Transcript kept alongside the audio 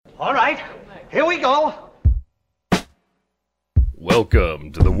All right, here we go.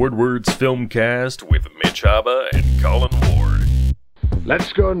 Welcome to the Woodward's Filmcast with Mitch Haba and Colin Ward.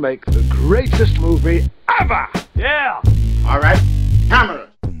 Let's go and make the greatest movie ever! Yeah. All right, camera,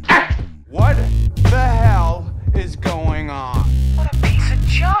 act! What the hell is going on? What a piece of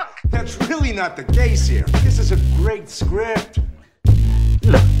junk. That's really not the case here. This is a great script.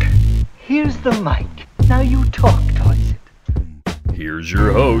 Look, here's the mic. Now you talk towards it. Here's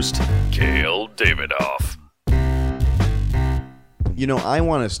your host, Cale Davidoff. You know, I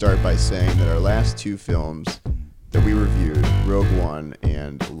want to start by saying that our last two films that we reviewed, Rogue One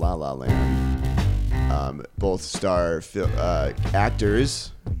and La La Land, both star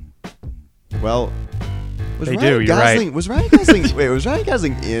actors. Well, was They Ryan do, you're Gosling, right. Was Ryan Gosling? Wait, was Ryan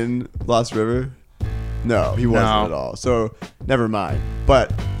Gosling in Lost River? No, he wasn't No. at all. So never mind.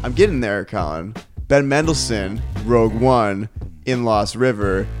 But I'm getting there, Colin. Ben Mendelsohn, Rogue One, in Lost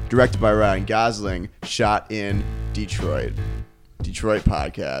River, directed by Ryan Gosling, shot in Detroit. Detroit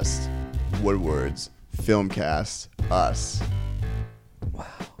podcast, Woodward's Filmcast, us.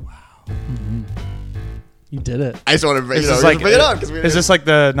 You did it. I just want to bring, Is it this up, bring it up. Is this like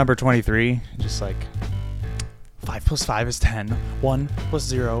the number 23? Just like 5 plus 5 is 10. 1 plus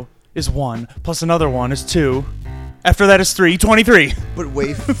 0 is 1. Plus another 1 is 2. After that is 3. 23. But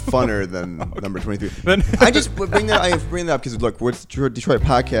way funner than number 23. Then- I just bring that. I bring that up because look, we're Detroit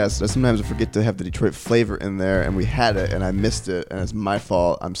podcast. Sometimes I forget to have the Detroit flavor in there, and we had it, and I missed it, and it's my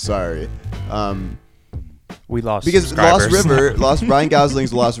fault. I'm sorry. We lost Because Lost subscribers. River, Ryan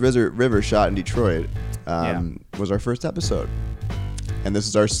Gosling's Lost River shot in Detroit, was our first episode, and this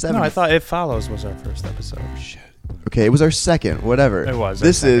is our 70th. No, I thought It Follows was our first episode. Shit. Okay, it was our second. Whatever. It was our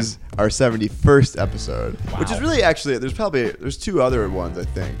This second. is our 71st episode, which is Wow. really actually there's two other ones I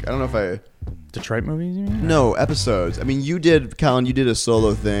think. I don't know if I. Detroit movies, you mean? No, episodes. I mean, Colin, you did a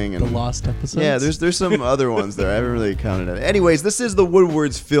solo thing. And The lost episodes. yeah, there's some other ones there. I haven't really counted it. Anyways, this is the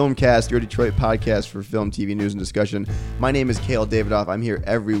Woodward's Filmcast, your Detroit podcast for film, TV news, and discussion. My name is Cale Davidoff. I'm here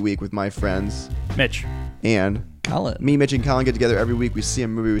every week with my friends Mitch. and Colin. me, Mitch, and Colin get together every week. We see a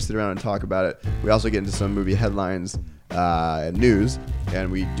movie, we sit around and talk about it. We also get into some movie headlines and news,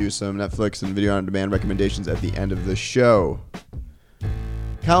 and we do some Netflix and video on demand recommendations at the end of the show.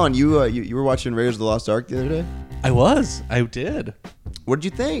 Colin, you were watching Raiders of the Lost Ark the other day. I did. What did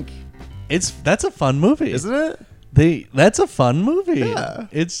you think? That's a fun movie. Isn't it? That's a fun movie. Yeah.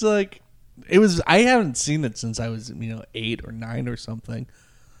 It's like I haven't seen it since I was 8 or 9 or something.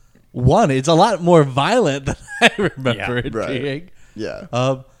 It's a lot more violent than I remember it right. being. Yeah.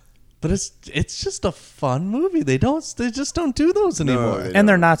 But it's just a fun movie. They just don't do those anymore. they And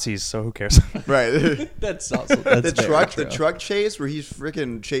they're Nazis, so who cares? Right. That's also that's the truck chase where he's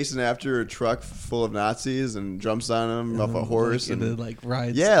freaking chasing after a truck full of Nazis and jumps on him off a horse and and it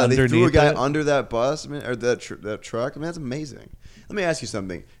rides. yeah, they threw a underneath guy it. under that bus, or that truck. I mean, that's amazing. Let me ask you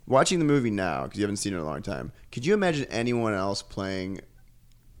something. Watching the movie now, because you haven't seen it in a long time, could you imagine anyone else playing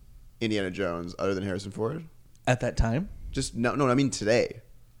Indiana Jones other than Harrison Ford? At that time. Just no. I mean today.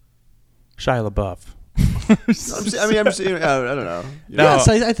 Shia LaBeouf. I'm just. I don't know. No. Yes,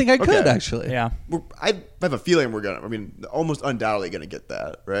 I think I could Okay. actually. Yeah. I have a feeling almost undoubtedly gonna get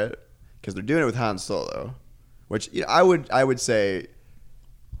that, right? Because they're doing it with Han Solo, which I would say,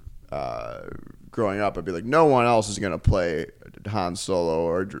 growing up, I'd be like, no one else is gonna play Han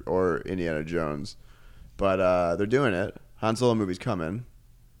Solo or Indiana Jones, but they're doing it. Han Solo movie's coming.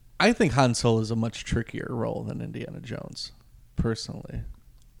 I think Han Solo is a much trickier role than Indiana Jones, personally.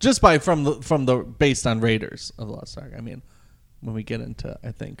 Just from the based on Raiders of the Lost Ark. I mean, when we get into,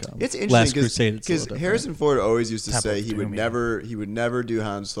 I think It's Last interesting Crusade, it's a because little different. Harrison Ford always used to Temple say of he would Doom, never do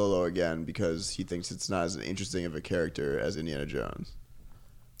Han Solo again because he thinks it's not as interesting of a character as Indiana Jones.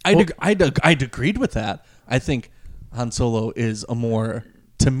 I'd agreed with that. I think Han Solo is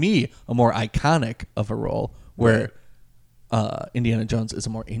to me, a more iconic of a role, where Indiana Jones is a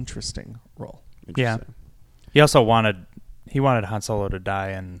more interesting role. Yeah. He also wanted Han Solo to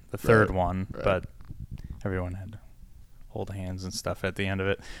die in the third Right, one, right. but everyone had to hold hands and stuff at the end of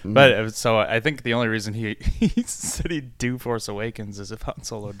it. Mm-hmm. But so I think the only reason he said he'd do Force Awakens is if Han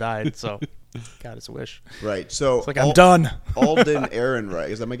Solo died. So got his wish. Right. So It's like, I'm done. Alden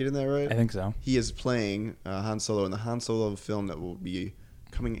Ehrenreich. Am I getting that right? I think so. He is playing Han Solo in the Han Solo film that will be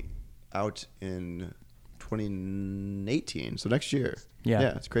coming out in 2018. So next year.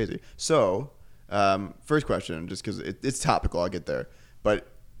 Yeah. It's crazy. So, first question, just because it's topical, I'll get there. But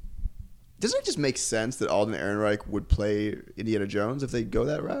doesn't it just make sense that Alden Ehrenreich would play Indiana Jones if they go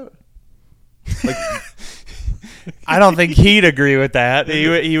that route? Like, I don't think he'd agree with that.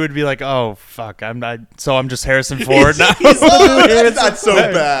 He would be like, "Oh fuck, I'm just Harrison Ford now." It's not so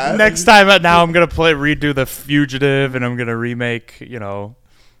bad. Next time, now I'm gonna redo The Fugitive, and I'm gonna remake,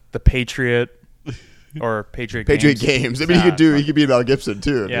 The Patriot or Patriot Games. I mean, he could be Mel Gibson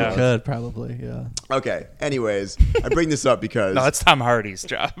too. Yeah. Could probably, yeah. Okay. Anyways, I bring this up because No, that's Tom Hardy's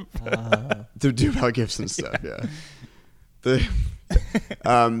job. to do Mel Gibson stuff. Yeah.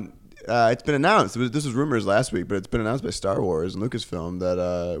 It's been announced. This was rumors last week, but it's been announced by Star Wars and Lucasfilm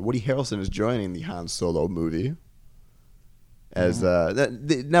that Woody Harrelson is joining the Han Solo movie. As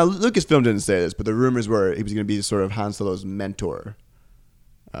now Lucasfilm didn't say this, but the rumors were he was going to be sort of Han Solo's mentor.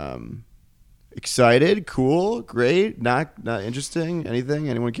 Excited, cool, great, not interesting, anything?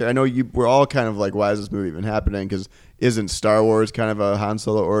 Anyone care? I know we're all kind of like, why is this movie even happening? Because isn't Star Wars kind of a Han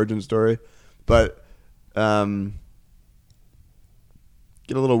Solo origin story? But get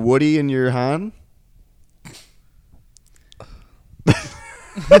a little Woody in your Han.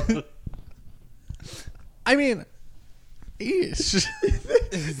 I mean, if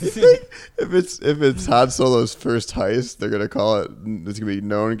it's Han Solo's first heist, they're gonna call it. It's gonna be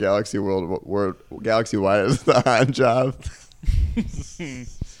known galaxy wide as the Han job.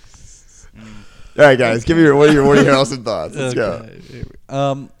 All right, guys, give me your Woody Harrelson thoughts. Let's go.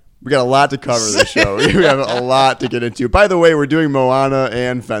 We got a lot to cover this show. We have a lot to get into. By the way, we're doing Moana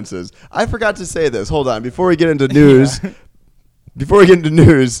and Fences. I forgot to say this. Hold on, before we get into news.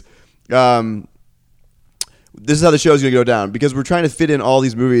 This is how the show is going to go down because we're trying to fit in all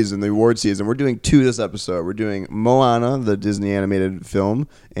these movies in the award season. We're doing 2 this episode. We're doing Moana, the Disney animated film,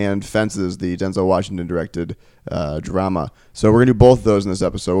 and Fences, the Denzel Washington directed drama. So we're going to do both of those in this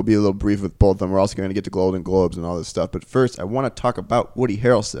episode. We'll be a little brief with both of them. We're also going to get to Golden Globes and all this stuff. But first, I want to talk about Woody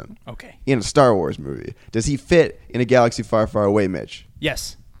Harrelson. Okay. In a Star Wars movie. Does he fit in a galaxy far, far away, Mitch?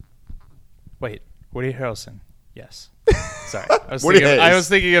 Yes. Wait, Woody Harrelson. Yes. Sorry. I was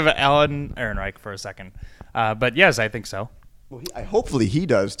thinking of Alan Ehrenreich for a second. But yes, I think so. Well, hopefully he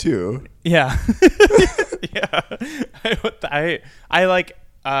does too. Yeah. Yeah. I like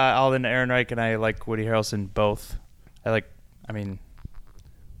Alan Ehrenreich and I like Woody Harrelson both. I don't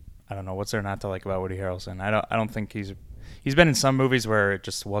know what's there not to like about Woody Harrelson. I don't think he's been in some movies where it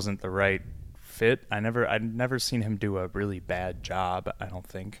just wasn't the right fit. I'd never seen him do a really bad job, I don't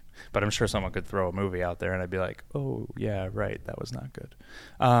think. But I'm sure someone could throw a movie out there and I'd be like, "Oh, yeah, right, that was not good."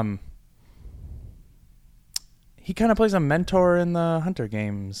 He kind of plays a mentor in the Hunger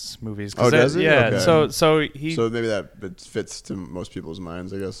Games movies. Oh, does he? Yeah. Okay. So maybe that fits to most people's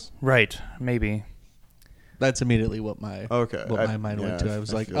minds, I guess. Right. Maybe. That's immediately what my mind went to. I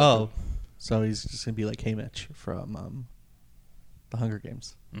was like, oh, so he's just gonna be like Haymitch from the Hunger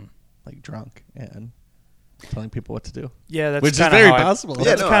Games, like drunk and telling people what to do. Yeah, that's which is very possible.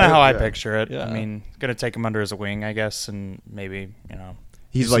 That's kind of how I picture it. Yeah. I mean, gonna take him under his wing, I guess, and maybe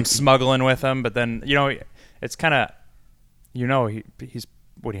he's do like some smuggling with him, but then it's kind of he's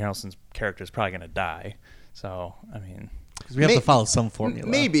Woody Harrelson's character is probably gonna die. So I mean. Because we have to follow some formula.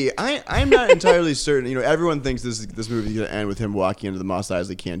 Maybe. I'm not entirely certain. Everyone thinks this movie is going to end with him walking into the Mos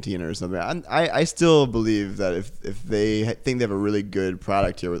Eisley Cantina or something. I still believe that if they think they have a really good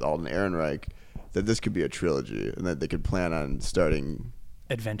product here with Alden Ehrenreich, that this could be a trilogy and that they could plan on starting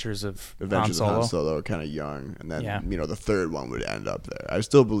Adventures of Han Solo kind of young. And then, the third one would end up there. I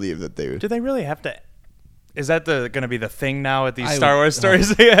still believe that they would. Do they really have to... Is that going to be the thing now with these Star Wars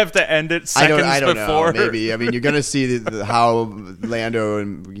stories? They have to end it seconds I don't before. know. Maybe. I mean, you're going to see how Lando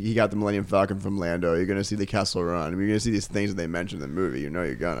and he got the Millennium Falcon from Lando. You're going to see the Kessel Run. I mean, you're going to see these things that they mentioned in the movie.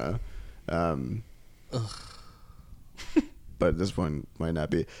 You're going to. But this one might not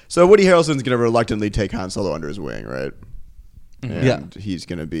be. So Woody Harrelson's going to reluctantly take Han Solo under his wing, right? And he's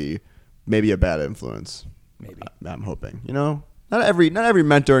going to be maybe a bad influence. Maybe. I'm hoping. Not every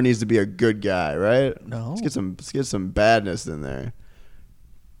mentor needs to be a good guy, right? No. Let's get some badness in there.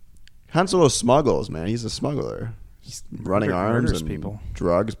 Han Solo smuggles, man. He's a smuggler. He's running arms and people.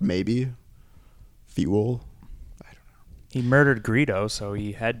 Drugs, maybe. Fuel. I don't know. He murdered Greedo, so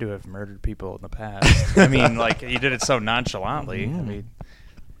he had to have murdered people in the past. I mean, he did it so nonchalantly. I mean,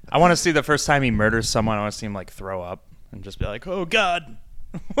 I want to see the first time he murders someone. I want to see him throw up and just be like, "Oh God,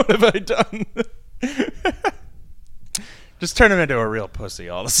 what have I done?" Just turn him into a real pussy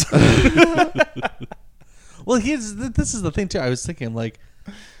all of a sudden. Well, this is the thing too. I was thinking I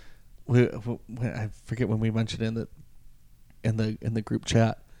forget when we mentioned in the group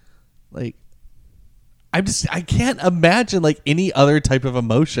chat. I can't imagine any other type of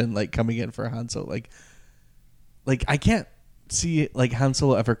emotion coming in for Han Solo. I can't see Han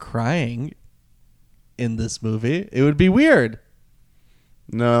Solo ever crying in this movie. It would be weird.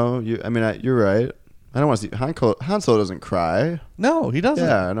 No, you're right. I don't want to see Han Solo doesn't cry. No, he doesn't.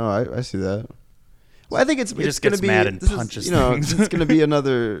 Yeah, no, I see that. Well, I think it's just gonna gets be, mad and this is, punches you know, things. it's going to be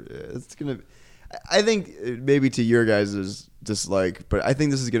another. It's going to. I think maybe to your guys' dislike, but I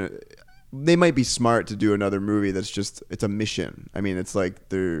think this is going to. They might be smart to do another movie that's just it's a mission. I mean, it's like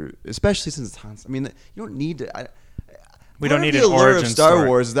they're especially since it's Han. I mean, you don't need to. We don't need the an allure origin of Star story.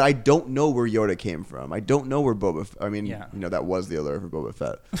 Wars is that I don't know where Yoda came from. I don't know where Boba. I mean, Yeah. you know, that was the allure for Boba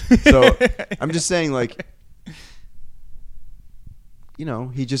Fett. So I'm just saying, like, you know,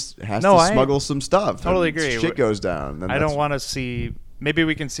 he just has No, to I smuggle some stuff. totally and agree. Shit goes down. I don't want to see. Maybe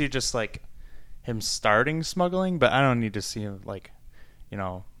we can see just like him starting smuggling, but I don't need to see him like, you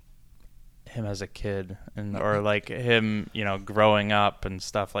know, him as a kid or like him, you know, growing up and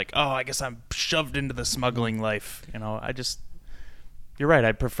stuff. Like, oh, I guess I'm shoved into the smuggling life. You know, you're right.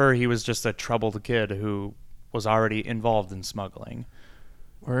 I prefer he was just a troubled kid who was already involved in smuggling.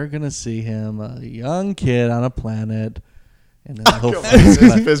 We're gonna see him, a young kid on a planet, and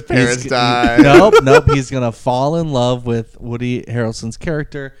then his parents die. Nope. He's gonna fall in love with Woody Harrelson's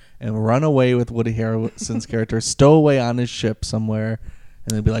character and run away with Woody Harrelson's character, stow away on his ship somewhere,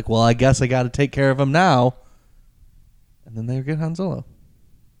 and then be like, "Well, I guess I got to take care of him now." And then they get Han Solo.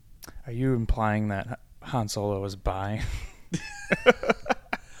 Are you implying that Han Solo was bi?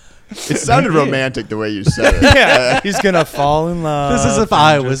 It sounded romantic the way you said it. Yeah, he's gonna fall in love. This is if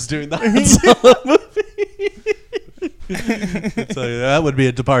I was doing the Han Solo movie. So that would be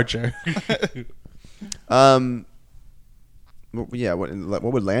a departure. Yeah. What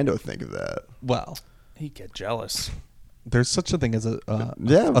would Lando think of that? Well, He'd get jealous. there's such a thing as a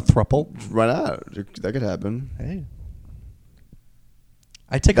Yeah. throuple. Why not? That could happen. Hey,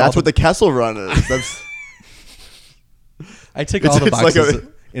 I take That's all what the Kessel Run is. That's I tick It's- all the it's like boxes a-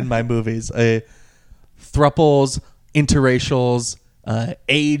 in my movies. Thruples, interracials,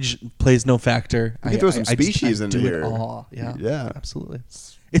 age plays no factor. We can throw some I just- species I in do here. It all. Yeah, Yeah. absolutely.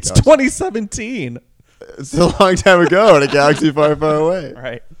 It's Gosh. 2017. it's a long time ago in a galaxy far, far away.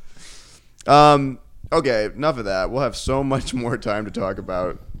 Right. Okay, enough of that. We'll have so much more time to talk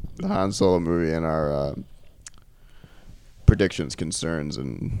about the Han Solo movie and our predictions, concerns,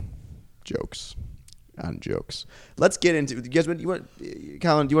 and jokes. Let's get into. You guys, Colin, do you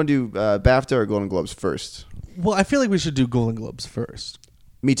want to do BAFTA or Golden Globes first? Well, I feel like we should do Golden Globes first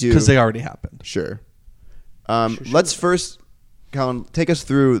Me too. because they already happened. Sure. Let's first, Colin, take us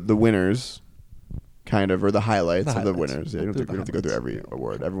through the winners, kind of, or the highlights of the highlights. winners. Yeah, you We'll don't do have to the go through highlights. every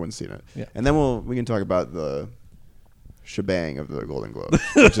award. Everyone's seen it. Yeah. And then we can talk about the shebang of the Golden Globe,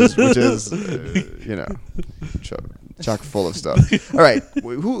 which is you know, chock full of stuff. All right,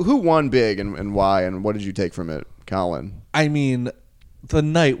 who won big and why, and what did you take from it, Colin? I mean, the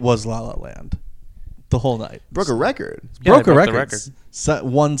night was La La Land. The whole night. Broke a record. Yeah, Broke they a broke the record.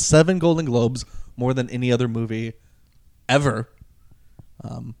 Won 7 Golden Globes, more than any other movie ever.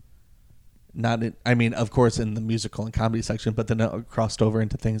 I mean, of course, in the musical and comedy section, but then it crossed over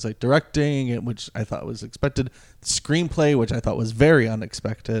into things like directing, which I thought was expected. Screenplay, which I thought was very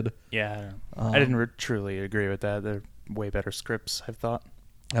unexpected. Yeah. I didn't truly agree with that. They're way better scripts, I've thought.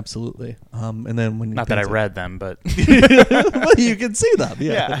 Absolutely. And then when Not that I read them, but well, you can see them.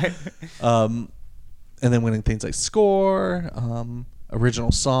 Yeah. yeah. And then winning things like score,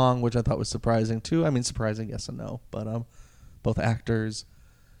 original song, which I thought was surprising too. I mean, surprising, yes and no, but both actors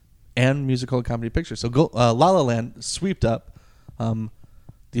and musical and comedy picture. So La La Land swept up.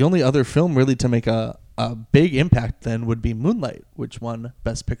 The only other film really to make a big impact then would be Moonlight, which won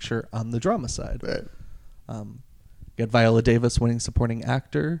Best Picture on the drama side. Right. You got Viola Davis winning supporting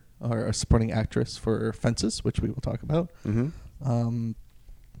actor or a supporting actress for Fences, which we will talk about. Mm-hmm.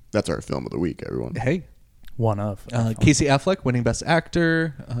 That's our film of the week, everyone. Hey, One of. Casey Affleck winning Best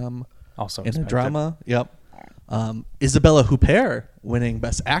Actor Also in a expected. drama. Yep. Isabella Huppert winning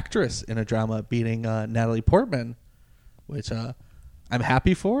Best Actress in a drama, beating Natalie Portman, which I'm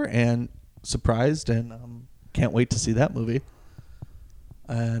happy for and surprised and can't wait to see that movie.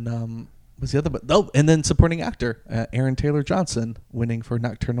 And what's the other? And then supporting actor Aaron Taylor Johnson winning for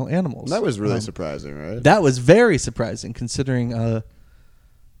Nocturnal Animals. That was really surprising, right? That was very surprising considering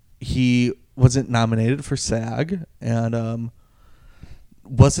he wasn't nominated for SAG and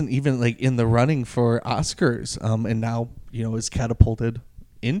wasn't even like in the running for Oscars, and now is catapulted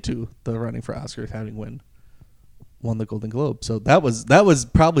into the running for Oscars, having won the Golden Globe. So that was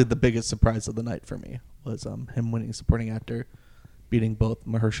probably the biggest surprise of the night for me, was him winning supporting actor, beating both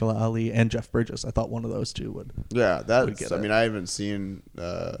Mahershala Ali and Jeff Bridges. I thought one of those two would. Yeah, that's. get I it. mean, I haven't seen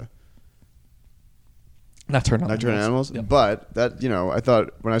Nocturnal Animals, Yep. but that I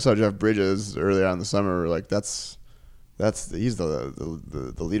thought when I saw Jeff Bridges earlier on in the summer, like he's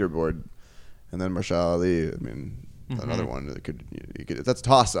the leaderboard and then Mahershala Ali. I mean, another one that could that's a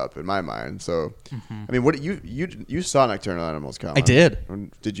toss up in my mind. So, I mean, what you saw Nocturnal Animals, Colin? I did.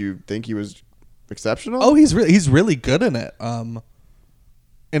 Did you think he was exceptional? Oh, he's really good in it.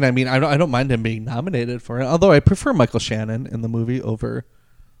 And I mean, I don't mind him being nominated for it. Although I prefer Michael Shannon in the movie over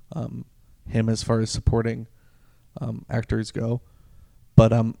him as far as supporting actors go.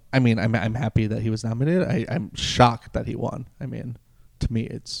 But I mean, I'm happy that he was nominated. I'm shocked that he won. I mean, to me,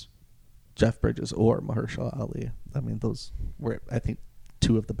 it's Jeff Bridges or Mahershala Ali. I mean, those were, I think,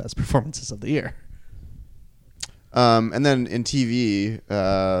 two of the best performances of the year. And then in TV,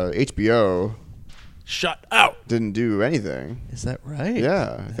 HBO Shut out. didn't do anything. Is that right?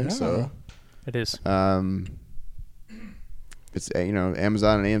 Yeah, I think so. It is. It's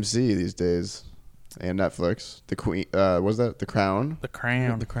Amazon and AMC these days, and Netflix. The Queen, was that The Crown? The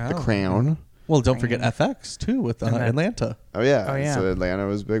Crown. The Crown. The Crown. Well, don't forget FX too with And then- Atlanta. Oh yeah. Oh, yeah. So Atlanta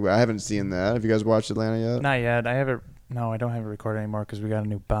was big. I haven't seen that. Have you guys watched Atlanta yet? Not yet. I have it. No, I don't have it recorded anymore because we got a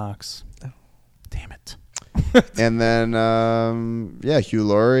new box. Damn it. And then Hugh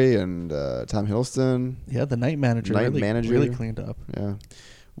Laurie and Tom Hiddleston. Yeah, the Night Manager. Night really, Manager. really cleaned up. Yeah.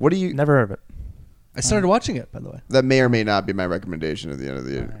 What do you? Never heard of it. I started watching it, by the way. That may or may not be my recommendation at the end of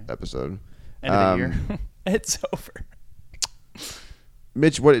the episode. End of the year. It's over.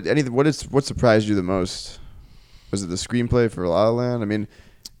 Mitch, what surprised you the most? Was it the screenplay for La La Land? I mean,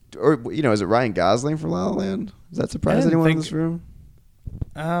 or is it Ryan Gosling for La La Land? Does that surprise didn't anyone in think- this room?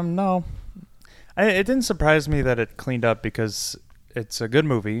 No. It didn't surprise me that it cleaned up because it's a good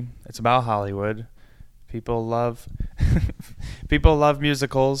movie. It's about Hollywood. People love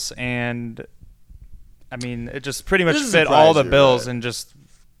musicals, and I mean, it just pretty much Doesn't fit all surprise the you, bills right? and just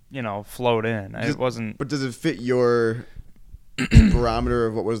flowed in. It wasn't. But does it fit your barometer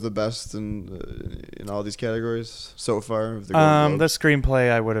of what was the best in all these categories so far? Of the Golden The Globes? screenplay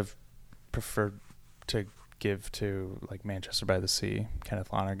I would have preferred to give to like Manchester by the Sea,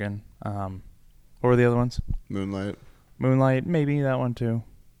 Kenneth Lonergan. What were the other ones? Moonlight. Moonlight, maybe that one too.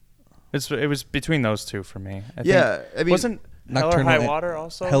 It was between those two for me. I mean, wasn't Hell or Nocturnal High Water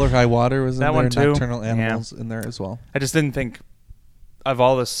also? Hell or High Water was in That there. one too? Nocturnal Yeah. Animals in there as well. I just didn't think of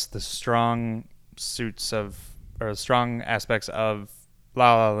all the strong suits or strong aspects of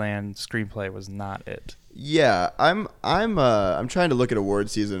La La Land screenplay was not it. Yeah, I'm trying to look at award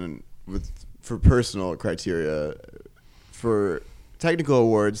season for personal criteria. For technical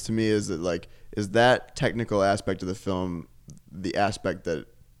awards, to me, is that technical aspect of the film the aspect that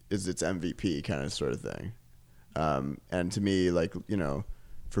is its MVP kind of sort of thing. And to me,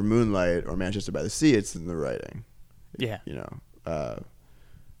 for Moonlight or Manchester by the Sea, it's in the writing. Yeah.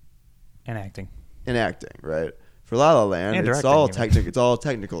 And acting. In acting, right? For La La Land, And it's directing, all even. technical. It's all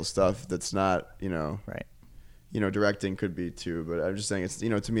technical stuff. That's not, Right. Directing could be too. But I'm just saying, it's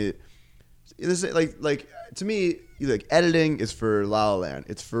to me, this to me, editing is for La La Land.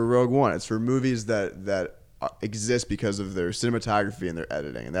 It's for Rogue One. It's for movies that exist because of their cinematography and their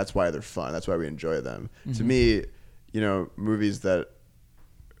editing, and that's why they're fun. That's why we enjoy them. Mm-hmm. To me, movies that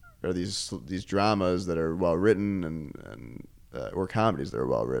are these dramas that are well written and or comedies that are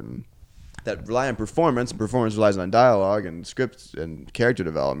well written that rely on performance, and performance relies on dialogue and script and character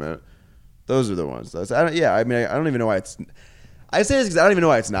development. Those are the ones. I don't even know why it's. I say this because I don't even know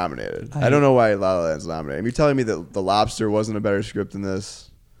why it's nominated. I don't know why La La Land's nominated. You're telling me that The Lobster wasn't a better script than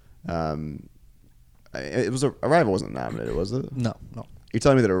this. It was Arrival wasn't nominated, was it? No. You're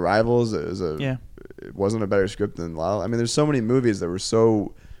telling me that Arrival Yeah. it wasn't a better script than La La. I mean, there's so many movies that were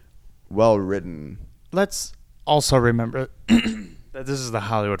so well written. Let's also remember that this is the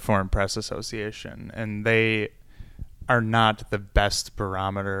Hollywood Foreign Press Association, and they are not the best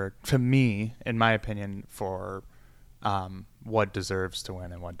barometer, to me, in my opinion, for what deserves to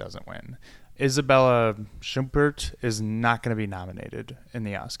win and what doesn't win. Isabella Schumpert is not going to be nominated in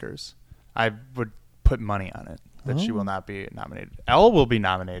the Oscars. I would put money on it that she will not be nominated. Elle will be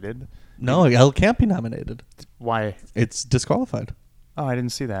nominated. No, Elle can't be nominated. Why? It's disqualified. Oh, I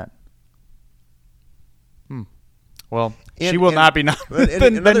didn't see that. Well, And- she will and- not be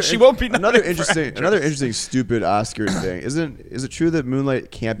nominated. Then she won't be nominated. Another interesting stupid Oscars thing. Is it true that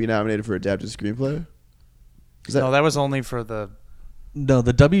Moonlight can't be nominated for adapted screenplay? No, that was only for the No,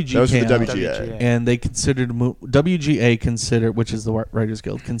 the WGA. That was for the can, WGA. And they considered WGA considered, which is the Writers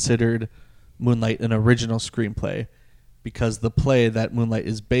Guild, considered Moonlight an original screenplay because the play that Moonlight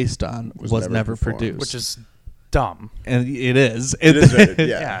is based on was never performed. produced, which is dumb. and it is. It is very-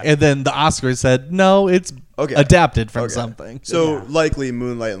 yeah. And then the Oscars said no, it's Okay. adapted from Okay. something. So likely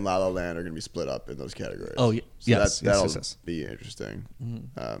Moonlight and La La Land are going to be split up in those categories. Oh, So yes, that'll yes. be interesting.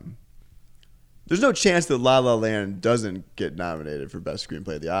 There's no chance that La La Land doesn't get nominated for Best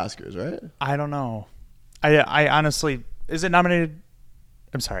Screenplay at the Oscars, right? I don't know. I honestly, is it nominated?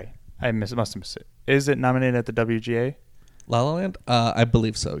 I'm sorry, must have missed it. Is it nominated at the WGA? La La Land? I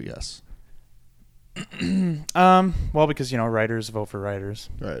believe so. Yes. Well, because writers vote for writers,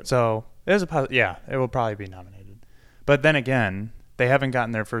 Right. So there's it will probably be nominated. But then again, they haven't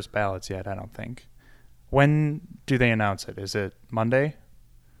gotten their first ballots yet. I don't think. When do they announce it? Is it Monday?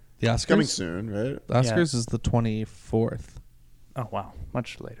 The Oscars It's coming soon, right? The Oscars is the 24th. Oh wow,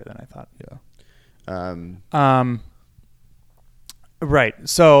 much later than I thought. Yeah. Right.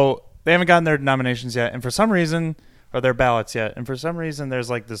 So they haven't gotten their nominations yet, and for some reason, or their ballots yet, and for some reason, there's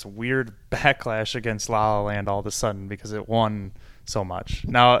like this weird backlash against La La Land all of a sudden because it won so much.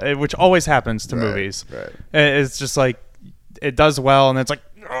 Now, which always happens to movies. Right. It's just like it does well, and it's like,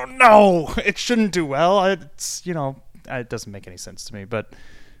 oh no, it shouldn't do well. It's it doesn't make any sense to me. But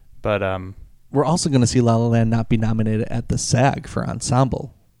We're also going to see La La Land not be nominated at the SAG for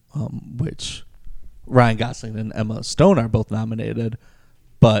Ensemble, which Ryan Gosling and Emma Stone are both nominated,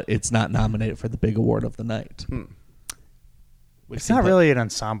 but it's not nominated for the big award of the night. it's not really an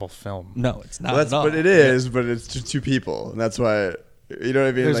ensemble film. No, it's not. Well, that's at all. what it is, but it's just two people, and that's why. You know what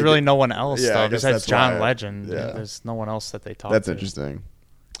I mean? There's Like, really no one else yeah, I though guess besides that's John why. Legend. Yeah. There's no one else that they talk That's to. interesting.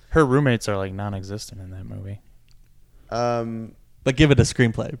 Her roommates are like non-existent in that movie. But give it a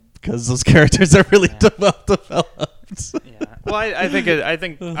screenplay because those characters are really well developed. Yeah. Well, I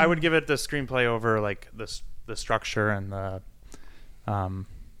think I would give it the screenplay over like the structure and the,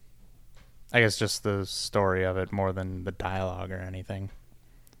 I guess just the story of it more than the dialogue or anything,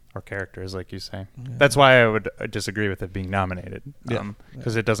 or characters like you say. Yeah. That's why I would disagree with it being nominated. Yeah.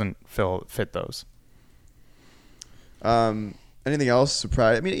 Because it doesn't fit those. Anything else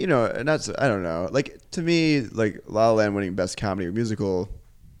surprise? I mean, and that's, I don't know. Like, to me, like, La La Land winning Best Comedy or Musical,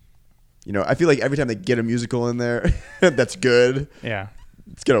 I feel like every time they get a musical in there that's good, Yeah.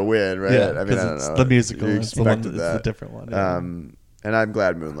 it's going to win, right? Yeah, I mean, I don't it's know. the musical. You It's the one. expected It's that. the different one. Yeah. And I'm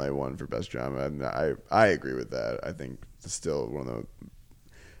glad Moonlight won for Best Drama. I agree with that. I think it's still one of the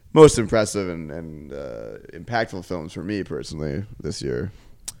most impressive and impactful films for me personally this year.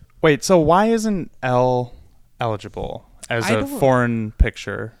 Wait, so why isn't Elle eligible as I a don't- foreign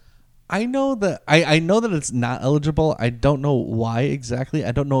picture? I know that I know that it's not eligible. I don't know why exactly.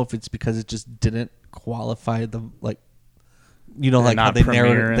 I don't know if it's because it just didn't qualify the like like how not they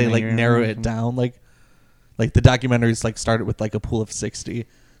premiere in the year? narrow it down like the documentaries like started with like a pool of 60,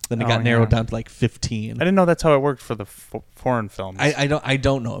 then it got narrowed down to like 15. I didn't know that's how it worked for the foreign films. I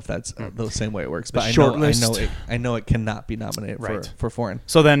don't know if that's the same way it works, but short I list. know it cannot be nominated Right. for foreign.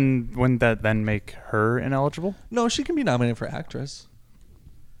 So then, wouldn't that then make her ineligible? No, she can be nominated for actress.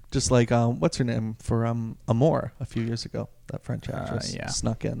 Just like what's her name for Amour a few years ago, that French actress yeah.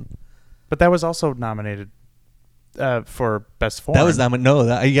 snuck in. But that was also nominated for best foreign. That was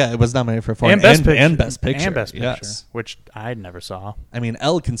it was nominated for foreign and best picture and best picture and best picture, yes. which I never saw. I mean,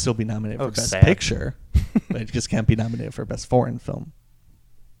 Elle can still be nominated Oh, for best sad. picture, but it just can't be nominated for best foreign film.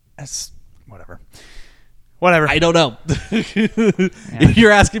 That's whatever. I don't know. If you're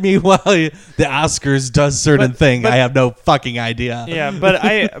asking me why the Oscars does certain thing, I have no fucking idea. Yeah,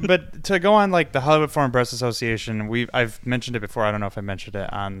 but to go on like the Hollywood Foreign Press Association, I've mentioned it before. I don't know if I mentioned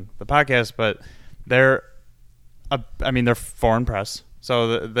it on the podcast, but they're foreign press,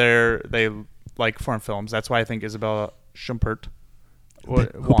 so they like foreign films. That's why I think Isabella Huppert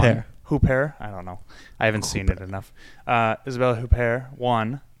won. Huppert? I don't know. I haven't seen it enough. Isabella Huppert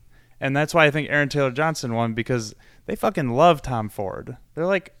won. And that's why I think Aaron Taylor Johnson won, because they fucking love Tom Ford. They're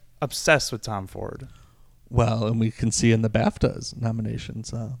like obsessed with Tom Ford. Well, and we can see in the BAFTAs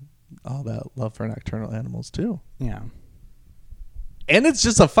nominations all that love for Nocturnal Animals too. Yeah. And it's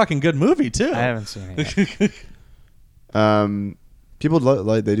just a fucking good movie too. I haven't seen it yet. People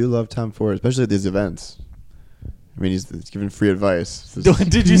they do love Tom Ford, especially at these events. I mean, he's giving free advice.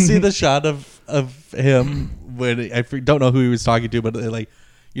 Did you see the shot of him when I don't know who he was talking to, but they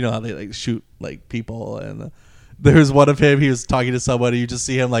how they shoot people, and there was one of him. He was talking to somebody. You just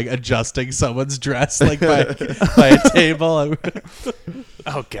see him adjusting someone's dress by a table.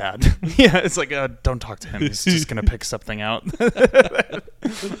 Oh God. Yeah, it's like don't talk to him. He's just gonna pick something out.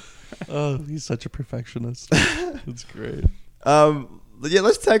 Oh, he's such a perfectionist. That's great.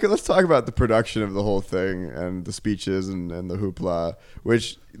 Let's talk about the production of the whole thing and the speeches and the hoopla,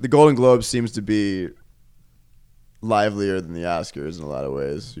 which the Golden Globes seems to be livelier than the Oscars in a lot of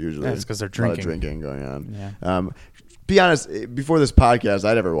ways. Usually, That's 'cause they're A lot of drinking. drinking going on. Yeah. Be honest, before this podcast,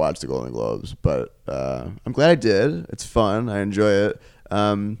 I never watched the Golden Globes, but I'm glad I did. It's fun. I enjoy it.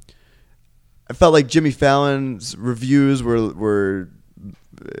 I felt like Jimmy Fallon's reviews were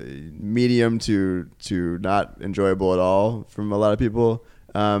medium to not enjoyable at all from a lot of people.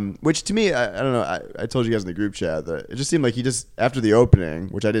 Which to me, I don't know. I told you guys in the group chat that it just seemed like he just, after the opening,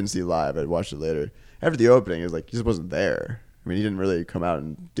 which I didn't see live, I watched it later. After the opening, it was like he just wasn't there. I mean, he didn't really come out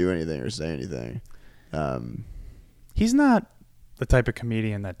and do anything or say anything. He's not the type of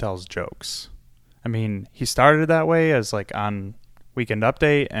comedian that tells jokes. I mean, he started that way as like on Weekend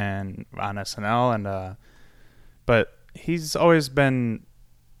Update and on SNL, and but he's always come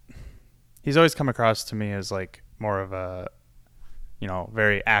across to me as like more of a,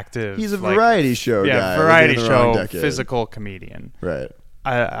 very active. He's a variety show guy. Yeah, variety show, physical comedian. Right.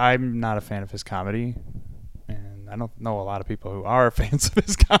 I'm not a fan of his comedy, and I don't know a lot of people who are fans of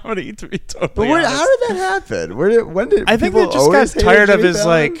his comedy, to be totally honest. How did that happen? When did I think people they just always got hate tired of Jimmy his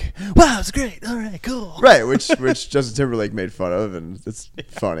Fallon? like, wow, it's great, all right, cool. Right, which Justin Timberlake made fun of, and it's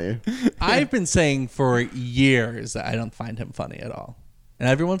funny. I've been saying for years that I don't find him funny at all. And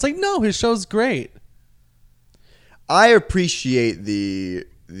everyone's like, no, his show's great. I appreciate the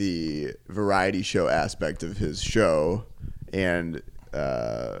variety show aspect of his show, and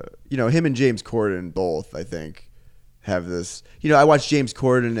him and James Corden both, I think, have this. I watched James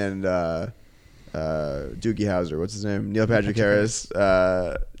Corden and Doogie Howser. What's his name? Neil Patrick Harris.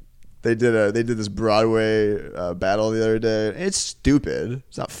 They did this Broadway battle the other day. It's stupid.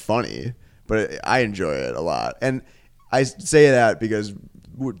 It's not funny, but I enjoy it a lot. And I say that because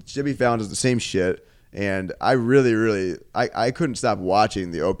Jimmy Fallon does the same shit, and I really I couldn't stop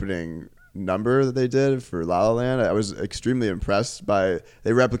watching the opening number that they did for La La Land. I was extremely impressed by.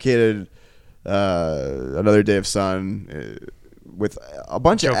 They replicated Another Day of Sun with a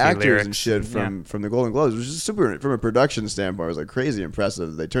bunch of Jokey actors lyrics, and shit from the Golden Globes, which is super, from a production standpoint, it was like crazy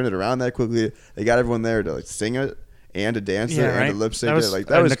impressive. They turned it around that quickly. They got everyone there to like sing it and to dance it and to lip sync it. Like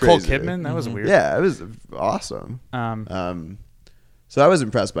that was Nicole crazy. Kidman. That was weird. Yeah, it was awesome. So I was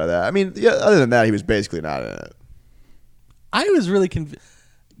impressed by that. I mean, yeah, other than that, he was basically not in it. I was really confused.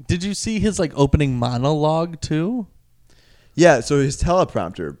 Did you see his like opening monologue too? Yeah, so his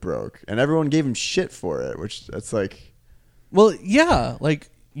teleprompter broke, and everyone gave him shit for it, which that's like... Well, yeah, like,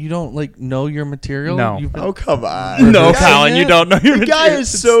 you don't, like, know your material? No. Oh, come on. No, Colin, you don't know your The guy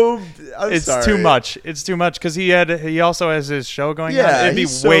is so... It's too much. It's too much because he also has his show going on. It'd be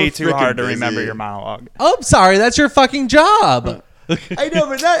he's so way too freaking hard to busy. remember your monologue. Oh, I'm sorry, that's your fucking job. I know,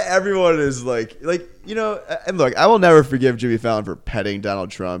 but not everyone is like, and look, I will never forgive Jimmy Fallon for petting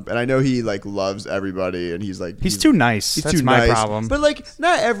Donald Trump, and I know he like loves everybody, and he's too nice. He's That's too my nice. problem. But like,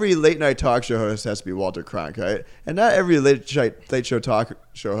 not every late night talk show host has to be Walter Cronkite, and not every late show talk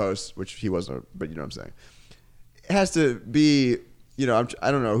show host, which he wasn't, but you know what I'm saying, it has to be.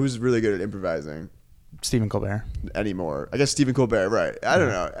 I don't know who's really good at improvising. Stephen Colbert Anymore. I guess Stephen Colbert, right. I don't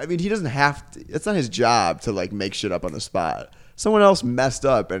know. I mean, he doesn't have to. It's not his job to like make shit up on the spot. Someone else messed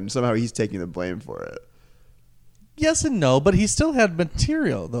up, and somehow he's taking the blame for it. Yes and no, but he still had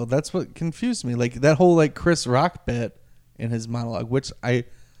material, though. That's what confused me. Like, that whole, like, Chris Rock bit in his monologue, which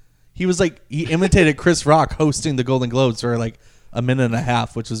he was like, he imitated Chris Rock hosting the Golden Globes for, like, a minute and a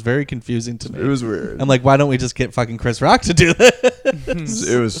half, which was very confusing to me. It was weird. I'm like, why don't we just get fucking Chris Rock to do this?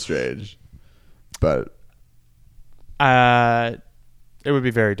 It was strange. But it would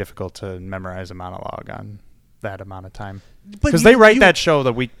be very difficult to memorize a monologue on that amount of time. Because they write that show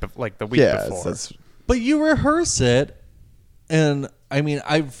the week before. that's But you rehearse it, and I mean,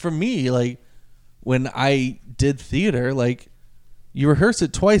 for me, like, when I did theater, like, you rehearse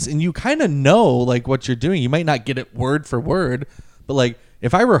it twice, and you kind of know, like, what you're doing. You might not get it word for word, but, like,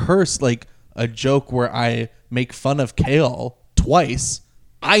 if I rehearse, like, a joke where I make fun of Kale twice,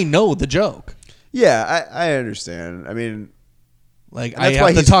 I know the joke. Yeah, I understand. I mean, like, I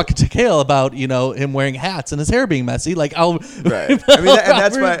have to talk to Kale about, him wearing hats and his hair being messy. Like, I'll right. I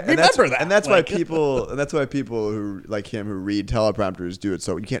mean, that's why Like, people who like him who read teleprompters do it.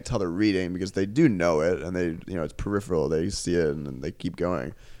 So you can't tell they're reading because they do know it, and they, it's peripheral. They see it and they keep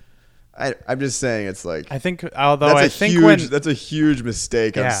going. I'm just saying, it's like, I think, that's a huge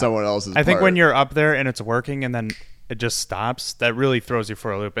mistake on someone else's part. I think when you're up there and it's working and then it just stops, that really throws you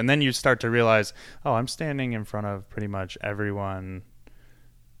for a loop. And then you start to realize, oh, I'm standing in front of pretty much everyone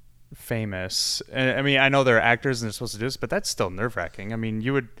famous. And, I mean, I know they're actors and they're supposed to do this, but that's still nerve-wracking. I mean,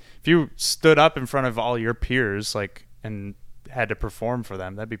 if you stood up in front of all your peers, like, and had to perform for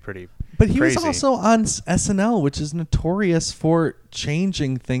them, that'd be pretty But he crazy. was also on SNL, which is notorious for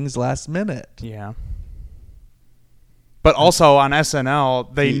changing things last minute. Yeah. But also on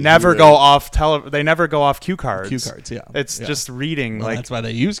SNL, they never go off cue cards. Cue cards, yeah. It's just reading. Well, like, that's why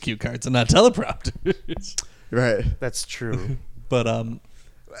they use cue cards and not teleprompters. right. That's true. But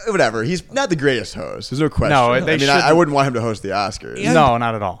Whatever. He's not the greatest host. There's no question. No, I they mean, I shouldn't- wouldn't want him to host the Oscars. No,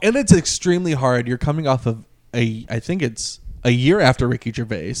 not at all. And it's extremely hard. You're coming off of I think it's a year after Ricky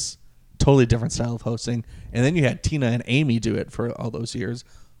Gervais, totally different style of hosting, and then you had Tina and Amy do it for all those years,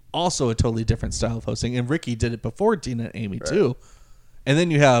 also a totally different style of hosting, and Ricky did it before Tina and Amy too, and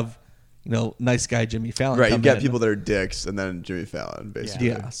then you have, nice guy Jimmy Fallon. Right, you come get in. people that are dicks, and then Jimmy Fallon, basically.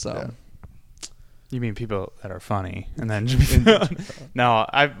 Yeah, so. Yeah. You mean people that are funny, and then no,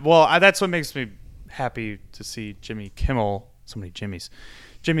 that's what makes me happy to see Jimmy Kimmel. So many Jimmys.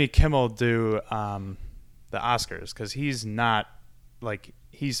 Jimmy Kimmel do the Oscars because he's not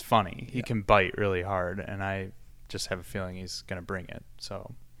he's funny. He can bite really hard, and I just have a feeling he's gonna bring it.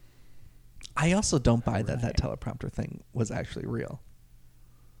 So I also don't buy that teleprompter thing was actually real.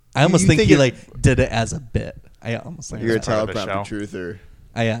 I almost You think think he it- did it as a bit. I almost think You're a It's part of the teleprompter show. truther.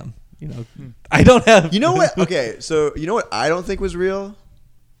 I am. I don't have. You know what? Okay, so you know what I don't think was real?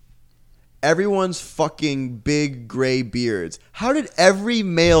 Everyone's fucking big gray beards. How did every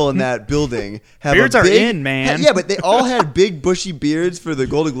male in that building have Beards a are big, in, man. Yeah, but they all had big bushy beards for the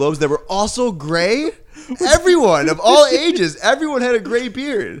Golden Globes that were also gray. Everyone of all ages, everyone had a gray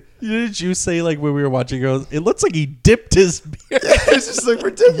beard. Did you say when we were watching Girls? It looks like he dipped his beard. It's just like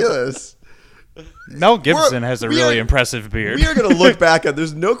ridiculous. Mel Gibson We're- has a we really are- impressive beard. We are going to look back at,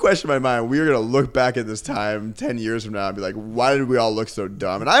 there's no question in my mind, we are going to look back at this time 10 years from now and be like, why did we all look so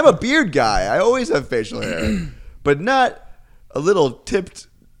dumb? And I'm a beard guy. I always have facial hair, but not a little tipped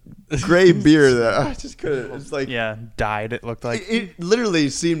gray beard that I just couldn't. It's like, Yeah, dyed. It looked like it literally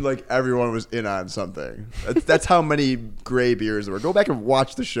seemed like everyone was in on something. That's how many gray beards there were. Go back and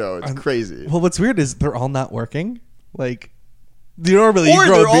watch the show. It's crazy. Well, what's weird is they're all not working. Normally Or you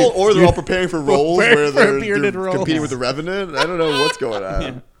grow they're a beard- all preparing for roles Preparing where for a they're bearded role. competing with the Revenant. I don't know what's going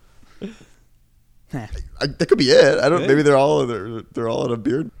on. That could be it. I don't. Maybe they're all in a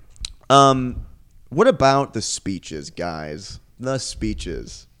beard. What about the speeches, guys? The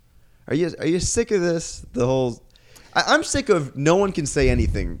speeches. Are you sick of this? The whole. I'm sick of no one can say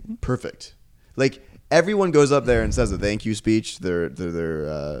anything perfect. Everyone goes up there and says a thank you speech, their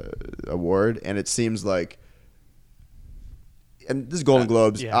award, and it seems like. And this is Golden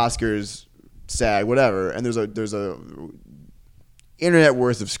Globes, yeah. Oscars, SAG, whatever, and there's a internet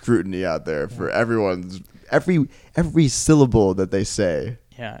worth of scrutiny out there for everyone's every syllable that they say.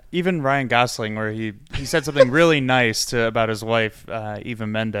 Yeah, even Ryan Gosling, where he said something really nice about his wife, Eva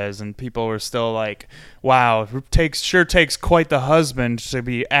Mendes, and people were still like, "Wow, sure takes quite the husband to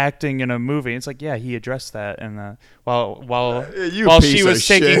be acting in a movie." It's like, yeah, he addressed that, and while You she piece was of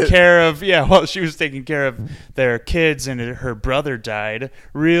taking shit. care of while she was taking care of their kids and her brother died,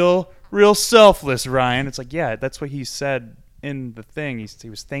 real selfless, Ryan. It's like, yeah, that's what he said in the thing. He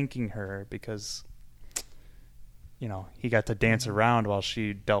was thanking her because. He got to dance around while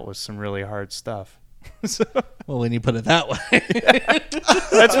she dealt with some really hard stuff. So, Well, when you put it that way.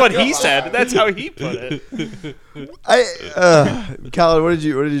 that's what he said. That's how he put it. Colin, what did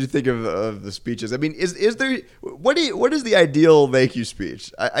you think of the speeches? I mean, is there what is the ideal thank you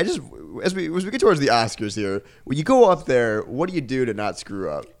speech? I just as we get towards the Oscars here, when you go up there, what do you do to not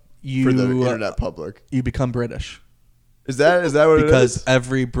screw up for the internet public? You become British. Is that what it Because is?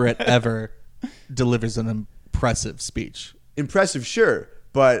 every Brit ever delivers an impressive speech. Impressive, sure,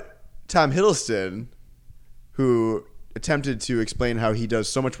 but Tom Hiddleston, who attempted to explain how he does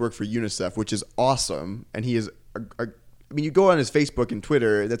so much work for UNICEF, which is awesome, and he is. I mean, you go on his Facebook and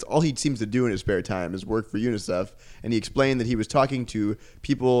Twitter. That's all he seems to do in his spare time is work for UNICEF. And he explained that he was talking to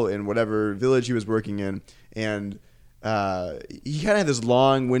people in whatever village he was working in, and he kind of had this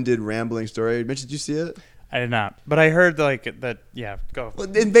long-winded, rambling story. Mitch, did you see it? I did not, but I heard that. Yeah, go. Well,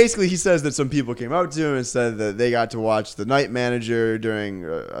 and basically, he says that some people came up to him and said that they got to watch The Night Manager during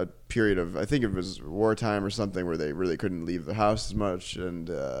a period of, I think it was wartime or something, where they really couldn't leave the house as much, and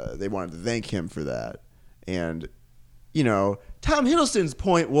they wanted to thank him for that. And, Tom Hiddleston's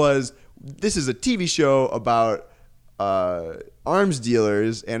point was, this is a TV show about arms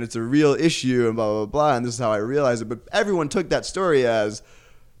dealers, and it's a real issue, and blah, blah, blah, and this is how I realized it. But everyone took that story as,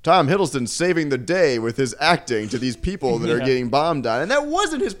 Tom Hiddleston saving the day with his acting to these people that are getting bombed on. And that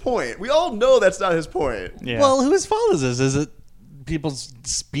wasn't his point. We all know that's not his point. Yeah. Well, whose fault is this? Is it people's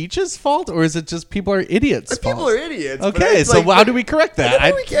speech's fault, or is it just people are idiots' fault? People are idiots. but Okay, it's so like- how do we correct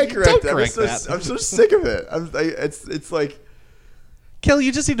that? We can't correct Don't that. correct that. I'm so sick of it. It's like... Kel,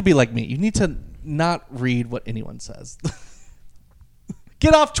 you just need to be like me. You need to not read what anyone says.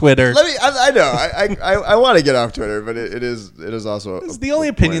 Get off Twitter. I know. I want to get off Twitter, but it is also... It's the only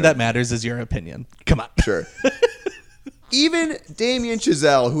opinion that matters is your opinion. Come on. Sure. Even Damien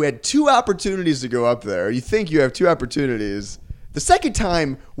Chazelle, who had 2 opportunities to go up there, you think you have 2 opportunities, The second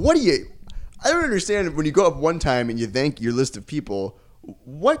time, what do you? I don't understand when you go up one time and you thank your list of people.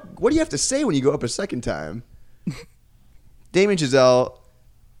 What do you have to say when you go up a second time? Damien Chazelle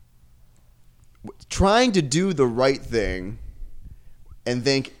trying to do the right thing and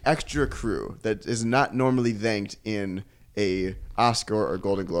thank extra crew that is not normally thanked in a Oscar or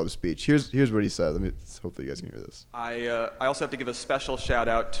Golden Globe speech. Here's what he said. Hopefully you guys can hear this. I also have to give a special shout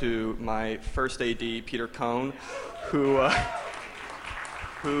out to my first AD, Peter Cohn, who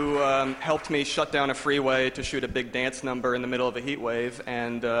helped me shut down a freeway to shoot a big dance number in the middle of a heat wave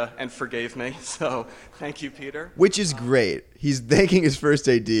and forgave me. So thank you, Peter. Which is great. He's thanking his first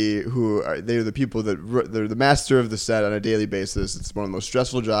AD, they're the people they're the master of the set on a daily basis. It's one of the most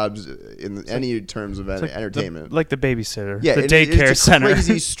stressful jobs in any terms of entertainment. Like the babysitter, yeah, the daycare it's a center.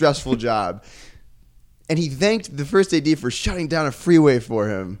 Crazy stressful job. And he thanked the first AD for shutting down a freeway for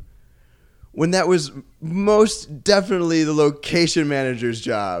him, when that was most definitely the location manager's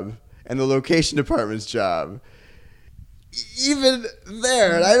job and the location department's job. Even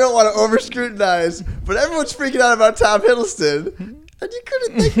there, and I don't want to over-scrutinize, but everyone's freaking out about Tom Hiddleston, and you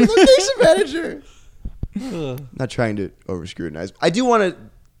couldn't thank the location manager. Not trying to over-scrutinize. I do want to,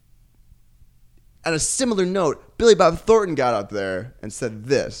 on a similar note, Billy Bob Thornton got up there and said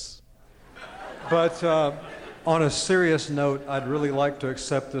this. But on a serious note, I'd really like to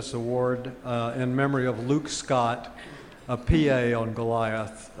accept this award in memory of Luke Scott, a PA on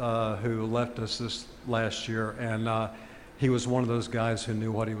Goliath, who left us this last year, and he was one of those guys who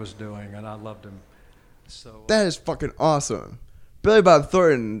knew what he was doing, and I loved him. So that is fucking awesome. Billy Bob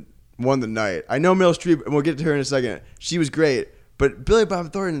Thornton won the night. I know Meryl Streep, and we'll get to her in a second. She was great, but Billy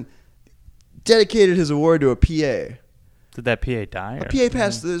Bob Thornton dedicated his award to a PA. Did that PA die? A PA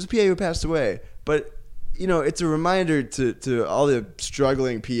passed. There's a PA who passed away, but. You know, it's a reminder to all the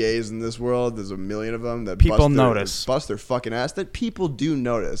struggling PAs in this world. There's a million of them that people bust their fucking ass. That people do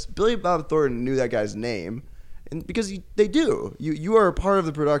notice. Billy Bob Thornton knew that guy's name, and because they do. You are a part of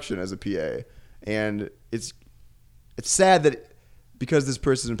the production as a PA, and it's sad that because this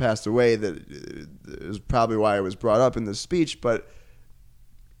person passed away, that is probably why it was brought up in this speech. But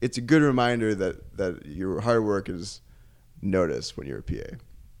it's a good reminder that your hard work is noticed when you're a PA.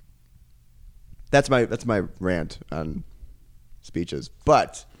 That's my rant on speeches.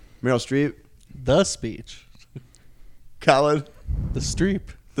 But Meryl Streep, The speech. Colin, The Streep.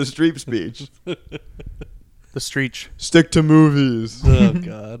 The Streep speech. The Streech. Stick to movies. Oh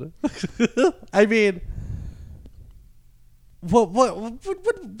God. I mean,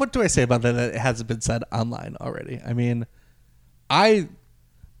 what do I say about that? That hasn't been said online already. I mean, I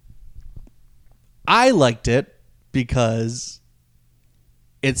liked it because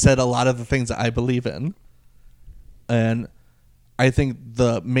it said a lot of the things that I believe in. And I think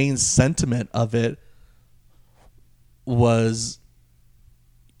the main sentiment of it was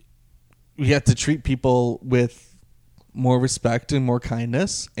we have to treat people with more respect and more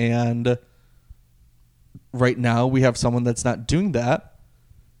kindness. And right now we have someone that's not doing that.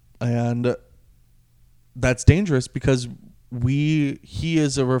 And that's dangerous because he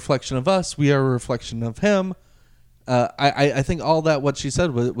is a reflection of us. We are a reflection of him. I think all that what she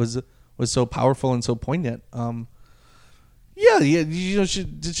said was so powerful and so poignant. Yeah. You know,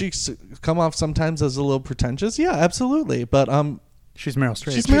 did she come off sometimes as a little pretentious? Yeah, absolutely. But she's Meryl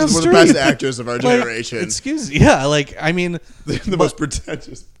Streep. She's one of the best actors of our generation. Excuse me. Yeah, like I mean, the most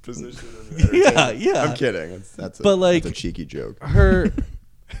pretentious position. Yeah. I'm kidding. That's a cheeky joke. Her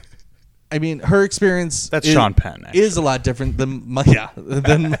experience. That's Sean Penn. Actually. Is a lot different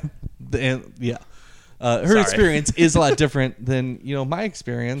than her experience is a lot different than my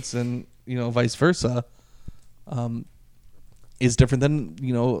experience, and vice versa. Is different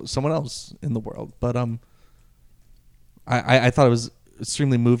than someone else in the world. But I thought it was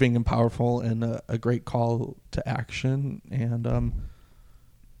extremely moving and powerful, and a great call to action. And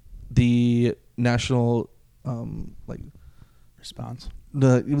the national response,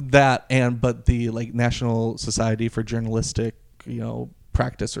 but the National Society for Journalistic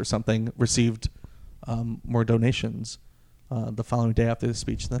Practice or something received more donations the following day after the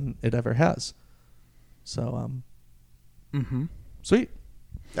speech than it ever has. So, sweet.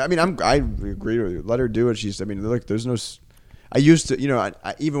 I mean, I agree with you. Let her do what she's. I mean, look, there's no. I used to,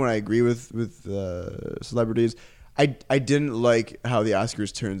 even when I agree with celebrities, I didn't like how the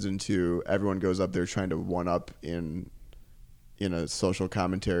Oscars turns into everyone goes up there trying to one up in a social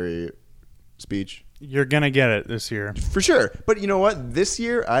commentary speech. You're gonna get it this year for sure. But you know what? This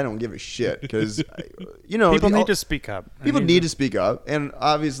year, I don't give a shit because people need to speak up. People need to speak up, and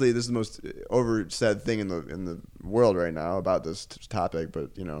obviously, this is the most oversaid thing in the world right now about this topic.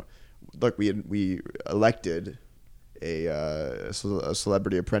 But look, we elected a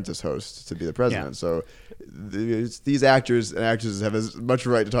Celebrity Apprentice host to be the president. Yeah. So these actors and actresses have as much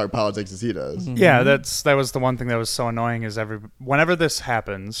right to talk politics as he does. Yeah, that was the one thing that was so annoying is whenever this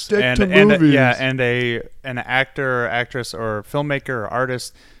happens, Stick and to movies. an actor or actress or filmmaker or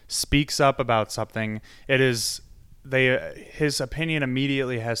artist speaks up about something, his opinion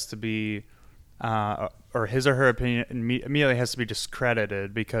immediately has to be, or his or her opinion immediately has to be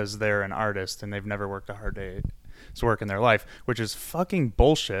discredited because they're an artist and they've never worked a hard day's work in their life, which is fucking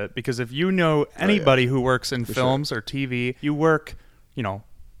bullshit. Because if you know anybody who works in films or TV, you worked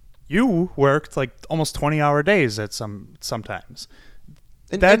like almost 20-hour days at sometimes.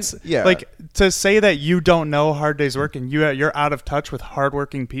 That's like, to say that you don't know hard days work and you're out of touch with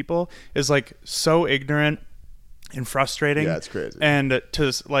hardworking people is like so ignorant and frustrating. Yeah, it's crazy. And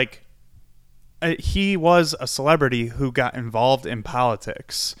to like, he was a celebrity who got involved in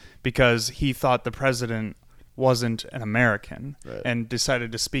politics because he thought the president wasn't an American and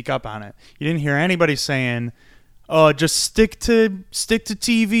decided to speak up on it. You didn't hear anybody saying, "Oh, just stick to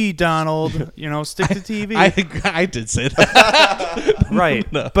TV, Donald." You know, stick to TV. I did say that.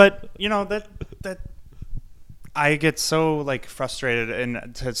 Right. No. But, you know, that I get so like frustrated,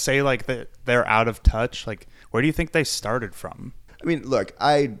 and to say like that they're out of touch, like where do you think they started from? I mean, look,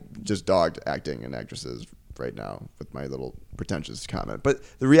 I just dogged acting and actresses right now with my little pretentious comment. But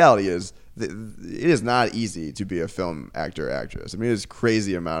the reality is that it is not easy to be a film actor or actress. I mean, it's a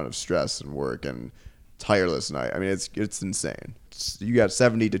crazy amount of stress and work and tireless night. I mean, it's insane. You got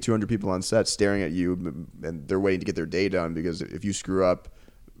 70 to 200 people on set staring at you, and they're waiting to get their day done because if you screw up,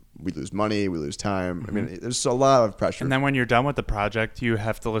 we lose money, we lose time. I mean, there's a lot of pressure. And then when you're done with the project, you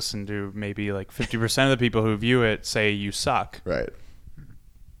have to listen to maybe like 50% of the people who view it say you suck. Right.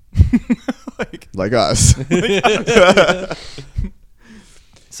 like us.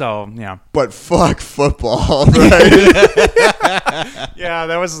 So, yeah. But fuck football, right? Yeah,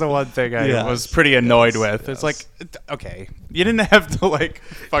 that was the one thing I was pretty annoyed with. It's like, okay, you didn't have to like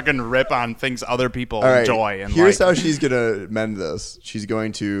fucking rip on things other people enjoy. And here's how she's gonna mend this. She's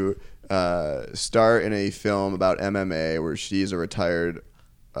going to star in a film about MMA where she's a retired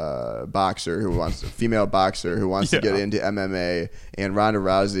female boxer who wants to get into MMA, and Ronda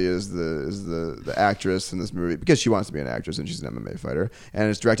Rousey is the actress in this movie because she wants to be an actress and she's an MMA fighter, and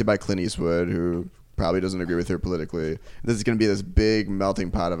it's directed by Clint Eastwood, who probably doesn't agree with her politically. This is going to be this big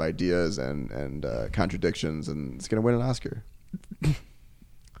melting pot of ideas and contradictions, and it's going to win an Oscar.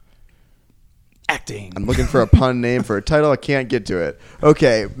 Acting. I'm looking for a pun name for a title. I can't get to it.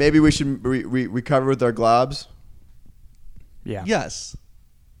 Okay, maybe we should recover with our globs. Yeah. Yes.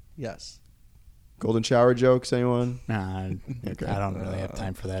 Golden shower jokes, anyone? Nah, okay. I don't really have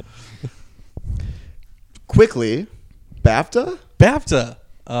time for that. Quickly, BAFTA?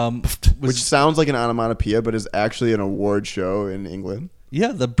 Which sounds like an onomatopoeia, but is actually an award show in England.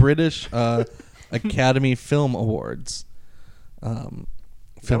 Yeah, the British Academy Film Awards.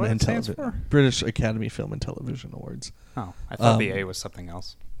 Film and Television. British Academy Film and Television Awards. Oh, I thought the A was something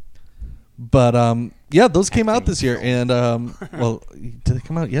else. But yeah, those came out this year, and well, did they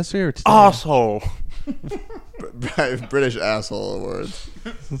come out yesterday or today? Asshole. British Asshole Awards.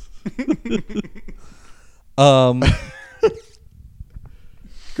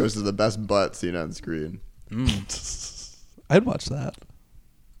 Goes to the best butt seen on screen. I'd watch that.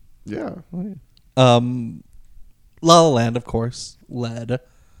 Yeah. La La Land, of course, led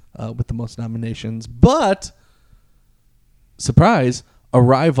with the most nominations, but surprise,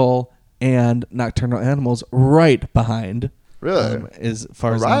 Arrival and Nocturnal Animals right behind. Really? As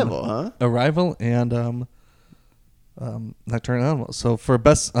far Arrival, as Arrival and Nocturnal Animals. So for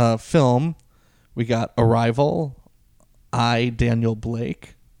best film, we got Arrival, Daniel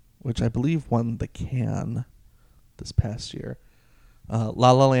Blake, which I believe won the Cannes this past year.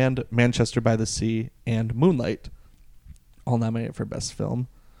 La La Land, Manchester by the Sea, and Moonlight, all nominated for best film.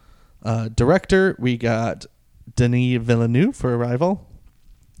 Director, we got Denis Villeneuve for Arrival,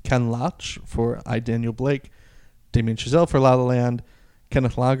 Ken Loach for Daniel Blake, Damien Chazelle for La La Land,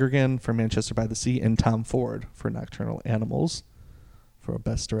 Kenneth Lonergan for Manchester by the Sea, and Tom Ford for Nocturnal Animals for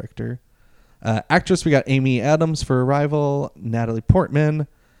best director. Actress, we got Amy Adams for Arrival, Natalie Portman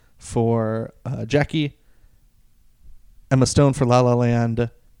for Jackie, Emma Stone for La La Land,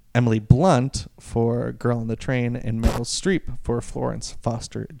 Emily Blunt for Girl on the Train, and Meryl Streep for Florence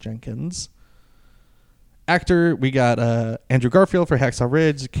Foster Jenkins. Actor, we got Andrew Garfield for Hacksaw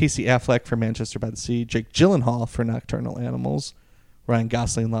Ridge, Casey Affleck for Manchester by the Sea, Jake Gyllenhaal for Nocturnal Animals, Ryan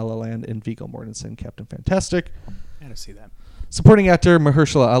Gosling, La La Land, and Viggo Mortensen, Captain Fantastic. I had to see that. Supporting actor,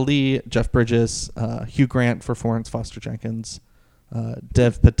 Mahershala Ali, Jeff Bridges, Hugh Grant for Florence Foster Jenkins,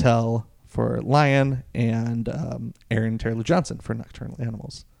 Dev Patel for Lion, and Aaron Taylor Johnson for Nocturnal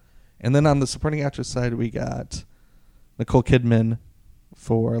Animals. And then on the supporting actress side, we got Nicole Kidman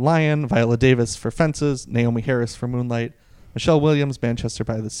for Lion, Viola Davis for Fences, Naomi Harris for Moonlight, Michelle Williams, Manchester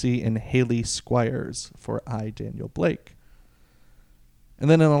by the Sea, and Haley Squires for I, Daniel Blake. And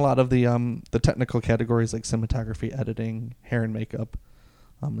then in a lot of the technical categories like cinematography, editing, hair and makeup,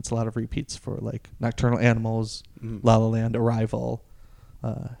 it's a lot of repeats for like Nocturnal Animals, La La Land, Arrival,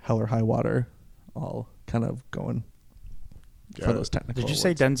 Hell or High Water, all kind of going for those technical Did you say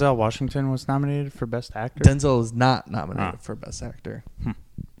awards. Denzel Washington was nominated for Best Actor? Denzel is not nominated for Best Actor.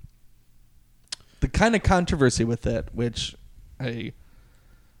 The kind of controversy with it, which I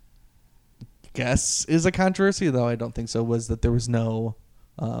guess is a controversy, though I don't think so, was that there was no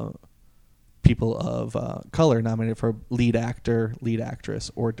people of color nominated for lead actor, lead actress,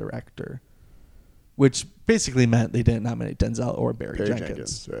 or director, which basically meant they didn't nominate Denzel or Barry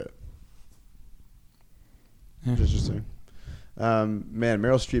Jenkins. Right. Interesting. Man,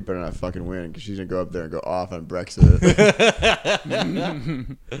 Meryl Streep better not fucking win because she's gonna go up there and go off on Brexit.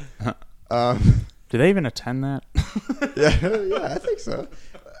 Do they even attend that? yeah, I think so.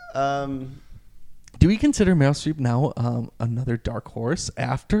 Do we consider Meryl Streep now another dark horse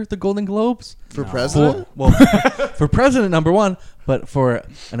after the Golden Globes? For president? For president, number one, but for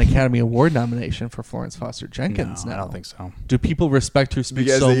an Academy Award nomination for Florence Foster Jenkins now. I don't think so. Do people respect her speech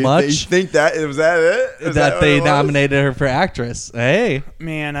Because so they much think that was that it? Is that what they it was? nominated her for actress? Hey.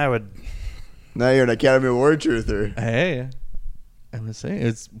 Man, I would. Now you're an Academy Award truther. Hey. I'm just saying,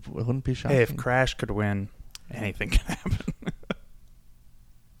 it wouldn't be shocking. Hey, if Crash could win, anything can happen.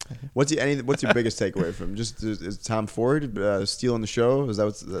 What's your biggest takeaway from just is Tom Ford stealing the show? Is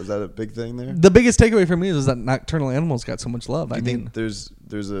that a big thing there? The biggest takeaway for me is that Nocturnal Animals got so much love. Do you think is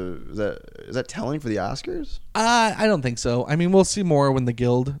that telling for the Oscars? I don't think so. I mean, we'll see more when the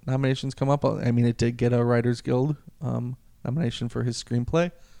Guild nominations come up. I mean, it did get a Writers Guild nomination for his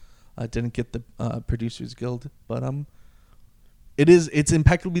screenplay. It didn't get the Producers Guild, but it's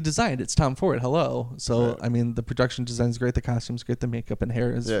impeccably designed. It's Tom Ford. Hello. So Right. I mean, the production design is great. The costume's great. The makeup and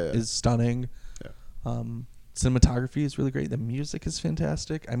hair is stunning. Yeah. Cinematography is really great. The music is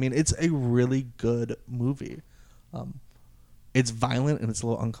fantastic. I mean, it's a really good movie. It's violent and it's a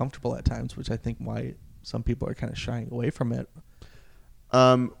little uncomfortable at times, which I think why some people are kind of shying away from it.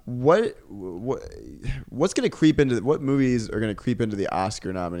 What's going to creep into what movies are going to creep into the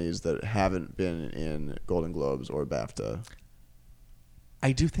Oscar nominees that haven't been in Golden Globes or BAFTA?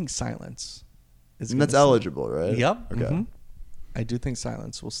 I do think Silence is. And that's eligible, right? Yep. Okay. Mm-hmm. I do think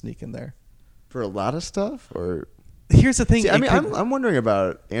Silence will sneak in there for a lot of stuff. Or here's the thing. See, I'm wondering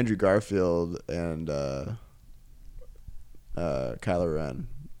about Andrew Garfield and Kylo Ren.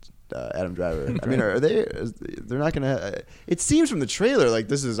 Adam Driver. I mean, are they? They're not gonna. It seems from the trailer like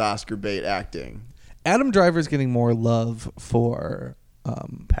this is Oscar bait acting. Adam Driver's getting more love for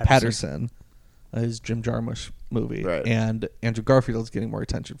Patterson, his Jim Jarmusch movie, Right. and Andrew Garfield's getting more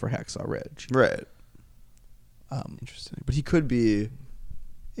attention for Hacksaw Ridge. Right. Interesting, but he could be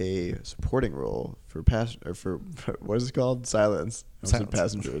a supporting role for what is it called? Silence. I said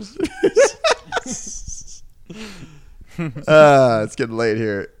Passengers. It's getting late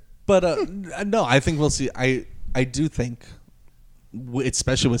here. But no, I think we'll see. I do think,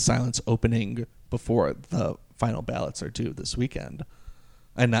 especially with Silence opening before the final ballots are due this weekend,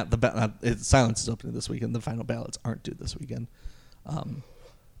 and Silence is opening this weekend. The final ballots aren't due this weekend.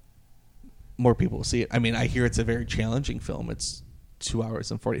 More people will see it. I mean, I hear it's a very challenging film. It's 2 hours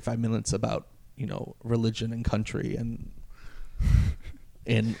and 45 minutes about religion and country and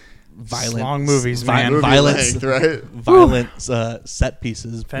violent long movies, man. Violence, length, right? Violent set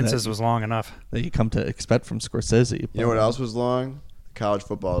pieces. Fences was long enough. That you come to expect from Scorsese. You know what else was long? The college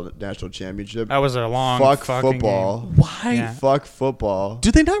football national championship. That was a long Fuck fucking football. game. Why? Yeah. Fuck football.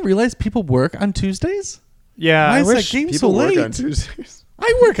 Do they not realize people work on Tuesdays? Yeah, Why I is that wish game so People work late? on Tuesdays.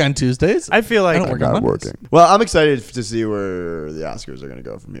 I work on Tuesdays. I feel like I don't work on Mondays. Well, I'm excited to see where the Oscars are going to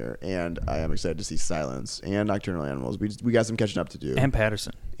go from here, and I am excited to see Silence and Nocturnal Animals. We got some catching up to do. and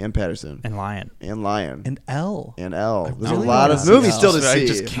Patterson And Patterson and Lion. and Lion And L. and Elle. There's really a lot wanna of see movies Elle. still to I see.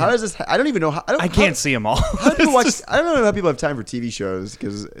 just can't. How does this? I don't even know. I can't see them all. How do people watch? I don't know how people have time for TV shows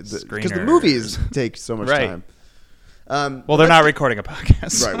because the Screeners. movies take so much Right. time. Well, they're not recording a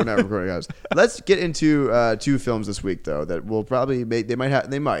podcast. Right, we're not recording, guys. Let's get into 2 films this week, though, that will probably make. We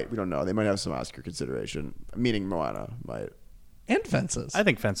don't know. They might have some Oscar consideration. Meaning Moana might. And Fences. I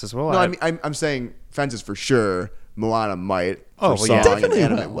think Fences will. No, I mean I'm saying Fences for sure. Moana might. Oh, for well, yeah. song Definitely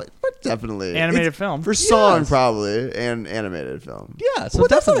and anime. will. What definitely Animated It's- film. for song Yes. probably and animated film. Yeah, so well,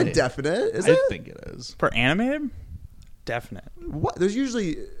 that's not definitely. a definite, is I it? think it is. For animated, definite. What? There's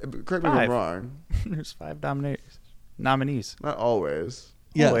usually. Correct me if I'm 5. wrong. There's 5 nominees. Not always.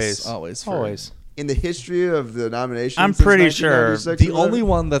 Yes, always. Always. In the history of the nominations, I'm since pretty sure 1996 The or whatever? only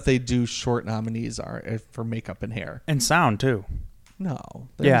one that they do short nominees are for makeup and hair. And sound, too. No,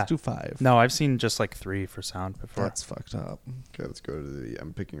 they Yeah. just do 5. No, I've seen just like 3 for sound before. That's fucked up. Okay, let's go to the.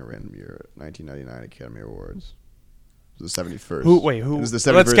 I'm picking a random year. 1999 Academy Awards. It was the 71st. Who? It was the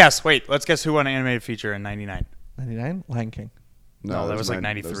 71st. Let's guess. Wait, let's guess who won animated feature in 99. 99, Lion King. No, that was like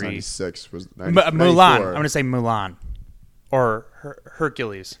 90 that was 93. 96. Was Mulan. 94. I'm going to say Mulan. Or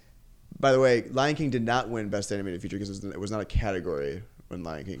Hercules. By the way, Lion King did not win Best Animated Feature because it was not a category when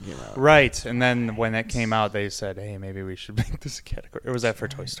Lion King came out. Right. And then when that came out, they said, hey, maybe we should make this a category. Or was that for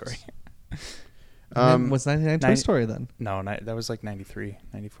Toy Story? Was 99 Toy Story then? No, that was like 93,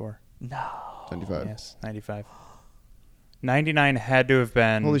 94. No. 95. Yes, 95. 99 had to have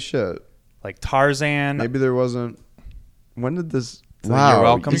been Holy shit. like Tarzan. Maybe there wasn't. When did this? You're Wow.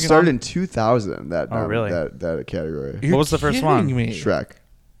 Welcome It started song? in 2000. That Oh, really? That category. You're What was the first one? kidding me. Shrek.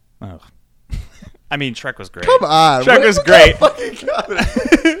 Oh. I mean, Shrek was great. Come on. Shrek what- was what great.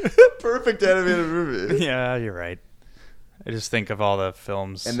 the fucking perfect animated movie. Yeah, you're right. I just think of all the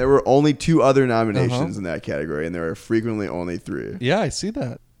films. And there were only 2 other nominations in that category, and there were frequently only 3. Yeah, I see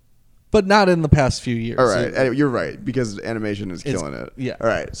that. But not in the past few years. All right, anyway, you're right because animation is killing it. yeah. All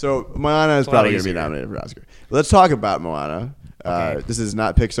right, so Moana is a lot probably going to be easier. nominated for Oscar. Let's talk about Moana. Okay. This is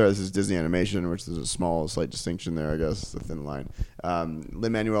not Pixar. This is Disney Animation, which is a small, slight distinction there, I guess. The thin line.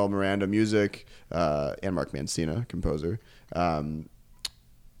 Lin-Manuel Miranda, music, and Mark Mancina, composer.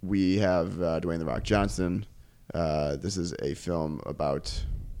 We have Dwayne The Rock Johnson. This is a film about.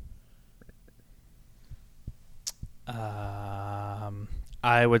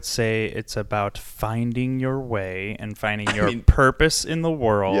 I would say it's about finding your way and finding your purpose in the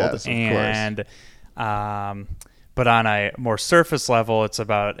world. Yes, of course. And but on a more surface level, it's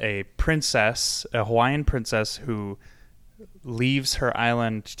about a princess, a Hawaiian princess who leaves her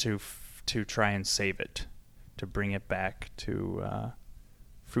island to try and save it, to bring it back to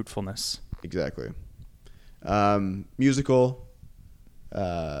fruitfulness. Exactly. Musical.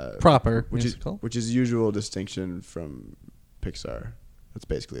 Proper which musical. which is usual distinction from Pixar. That's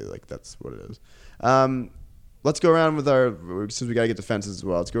basically that's what it is. Let's go around with since we got to get to fences as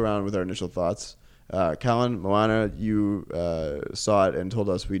well. Let's go around with our initial thoughts. Colin, Moana, you saw it and told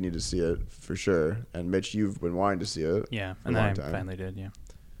us we need to see it for sure. And Mitch, you've been wanting to see it. Yeah, for and a long I time. finally did. Yeah.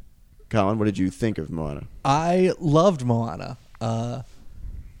 Colin, what did you think of Moana? I loved Moana.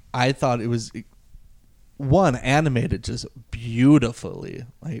 I thought it was animated just beautifully,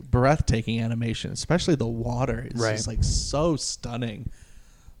 like breathtaking animation, especially the water is Right. just like so stunning.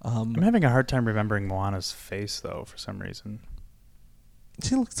 I'm having a hard time remembering Moana's face though for some reason.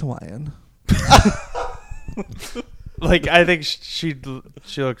 She looks Hawaiian. Like I think she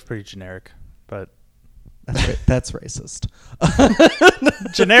looks pretty generic, but That's racist.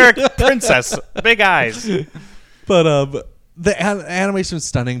 generic princess, big eyes. But the animation is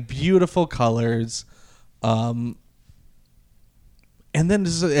stunning, beautiful colors, and then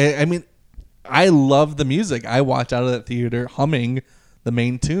just, I mean, I love the music. I walked out of that theater humming the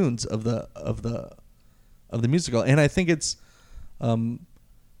main tunes of the musical, and I think it's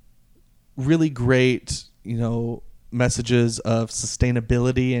really great, messages of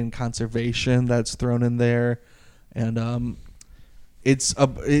sustainability and conservation that's thrown in there, and to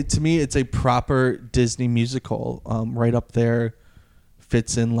me it's a proper Disney musical, right up there,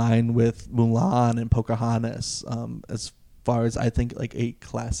 fits in line with Mulan and Pocahontas, as far as I think like a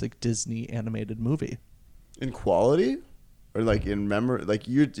classic Disney animated movie. In quality, or like in memory, like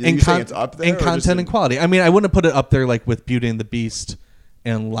you In saying it's up there, in or just content and quality. I mean, I wouldn't put it up there like with Beauty and the Beast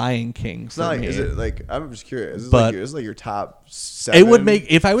and Lion King. It's For not like, me. is it like, I'm just curious. Is But- this like your top 7? It would make,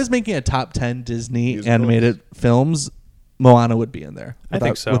 if I was making a top 10 Disney Musicals? animated films, Moana would be in there. I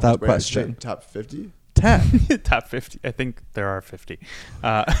think so. Without Wait, is it question. top 50? 10. Top 50. I think there are 50.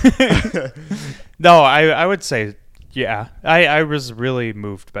 No, I would say, yeah. I was really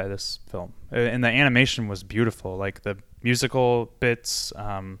moved by this film. And the animation was beautiful. Like the musical bits,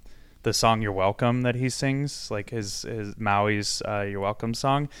 the song You're Welcome that he sings, like his Maui's You're Welcome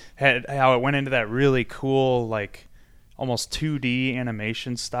song, had how it went into that really cool, like almost 2D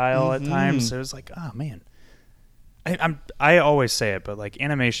animation style at times. So it was like, oh, man. I always say it, but like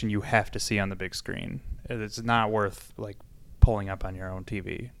animation you have to see on the big screen. It's not worth like pulling up on your own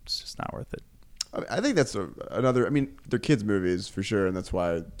TV. It's just not worth it. I think that's another. I mean, they're kids' movies for sure, and that's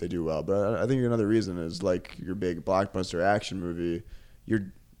why they do well. But I think another reason is like your big blockbuster action movie.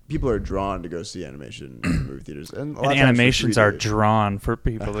 People are drawn to go see animation in movie theaters, and a lot And of times for animations are 3D. drawn for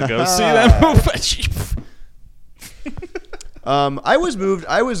people to go see them. I was moved.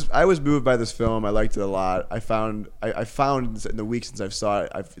 I was moved by this film. I liked it a lot. I found in the week since I saw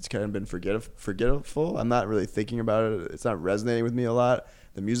it, it's kind of been forgetful. I'm not really thinking about it. It's not resonating with me a lot.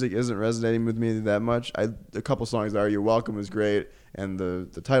 The music isn't resonating with me that much. A couple songs are "You're Welcome" was great, and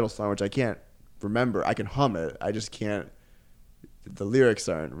the title song, which I can't remember. I can hum it. I just can't. The lyrics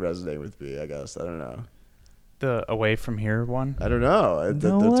aren't resonating with me. I guess I don't know. The Away From Here one? I don't know.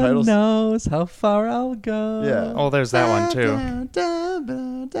 No one knows how far I'll go. Yeah. Oh, there's that one too.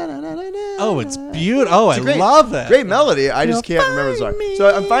 Oh, it's beautiful. Oh, I love it. Great melody. I just can't remember the song.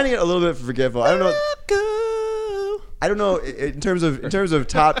 So I'm finding it a little bit forgetful. I don't know in terms of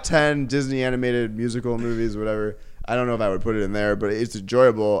top 10 Disney animated musical movies, whatever. I don't know if I would put it in there, but it's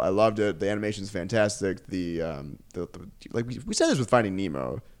enjoyable. I loved it. The animation's fantastic. The like we said this with Finding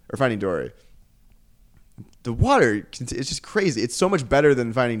Nemo or Finding Dory. The water, it's just crazy. It's so much better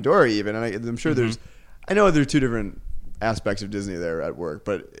than Finding Dory even. And I'm sure I know there's two different aspects of Disney there at work,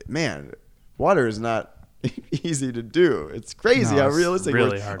 but man, water is not easy to do. It's crazy how realistic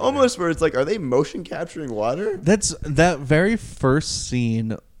really it is. hard to Almost where it's like, are they motion capturing water? That's that very first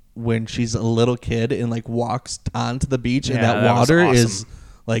scene when she's a little kid and like walks onto the beach and that water is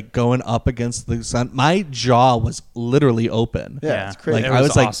like going up against the sun. My jaw was literally open. Yeah, it's crazy. Like, I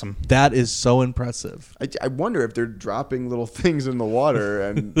was awesome. Like, that is so impressive. I wonder if they're dropping little things in the water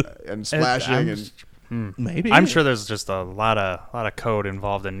and splashing and maybe. I'm sure there's just a lot of code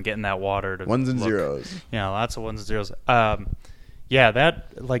involved in getting that water to ones and look. zeros. Yeah, lots of ones and zeros. Yeah,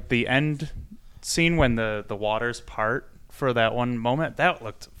 that like the end scene when the waters part for that one moment, that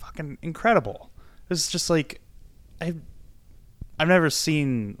looked fucking incredible. It's just like I've never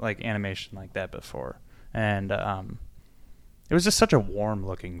seen like animation like that before, and it was just such a warm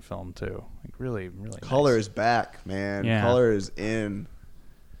looking film too. Like really, really. Color nice. is back, man. Yeah. Color is in.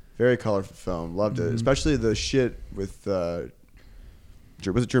 Very colorful film. Loved it, especially the shit with. Was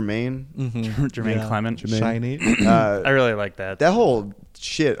it Jermaine? Mm-hmm. Jermaine Clement. Shiny. I really like that. That whole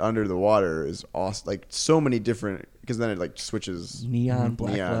shit under the water is awesome. Like so many different, because then it like switches neon,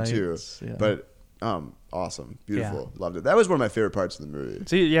 black lights, too. Yeah. But awesome, beautiful, loved it. That was one of my favorite parts of the movie.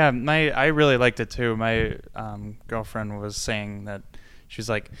 See, yeah, I really liked it too. My girlfriend was saying that she's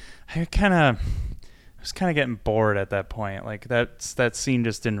like, I was kind of getting bored at that point. Like that scene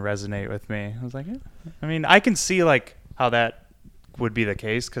just didn't resonate with me. I was like, I mean, I can see like how that would be the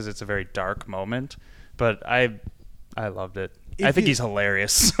case because it's a very dark moment, but I loved it. I think he's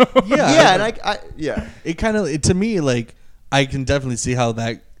hilarious. Yeah, and it kind of to me like I can definitely see how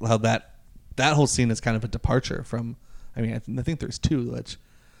that whole scene is kind of a departure from. I mean, I think there's two. Which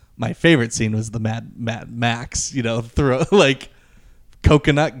my favorite scene was the Mad Max. Throw like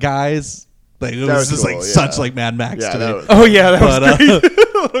coconut guys. Like it was just cool, like such like Mad Max to me. That was great.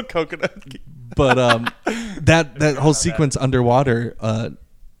 Little coconut. But that whole sequence underwater,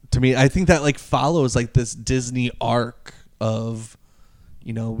 to me, I think that like follows like this Disney arc of,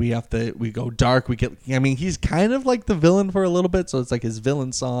 we go dark. He's kind of like the villain for a little bit, so it's like his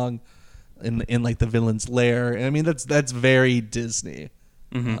villain song, in like the villain's lair. And I mean that's very Disney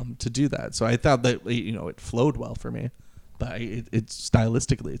to do that. So I thought that it flowed well for me. But it's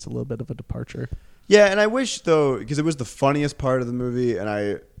stylistically, it's a little bit of a departure. Yeah, and I wish though, because it was the funniest part of the movie, and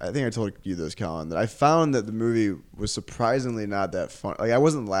I think I told you this, Colin, that I found that the movie was surprisingly not that fun. Like I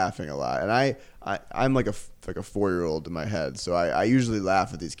wasn't laughing a lot, and I'm like a 4-year-old in my head, so I usually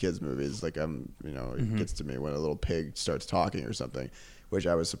laugh at these kids' movies. Like it gets to me when a little pig starts talking or something, which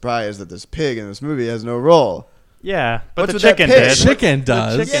I was surprised that this pig in this movie has no role. Yeah, but What's the with that chicken pig? did. Chicken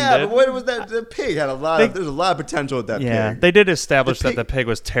does. The chicken did. But what was that? The pig had there's a lot of potential with that pig. Yeah, they did establish The pig- that the pig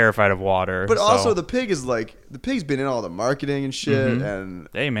was terrified of water. But so. also the pig's been in all the marketing and shit. And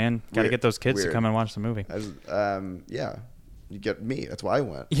hey man, got to get those kids to come and watch the movie. You get me. That's why I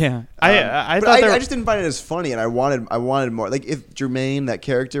went. Yeah, I just didn't find it as funny, and I wanted more. Like if Jermaine, that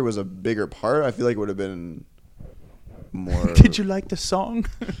character, was a bigger part, I feel like it would have been more. Did you like the song?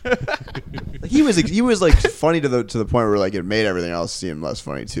 He was like funny to the point where like it made everything else seem less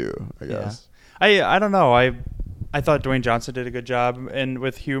funny too, I guess. Yeah. I don't know. I thought Dwayne Johnson did a good job and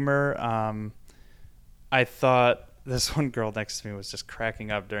with humor. I thought this one girl next to me was just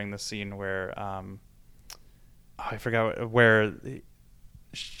cracking up during the scene where I forgot I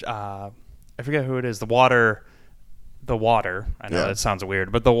forget who it is. The water. I know that sounds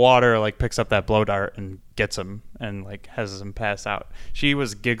weird, but the water like picks up that blow dart and gets him and like has him pass out. She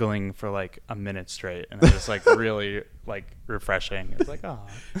was giggling for like a minute straight, and it was like really like refreshing. It's like, oh,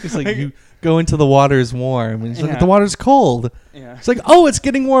 it's like you go into the water's warm, and it's like the water's cold. Yeah, it's like, oh, it's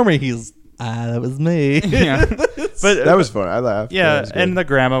getting warmer. He's that was me. Yeah, but That was fun. I laughed. yeah, That was good. and the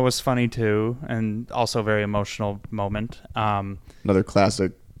grandma was funny too, and also a very emotional moment. Another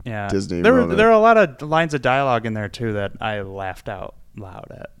classic Yeah, Disney There moment. are a lot of lines of dialogue in there too that I laughed out loud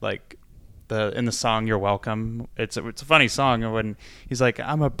at, like in the song "You're Welcome." It's a funny song, and when he's like,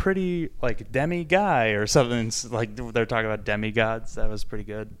 "I'm a pretty like demi guy" or something, it's like they're talking about demigods. That was pretty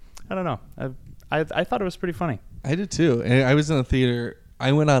good. I don't know. I thought it was pretty funny. I did too. And I was in the theater.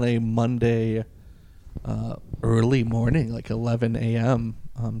 I went on a Monday early morning, like 11 a.m.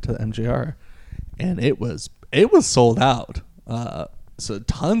 To the MJR, and it was sold out. So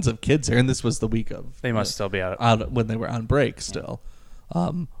tons of kids there, and this was the week of. They must still be out when they were on break still.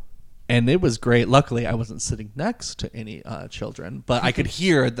 And it was great. Luckily, I wasn't sitting next to any children, but I could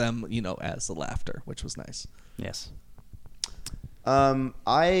hear them, as the laughter, which was nice. Yes.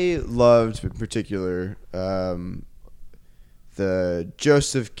 I loved in particular the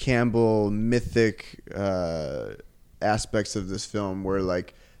Joseph Campbell mythic aspects of this film, where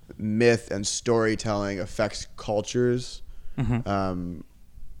like myth and storytelling affects cultures. Mm-hmm.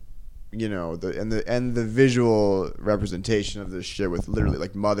 The visual representation of this shit with literally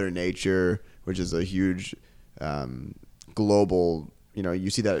like Mother Nature, which is a huge global. You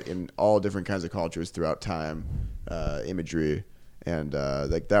see that in all different kinds of cultures throughout time, imagery. And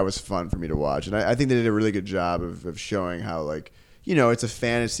like that was fun for me to watch, and I think they did a really good job of showing how like it's a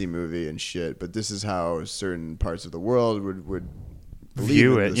fantasy movie and shit, but this is how certain parts of the world would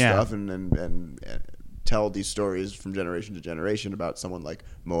view believe in it, this yeah. stuff and tell these stories from generation to generation about someone like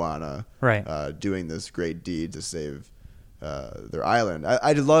Moana, right, doing this great deed to save their island.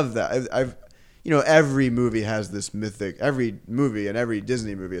 I love that. I've every movie has this mythic. Every movie and every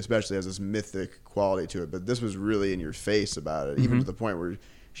Disney movie especially has this mythic quality to it. But this was really in your face about it, even to the point where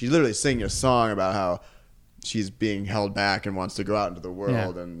she's literally singing a song about how she's being held back and wants to go out into the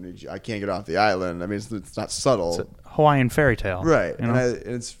world, and I can't get off the island. I mean, it's not subtle. It's a Hawaiian fairy tale, right? You know?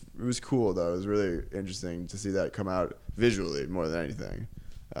 And it was cool though. It was really interesting to see that come out visually more than anything.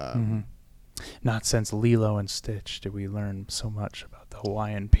 Not since Lilo and Stitch did we learn so much about the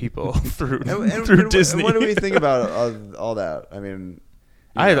Hawaiian people through Disney. What do we think about all that? I mean,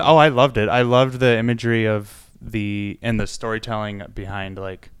 I loved it. I loved the imagery of the storytelling behind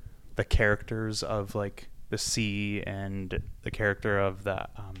like the characters of like the sea and the character of the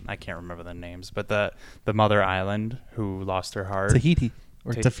I can't remember the names, but the mother island who lost her heart. Tahiti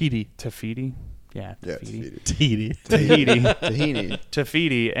or Tafiti. Tafiti. Yeah, Tahiti.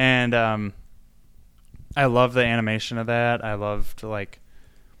 Tafiti. And I love the animation of that. I loved like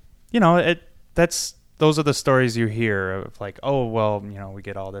those are the stories you hear of like, oh well, we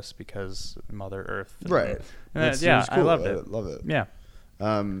get all this because Mother Earth. Right. And, It was cool. I loved it. I love it. Yeah.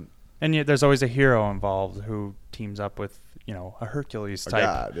 And yet there's always a hero involved who teams up with, a Hercules type.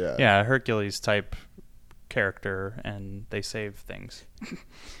 God, yeah. Yeah, a Hercules type character, and they save things.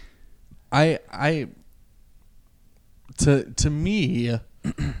 To me,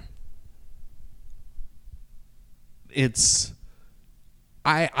 it's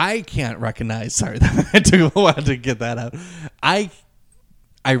I can't recognize. Sorry, that took a while to get that out. I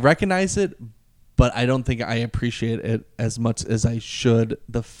recognize it, but I don't think I appreciate it as much as I should.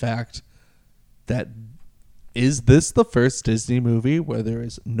 The fact that is this the first Disney movie where there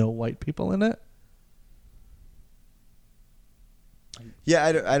is no white people in it? Yeah,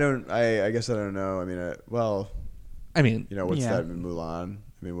 I guess I don't know. I mean, what's Yeah. that in Mulan?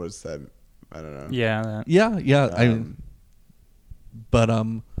 I mean, what's that? I don't know. Yeah. Yeah. But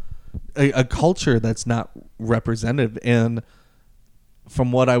a culture that's not represented, and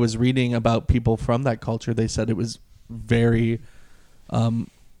from what I was reading about people from that culture, they said it was very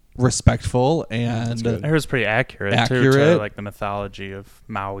respectful and It was pretty accurate too, to like the mythology of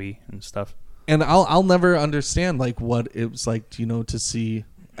Maui and stuff. And I'll never understand like what it was like, to see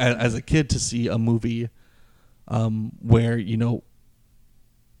as a kid to see a movie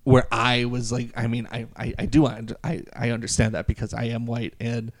where I was like, I mean, I understand that because I am white,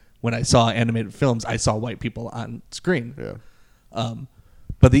 and when I saw animated films, I saw white people on screen. Yeah.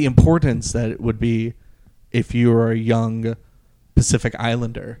 But the importance that it would be if you were a young Pacific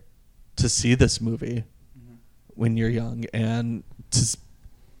Islander to see this movie when you're young and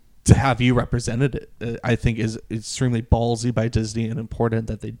to have you represented it, I think is extremely ballsy by Disney and important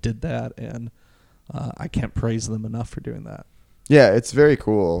that they did that, and I can't praise them enough for doing that. Yeah, it's very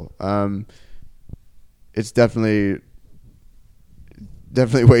cool. It's definitely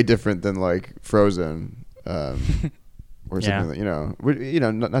way different than like Frozen, or something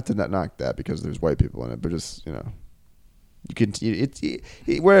that not to knock that because there's white people in it, but just you can.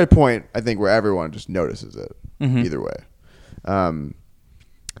 We're at a point I think where everyone just notices it either way.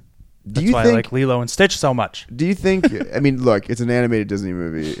 That's you why think, I like Lilo and Stitch so much. Do you think? I mean, look, it's an animated Disney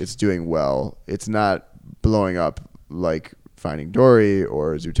movie. It's doing well. It's not blowing up like Finding Dory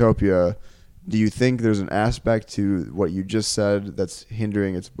or Zootopia. Do you think there's an aspect to what you just said that's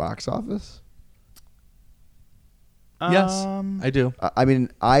hindering its box office? Yes, I do. I mean,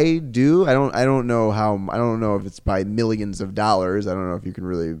 I do. I don't know how. I don't know if it's by millions of dollars. I don't know if you can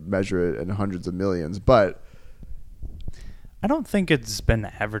really measure it in hundreds of millions. But I don't think it's been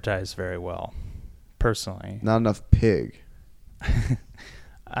advertised very well, personally. not enough pig.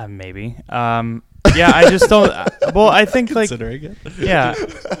 Maybe. Yeah, I just don't. Well, I think like. Considering it. Yeah,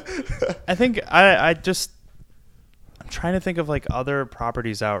 I think I'm trying to think of like other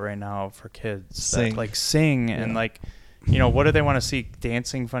properties out right now for kids. Sing. That, like Sing and like, what do they want to see?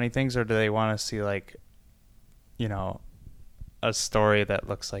 Dancing funny things, or do they want to see like, a story that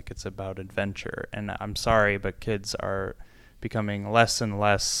looks like it's about adventure? And I'm sorry, but kids are becoming less and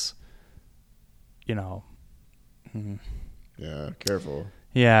less, Yeah, careful.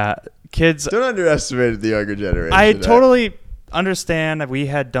 Yeah, kids. Don't underestimate the younger generation. I totally understand that we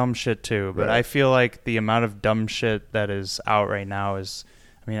had dumb shit too, but Right. I feel like the amount of dumb shit that is out right now is,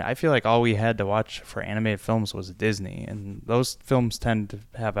 I feel like all we had to watch for animated films was Disney, and those films tend to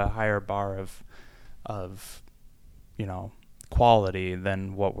have a higher bar of quality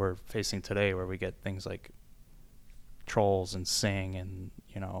than what we're facing today, where we get things like Trolls and Sing, and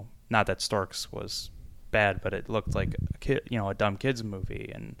not that Storks was bad, but it looked like a kid, a dumb kids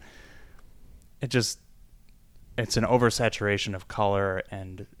movie, and it's an oversaturation of color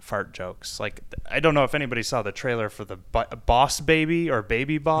and fart jokes. Like, I don't know if anybody saw the trailer for the Boss Baby or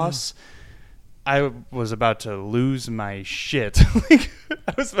Baby Boss. I was about to lose my shit. Like,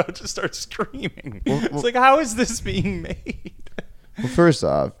 I was about to start screaming. It's like, how is this being made? Well, first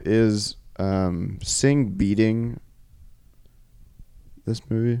off, is Sing beating this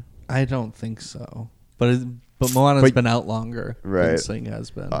movie? I don't think so. But Moana's been out longer right. than Sing has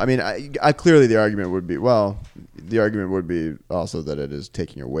been. I mean, I clearly the argument would be also that it is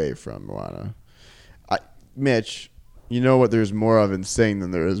taking away from Moana. Mitch, you know what there's more of in Sing than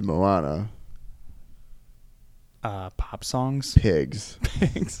there is Moana? Pop songs? Pigs.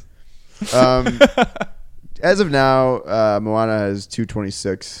 As of now, Moana has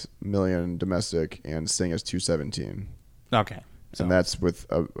 226 million domestic and Sing has 217. Okay. So. And that's with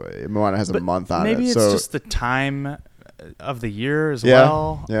Moana has a month on maybe it. Maybe it's just the time of the year as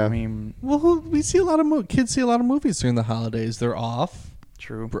well. Yeah. I mean, we see a lot of kids see a lot of movies during the holidays. They're off.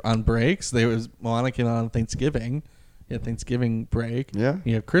 True. On breaks. Moana came out on Thanksgiving. You had Thanksgiving break. Yeah.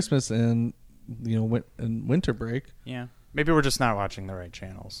 You have Christmas and and winter break. Yeah. Maybe we're just not watching the right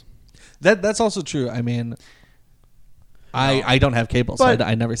channels. That's also true. I mean, I don't have cable, so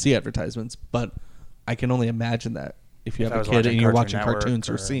I never see advertisements, but I can only imagine that if you have a kid and you're watching cartoons,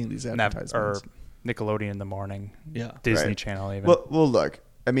 you're seeing these advertisements. Or Nickelodeon in the morning. Yeah. Disney right. Channel even. Well, look,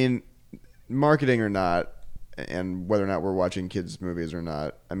 I mean, marketing or not, and whether or not we're watching kids' movies or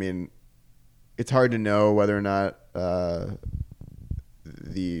not, I mean, it's hard to know whether or not the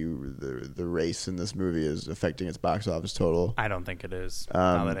race in this movie is affecting its box office total. I don't think it is. They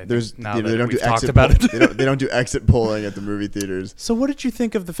don't do exit polling at the movie theaters. So what did you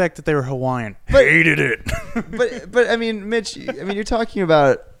think of the fact that they were Hawaiian? Hated it. but I mean, Mitch, you're talking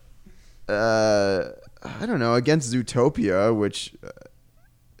about I don't know, against Zootopia, which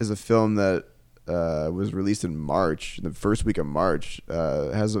is a film that was released in March, the first week of March,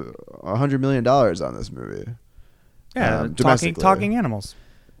 has $100 million on this movie. Yeah, talking animals.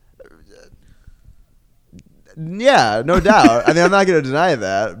 Yeah, no doubt. I mean, I'm not going to deny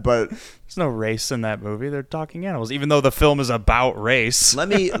that, but there's no race in that movie. They're talking animals, even though the film is about race. Let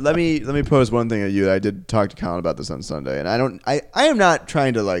me pose one thing at you. I did talk to Colin about this on Sunday, and I am not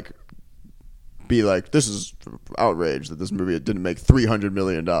trying to be like, this is outrage that this movie didn't make $300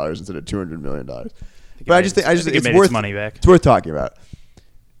 million instead of $200 million. But I just think it's worth money back. It's worth talking about.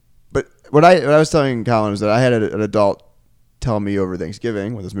 But what I was telling Colin was that I had an adult tell me over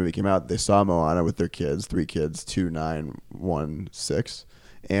Thanksgiving when this movie came out, they saw Moana with their kids, 3 kids, 2, 9, 1, 6,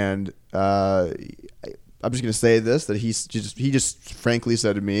 and I'm just gonna say this, that he just frankly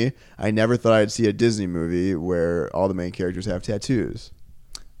said to me, I never thought I'd see a Disney movie where all the main characters have tattoos.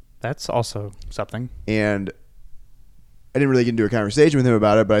 That's also something. And I didn't really get into a conversation with him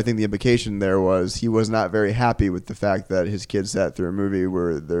about it, but I think the implication there was he was not very happy with the fact that his kids sat through a movie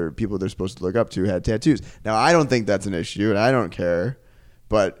where the people they're supposed to look up to had tattoos. Now, I don't think that's an issue, and I don't care,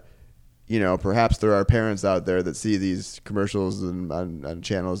 but perhaps there are parents out there that see these commercials on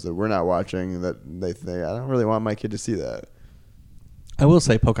channels that we're not watching that they think, I don't really want my kid to see that. I will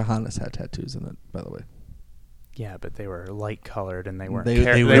say Pocahontas had tattoos in it, by the way. Yeah, but they were light colored and they weren't. They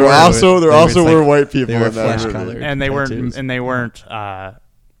they were There were also they were were white people they were in that flesh movie. colored. and they tattoos. weren't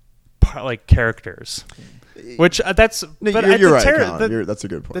like characters. Which that's No, but you're the right, ter- Colin. the- That's a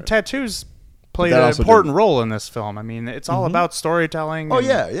good point. The tattoos played that an also important didn't- role in this film. I mean, it's all about storytelling. oh and,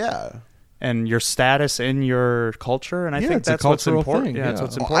 yeah. and your status in your culture, and I Yeah, think it's a that's what's cultural important. thing, Yeah, that's yeah.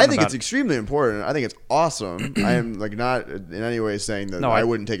 what's Well, important. I think about it's it. extremely important. I think it's awesome. I am like not in any way saying that No, I I-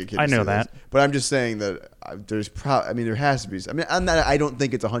 wouldn't take a kid. I to know see this, that. but I'm just saying that I mean, there has to be. I mean, I don't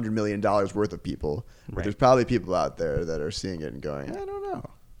think it's $100 million worth of people, but Right. there's probably people out there that are seeing it and going, I don't know.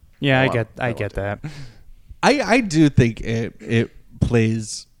 Yeah, I I want- get I want that. I do think it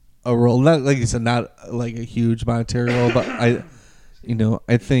plays a role. Not like you said, not like a huge monetary role, but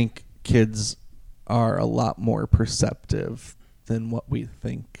I think kids are a lot more perceptive than what we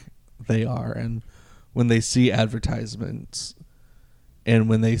think they are, and when they see advertisements, and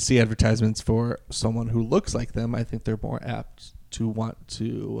when they see advertisements for someone who looks like them, I think they're more apt to want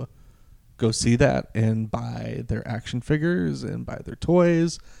to go see that and buy their action figures and buy their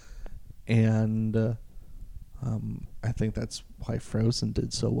toys, and I think that's why Frozen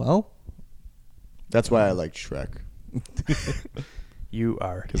did so well. That's why I like Shrek. You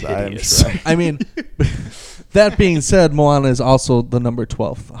are 'Cause I am hideous. Shrek. I mean, that being said, Moana is also the number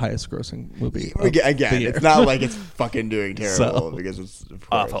 12th highest grossing movie. of Again, the year. it's not like it's fucking doing terrible So. because it's of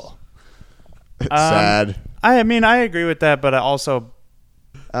course. Awful. Sad. I mean, I agree with that, but I also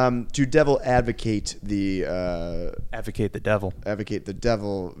To devil advocate the advocate the devil.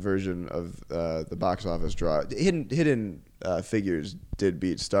 devil version of the box office draw. Hidden Figures did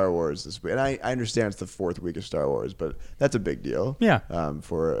beat Star Wars this week, and I understand it's the fourth week of Star Wars, but that's a big deal. Yeah.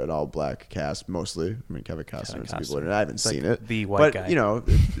 For an all black cast mostly. I mean, Kevin Costner and some people in it. I haven't It's like seen it. the white but, guy. you know,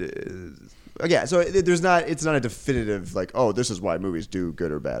 again, so it's not a definitive like, oh, this is why movies do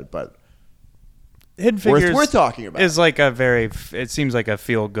good or bad, but Hidden Figures worth talking about. is like it seems like a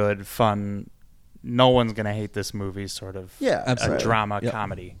feel good, fun. No one's gonna hate this movie. Sort of Yeah, a absolutely. drama Yep.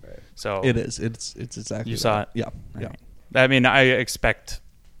 comedy. So It is. It's exactly. You saw that. it? Yeah. All Yeah. right. I mean, I expect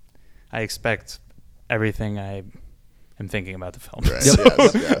everything I am thinking about the film. Right. So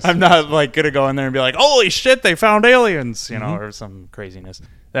Yes. I'm not like gonna go in there and be like, "Holy shit, they found aliens," you know, Mm-hmm. or some craziness.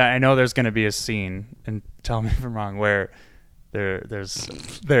 I know there's gonna be a scene, and tell me if I'm wrong, where there's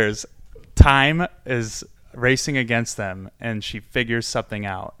time is racing against them, and she figures something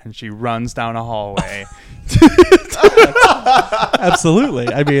out, and she runs down a hallway. Absolutely.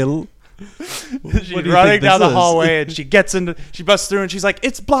 I mean, She's what do you running think down this the is? hallway, and she busts through, and she's like,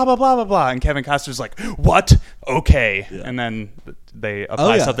 "It's blah blah blah blah blah," and Kevin Costner's like, "What? Okay," and then they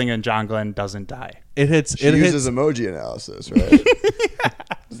apply yeah. something, and John Glenn doesn't die. it hits. She It uses hits. emoji analysis, right?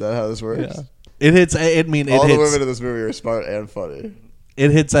 Is that how this works? Yeah. It hits. I mean, it All the hits. women in this movie are smart and funny.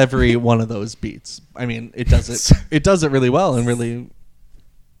 It hits every one of those beats. I mean, it does it. It does it really well and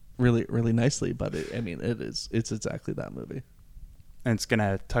really nicely. But it's exactly that movie. And it's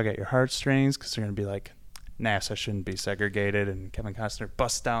gonna tug at your heartstrings because they're gonna be like, NASA shouldn't be segregated, and Kevin Costner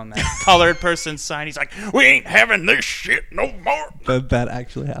busts down that colored person sign. He's like, "We ain't having this shit no more." That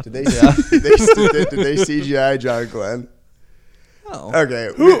actually happened. Did they CGI John Glenn? Oh. Okay.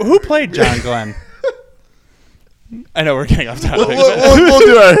 Who played John Glenn? I know we're getting off topic. We'll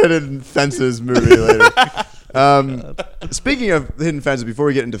do our Hidden Fences movie later. Speaking of Hidden Fences, before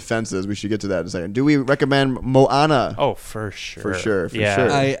we get into fences, we should get to that in a second. Do we recommend Moana? Oh, for sure. For sure. Yeah.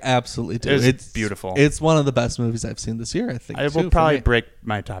 I absolutely do. It's beautiful. It's one of the best movies I've seen this year. I think I too, will for probably me. break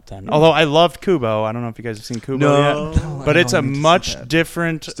my top 10. Although I loved Kubo. I don't know if you guys have seen Kubo No. yet. No, But I it's a don't need to see much that.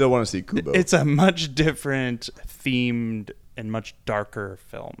 different Still want to see Kubo. it's a much different themed and much darker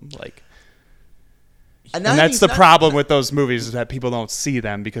film. Like and that's the problem with those movies is that people don't see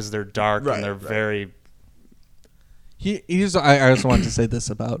them because they're dark Right, and they're right. very I also want to say this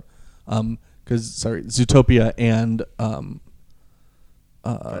about Zootopia and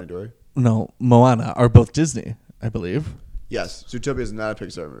Finding Dory? Moana are both Disney, I believe. Yes. Zootopia is not a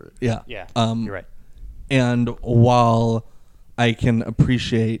Pixar movie. Yeah. yeah. You're right. And while I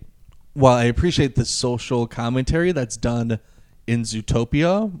appreciate the social commentary that's done in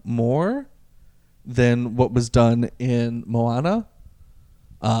Zootopia more than what was done in Moana,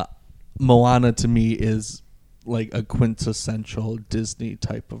 Moana to me is like a quintessential Disney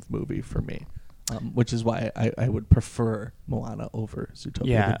type of movie for me, which is why I would prefer Moana over Zootopia.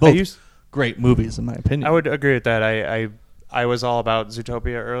 Yeah, They're both I used- great movies in my opinion. I would agree with that. I was all about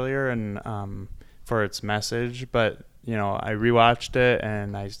Zootopia earlier and for its message, but you know, I rewatched it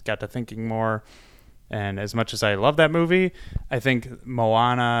and I got to thinking more. And as much as I love that movie, I think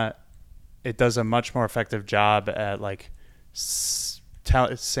Moana, it does a much more effective job at like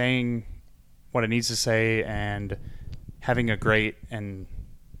saying what it needs to say and having a great and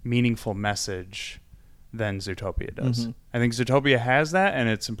meaningful message than Zootopia does. Mm-hmm. I think Zootopia has that, and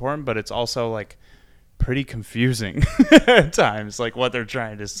it's important, but it's also like pretty confusing at times, like what they're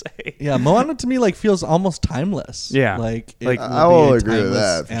trying to say. Yeah, Moana to me like feels almost timeless. Yeah. like Like, will I be will a agree with timeless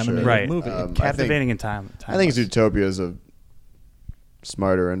that, for sure. animated Right. movie. Captivating in time. I think timeless. Zootopia is a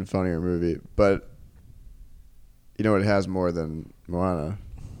smarter and funnier movie, but you know what it has more than Moana?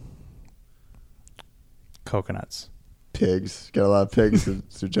 Coconuts. Pigs. Got a lot of pigs in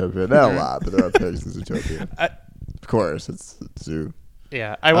Zootopia. Not a lot, but there are pigs in Zootopia. Of course, it's zoo.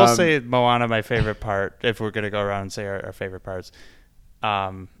 Yeah, I will say Moana, my favorite part, if we're going to go around and say our favorite parts.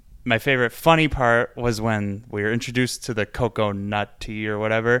 My favorite funny part was when we were introduced to the cocoa nut tea or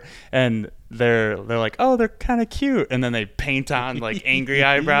whatever, and they're like, oh, they're kind of cute, and then they paint on like angry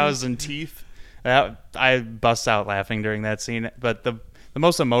eyebrows and teeth. I bust out laughing during that scene. But the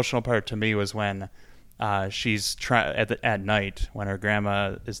most emotional part to me was when she's at night when her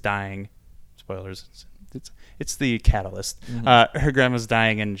grandma is dying. Spoilers. It's the catalyst. Her grandma's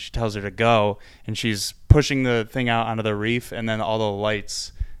dying, and she tells her to go, and she's pushing the thing out onto the reef, and then all the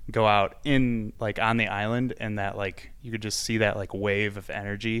lights go out in like on the island, and that like you could just see that like wave of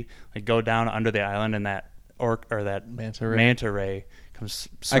energy like go down under the island, and that that manta ray comes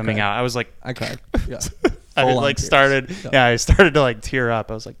swimming out. I was like, I cried. Yeah, I Full on like tears. started. Yeah. I started to like tear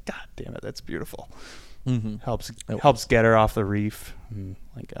up. I was like, God damn it, that's beautiful. Mm-hmm. Helps get her off the reef. And,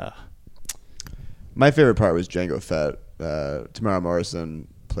 like, My favorite part was Jango Fett. Tamara Morrison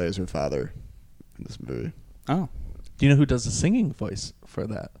plays her father in this movie. oh, Do you know who does the singing voice for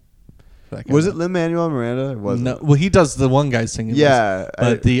that? Was it Lin-Manuel Miranda? Or wasn't No. it? Well, he does the one guy's singing Yeah, voice.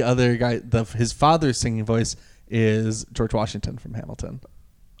 But the other guy, his father's singing voice is George Washington from Hamilton.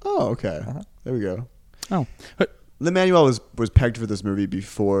 Oh, okay. There we go. oh, Lin-Manuel was pegged for this movie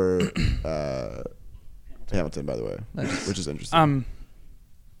before Hamilton, by the way, Nice. which is interesting.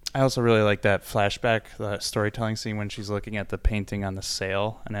 I also really like that flashback, the storytelling scene when she's looking at the painting on the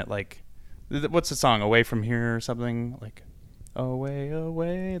sail, and it like, what's the song? Away from Here or something like. Away,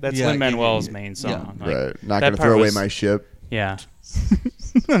 away. That's Yeah, Lin-Manuel's yeah. main song. Like, Right. Not that going to part throw away was- my ship. Yeah.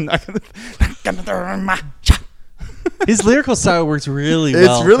 Not gonna throw my His lyrical style works really well.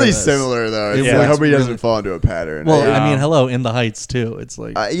 It's for really this. similar, though. It's Yeah. like, I hope he It's doesn't really- fall into a pattern. Well, Yeah. I mean, hello, In the Heights too. It's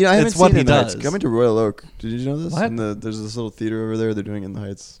like I haven't it's what seen he In the Heights. does. Coming to Royal Oak. Did you know this? What? There's this little theater over there. They're doing In the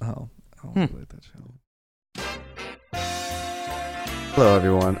Heights. Oh, I don't really like that show. Hello,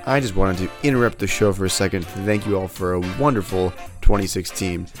 everyone. I just wanted to interrupt the show for a second to thank you all for a wonderful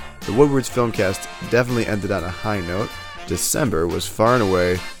 2016. The Woodwards Filmcast definitely ended on a high note. December was far and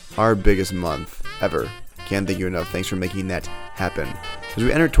away our biggest month ever. Can't thank you enough. Thanks for making that happen. As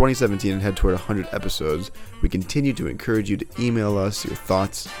we enter 2017 and head toward 100 episodes, we continue to encourage you to email us your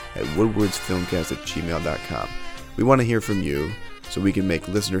thoughts at woodwardsfilmcast@gmail.com. We want to hear from you so we can make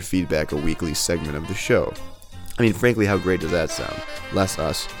listener feedback a weekly segment of the show. I mean, frankly, how great does that sound? Less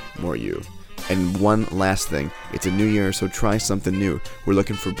us, more you. And one last thing, it's a new year, so try something new. We're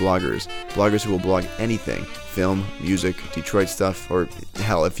looking for bloggers who will blog anything, film, music, Detroit stuff, or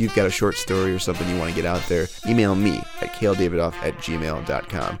hell, if you've got a short story or something you want to get out there, email me at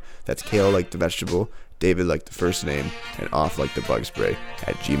kaledavidoff@gmail.com. That's Kale like the vegetable, David like the first name, and off like the bug spray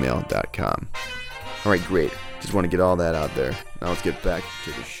 @gmail.com. All right, great. Just want to get all that out there. Now let's get back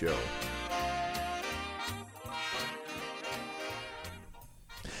to the show.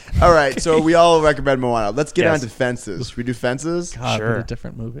 All right, so we all recommend Moana. Let's get Yes. on to Fences. Should we do Fences? God, Sure. what a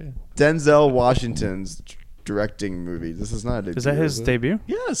different movie. Denzel Washington's directing movie. This is not a debut. Is that his it? debut?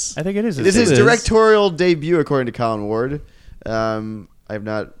 Yes. I think it is. This is It his is. directorial debut, according to Colin Ward. I've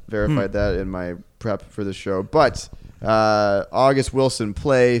not verified that in my prep for the show. But August Wilson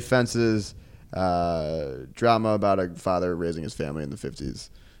play, Fences, drama about a father raising his family in the 50s.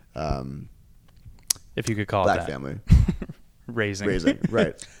 If you could call Black it that. family. Raising.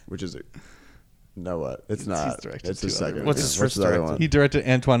 Right. Which is no what? It's not. directed It's his two other second. What's his first the other directed? one? He directed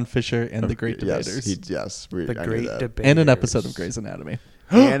Antoine Fisher and The Great Yes, Debaters. yes. I The knew Great that. Debaters. And an episode of Grey's Anatomy.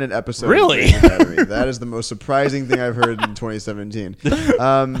 And an episode Really? of Grey's Anatomy. That is the most surprising thing I've heard in 2017.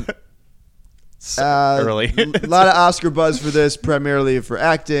 Early. A lot of Oscar buzz for this, primarily for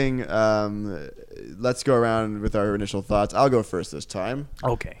acting. Let's go around with our initial thoughts. I'll go first this time.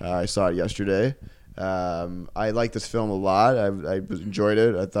 Okay. I saw it yesterday. I like this film a lot. I enjoyed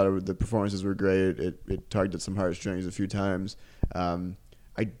it. I thought the performances were great. It tugged at some heartstrings a few times.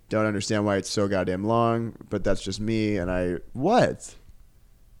 I don't understand why it's so goddamn long, but that's just me. And what?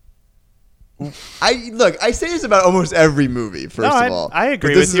 I say this about almost every movie. First of all, I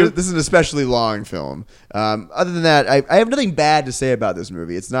agree But this with you. This is an especially long film. Other than that, I have nothing bad to say about this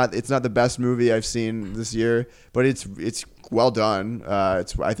movie. It's not the best movie I've seen this year, but it's well done. I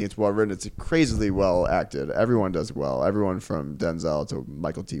think it's well written. It's crazily well acted. Everyone does well. Everyone from Denzel to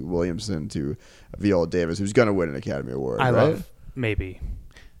Michael T. Williamson to Viola Davis, who's going to win an Academy Award. I right? love maybe.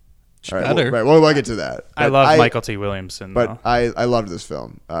 All right, better. We'll get to that. I But love Michael T. Williamson, But though. I loved this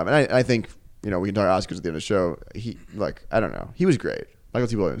film, and I think we can talk Oscars at the end of the show. I don't know, he was great. Michael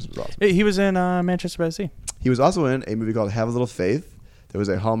T. Williams was awesome. He was in Manchester by the Sea. He was also in a movie called Have a Little Faith. There was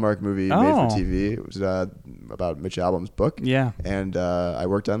a Hallmark movie made Oh. for TV. It was about Mitch Albom's book. Yeah. And I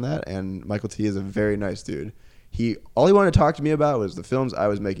worked on that. And Michael T. is a very nice dude. All he wanted to talk to me about was the films I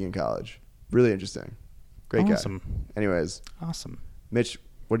was making in college. Really interesting. Great Awesome. guy. Anyways, Awesome. Mitch,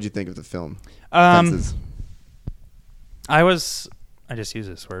 what did you think of the film? Um, Fences. I just use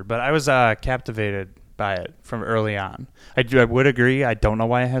this word, but I was captivated by it from early on. I would agree. I don't know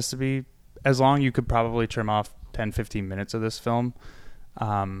why it has to be as long. You could probably trim off 10, 15 minutes of this film.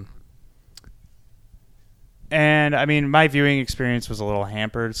 And I mean, my viewing experience was a little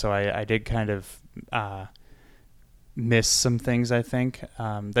hampered, so I did kind of miss some things, I think.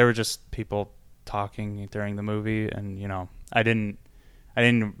 There were just people talking during the movie, and I didn't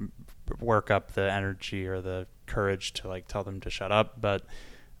work up the energy or the courage to tell them to shut up, but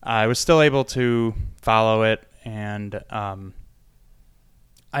I was still able to follow it, and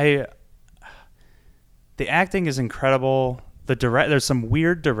the acting is incredible. There's some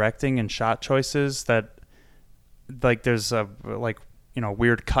weird directing and shot choices that there's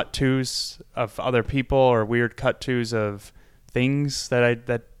weird cut tos of other people or weird cut tos of things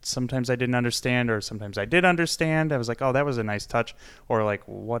that sometimes I didn't understand or sometimes I did understand. I was like, oh, that was a nice touch, or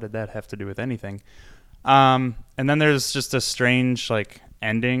what did that have to do with anything? And then there's just a strange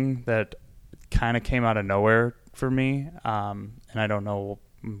ending that kind of came out of nowhere for me. And I don't know,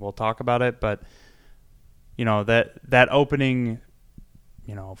 we'll talk about it, but that opening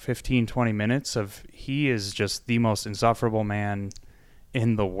 15, 20 minutes of he is just the most insufferable man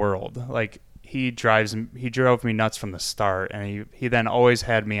in the world. He drove me nuts from the start, and he then always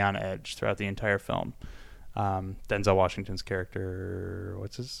had me on edge throughout the entire film. Denzel Washington's character,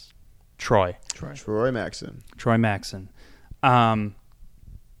 what's his? Troy Maxson.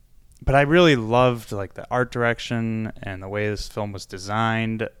 But I really loved the art direction and the way this film was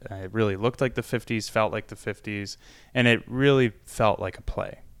designed. It really looked like the 50s, felt like the 50s, and it really felt like a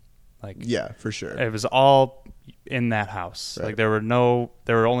play. Yeah, for sure. It was all in that house. Right. There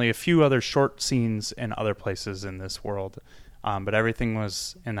were only a few other short scenes in other places in this world, but everything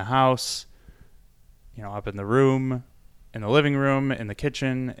was in the house. Up in the room, in the living room, in the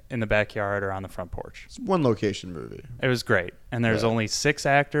kitchen, in the backyard, or on the front porch. It's one location movie. It was great, and there's only 6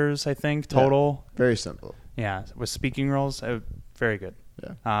 actors, I think, total. Yeah, very simple. Yeah, with speaking roles, very good.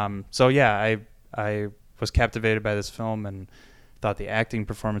 Yeah. So yeah, I was captivated by this film and thought the acting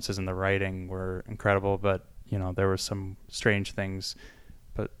performances and the writing were incredible, but there were some strange things.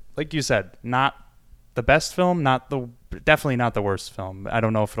 But like you said, not the best film, definitely not the worst film. I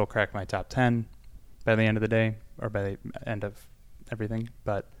don't know if it'll crack my top 10 by the end of the day or by the end of everything,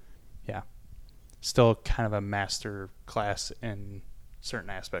 but yeah, still kind of a master class in certain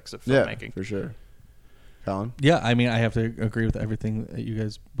aspects of filmmaking. Yeah, for sure. Colin? Yeah, I mean, I have to agree with everything that you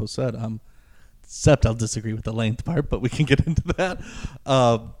guys both said. Except I'll disagree with the length part, but we can get into that.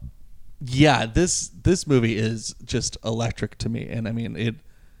 Yeah, this movie is just electric to me, and I mean, it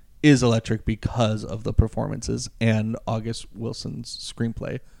is electric because of the performances and August Wilson's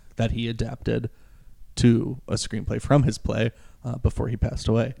screenplay that he adapted to a screenplay from his play before he passed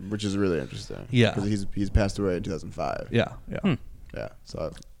away, which is really interesting. Yeah, because he's passed away in 2005. Yeah. Yeah.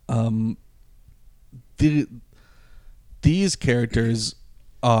 So, these characters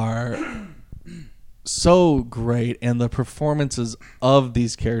are so great, and the performances of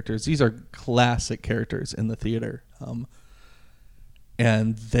these characters, these are classic characters in the theater,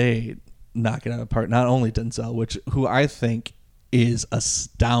 and they knock it out of the park. Not only Denzel, who I think is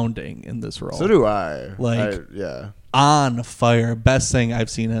astounding in this role. So do I. Yeah. On fire. Best thing I've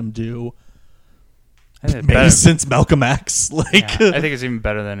seen him do maybe since Malcolm X. I think it's even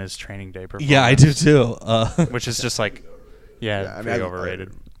better than his Training Day performance. Yeah, I do too. Which is just pretty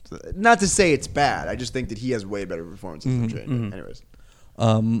overrated. Not to say it's bad. I just think that he has way better performances than Training Day. Anyways.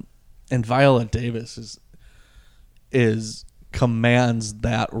 And Viola Davis commands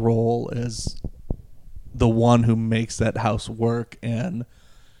that role as the one who makes that house work and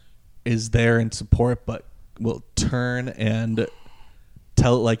is there in support, but will turn and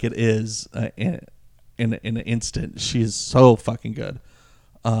tell it like it is in an instant. She is so fucking good.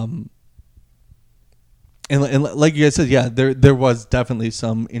 And like you guys said, yeah, there was definitely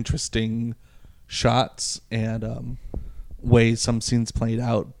some interesting shots and ways some scenes played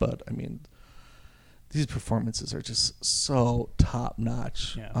out, but I mean, these performances are just so top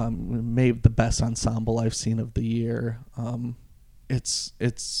notch. Yeah. Maybe the best ensemble I've seen of the year.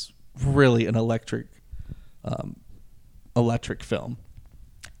 It's really an electric film.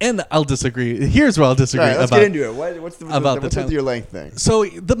 And I'll disagree. Here's where I'll disagree. All right, let's about, get into it. What's time. your length thing? So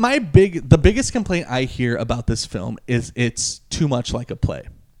the biggest complaint I hear about this film is it's too much like a play.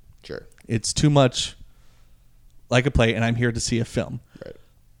 Sure. It's too much like a play, and I'm here to see a film. Right.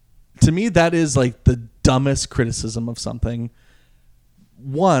 To me, that is like the dumbest criticism of something.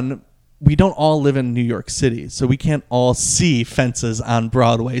 One, we don't all live in New York City, so we can't all see Fences on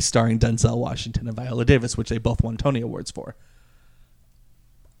Broadway starring Denzel Washington and Viola Davis, which they both won Tony Awards for.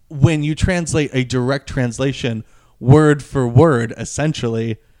 When you translate a direct translation, word for word,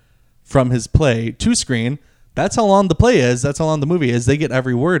 essentially, from his play to screen, that's how long the play is. That's how long the movie is. They get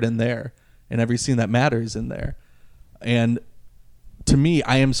every word in there and every scene that matters in there. And to me,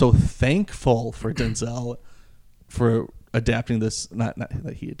 I am so thankful for Denzel for adapting this, not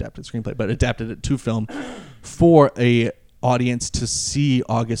that he adapted the screenplay, but adapted it to film for a audience to see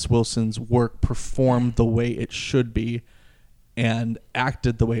August Wilson's work perform the way it should be and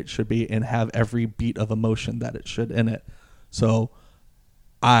acted the way it should be and have every beat of emotion that it should in it. So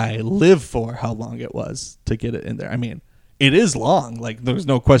I live for how long it was to get it in there. I mean, it is long. Like, there's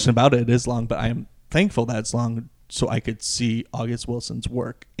no question about it. It is long, but I am thankful that it's long so I could see August Wilson's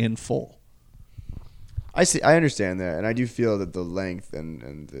work in full. I understand that, and I do feel that the length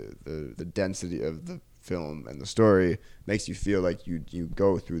and the density of the film and the story makes you feel like you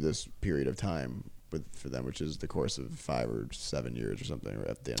go through this period of time for them, which is the course of 5 or 7 years or something, or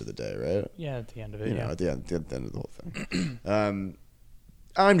at the end of the day, right? Yeah, at the end of it. You know, Yeah. at the end of the whole thing.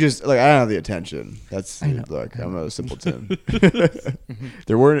 I'm just like, I don't have the attention. Look, I'm a simpleton.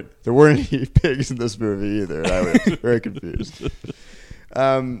 There weren't any pigs in this movie either. And I was very confused.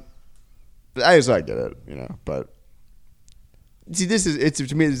 But I get it, you know. But see,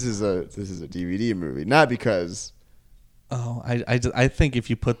 to me this is a DVD movie, not because. Oh, I think if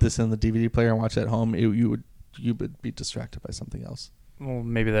you put this in the DVD player and watch it at home, you would be distracted by something else. Well,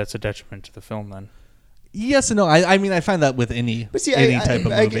 maybe that's a detriment to the film then. Yes and no. I mean, I find that with any type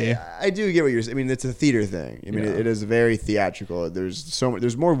of movie. I do get what you're saying. I mean, it's a theater thing. I mean, it is very theatrical.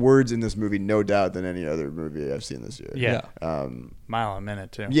 There's more words in this movie, no doubt, than any other movie I've seen this year. Yeah. Mile a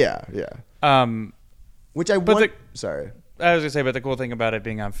minute too. Yeah. Which I want. Sorry. I was gonna say, but the cool thing about it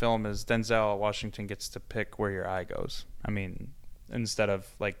being on film is Denzel Washington gets to pick where your eye goes. I mean, instead of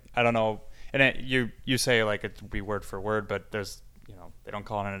like, I don't know, and you say like it'd be word for word, but there's, you know, they don't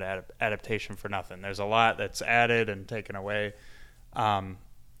call it an adaptation for nothing. There's a lot that's added and taken away.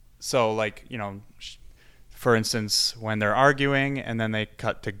 So like, you know, for instance, when they're arguing and then they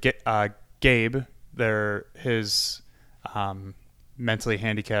cut to Gabe, his mentally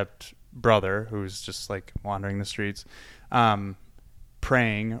handicapped brother who's just like wandering the streets,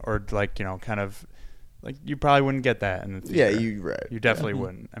 praying, or like, you know, kind of like, you probably wouldn't get that in the theater. Yeah, you definitely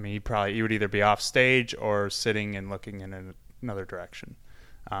wouldn't. I mean, you would either be off stage or sitting and looking in another direction,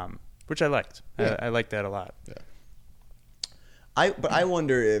 which I liked. Yeah. I liked that a lot. Yeah. But I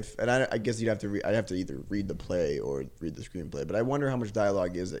wonder if, and I guess I'd have to either read the play or read the screenplay, but I wonder how much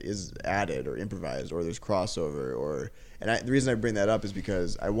dialogue is added or improvised, or there's crossover, the reason I bring that up is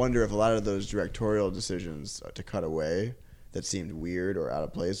because I wonder if a lot of those directorial decisions to cut away that seemed weird or out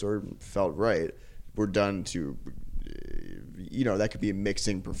of place or felt right were done to, you know, that could be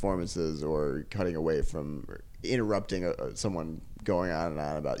mixing performances or cutting away from, or interrupting someone going on and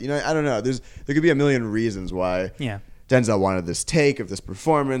on about, you know, I don't know. There could be a million reasons why. Yeah. Denzel wanted this take of this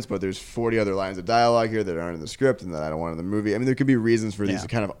performance, but there's 40 other lines of dialogue here that aren't in the script and that I don't want in the movie. I mean, there could be reasons for these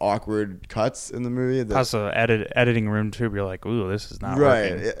kind of awkward cuts in the movie. Also, editing room too, you're like, ooh, this is not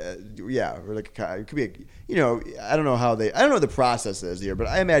right. working. Yeah, or like it could be, you know, I don't know what the process is here, but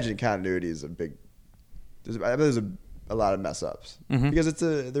I imagine continuity is a big. There's a lot of mess ups because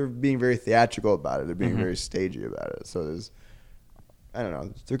they're being very theatrical about it. They're being very stagey about it. So I don't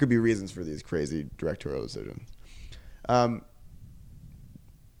know. There could be reasons for these crazy directorial decisions. We'll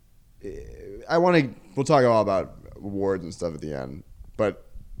talk all about awards and stuff at the end, but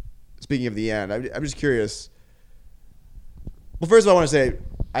speaking of the end, I'm just curious. Well, first of all, I want to say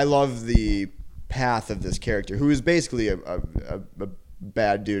I love the path of this character, who is basically a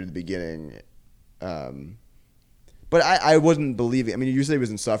bad dude at the beginning. But I wasn't believing. I mean, you said he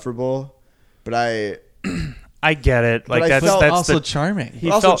was insufferable, but I get it. Like, that's also charming.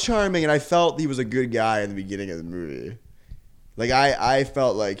 Charming, and I felt he was a good guy in the beginning of the movie. Like I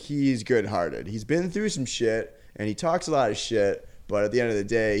felt like he's good-hearted. He's been through some shit, and he talks a lot of shit. But at the end of the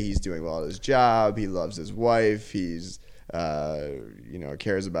day, he's doing well at his job. He loves his wife. He's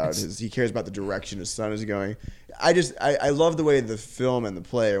cares about the direction his son is going. I love the way the film and the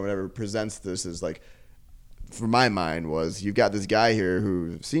play or whatever presents this as like, for my mind was, you've got this guy here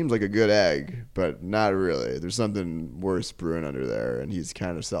who seems like a good egg, but not really. There's something worse brewing under there, and he's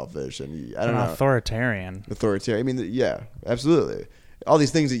kind of selfish, and I don't know. Authoritarian. I mean, yeah, absolutely. All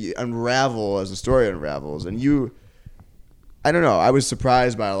these things that you unravel as the story unravels, and I don't know. I was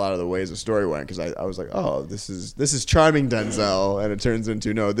surprised by a lot of the ways the story went because I was like, oh, this is charming Denzel, and it turns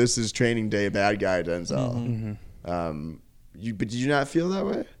into no, this is Training Day bad guy Denzel. Mm-hmm. But did you not feel that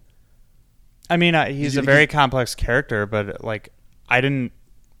way? I mean, he's a very complex character, but like I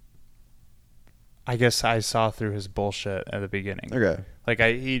guess I saw through his bullshit at the beginning. Okay. Like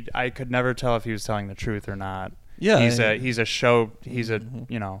I could never tell if he was telling the truth or not. Yeah. He's a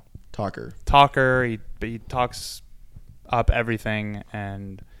talker. He talks up everything,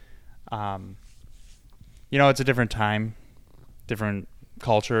 and it's a different time, different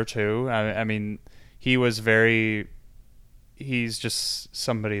culture too. I mean, he's just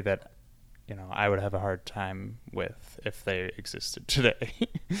somebody that I would have a hard time with if they existed today.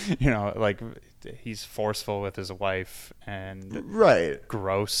 Like he's forceful with his wife and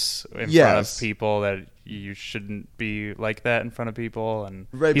gross in front of people that you shouldn't be like that in front of people, and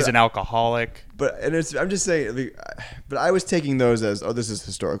he's an alcoholic. I'm just saying, but I was taking those as, this is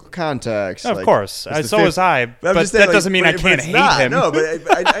historical context. Of course, so was I. But that doesn't mean I can't hate him. No, but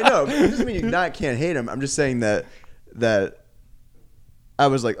I know. But it doesn't mean you can't hate him. I'm just saying that I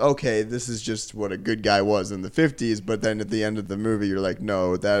was like, okay, this is just what a good guy was in the 50s, but then at the end of the movie, you're like,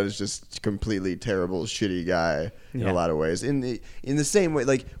 no, that is just completely terrible, shitty guy in a lot of ways. In the same way,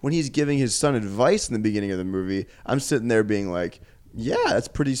 like when he's giving his son advice in the beginning of the movie, I'm sitting there being like, yeah, that's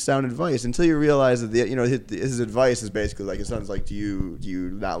pretty sound advice. Until you realize that his advice is basically like, his son's like, do you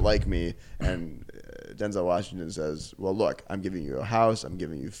not like me? And Denzel Washington says, well, look, I'm giving you a house, I'm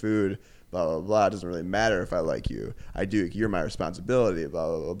giving you food. Blah, blah, blah. It doesn't really matter if I like you. I do. You're my responsibility, blah,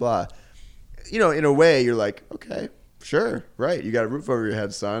 blah, blah, blah. In a way, you're like, okay, sure, right. You got a roof over your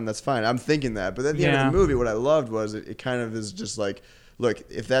head, son. That's fine. I'm thinking that. But at the end of the movie, what I loved was it kind of is just like, look,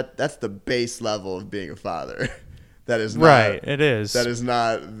 if that's the base level of being a father. That is not. Right, it is. That is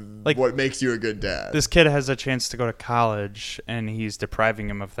not like what makes you a good dad. This kid has a chance to go to college, and he's depriving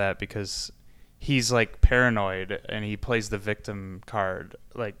him of that because he's like paranoid, and he plays the victim card.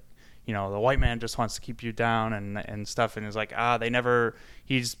 Like, the white man just wants to keep you down and stuff. And is like,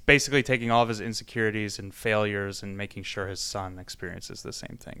 he's basically taking all of his insecurities and failures and making sure his son experiences the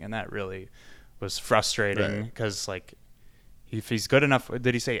same thing. And that really was frustrating because, like, if he's good enough,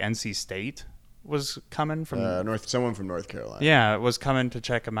 did he say NC State was coming from? Someone from North Carolina. Yeah, was coming to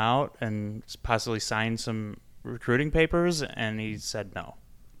check him out and possibly sign some recruiting papers. And he said no.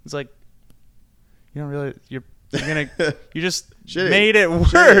 It's like, you just made it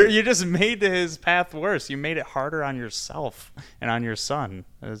worse. Shitty. You just made his path worse. You made it harder on yourself and on your son.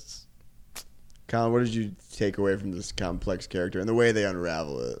 Colin, what did you take away from this complex character and the way they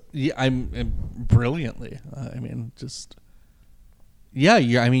unravel it? Yeah, I'm brilliantly.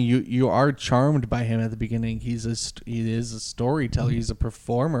 You are charmed by him at the beginning. He is a storyteller. He's a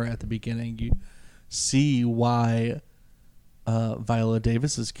performer at the beginning. You see why Viola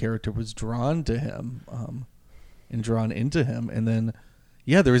Davis's character was drawn to him. And drawn into him, and then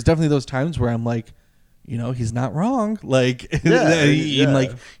there was definitely those times where I'm like, he's not wrong, like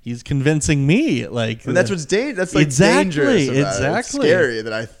he's convincing me, like, and that's what's that's like dangerous about it. It's scary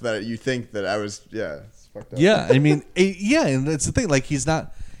that you think that I was it's fucked up. I mean and that's the thing, like he's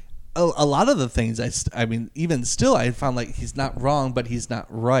not a lot of the things I mean even still I found like he's not wrong, but he's not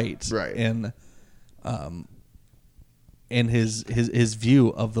right in his view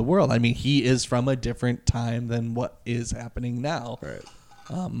of the world. I mean, he is from a different time than what is happening now. Right.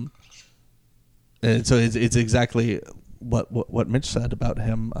 And so it's exactly what Mitch said about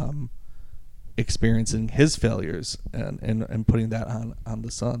him experiencing his failures and putting that on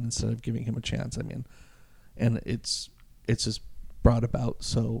the son instead of giving him a chance. I mean, and it's just brought about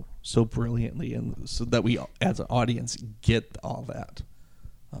so brilliantly, and so that we as an audience get all that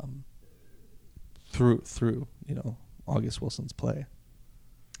through August Wilson's play.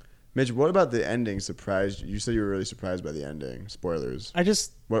 Mitch, what about the ending surprised you? You said you were really surprised by the ending. Spoilers.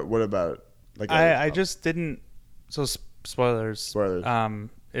 What about I just didn't. So spoilers.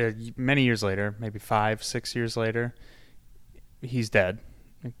 Many years later, maybe 5-6 years later, he's dead.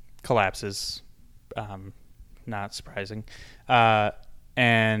 Collapses. Not surprising.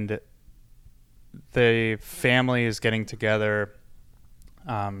 And the family is getting together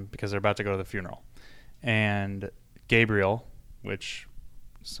because they're about to go to the funeral, and Gabriel, which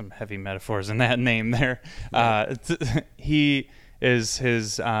some heavy metaphors in that name there, he is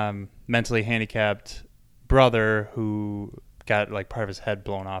his mentally handicapped brother who got like part of his head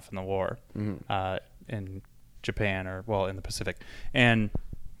blown off in the war in Japan, or well, in the Pacific. And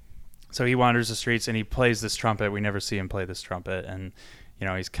so he wanders the streets and he plays this trumpet. We never see him play this trumpet, and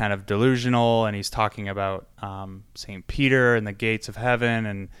he's kind of delusional, and he's talking about St. Peter and the gates of heaven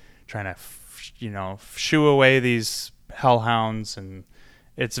and trying to shoo away these hellhounds. And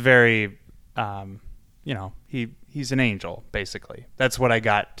it's very he's an angel, basically. That's what I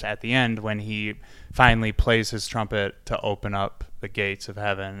got at the end when he finally plays his trumpet to open up the gates of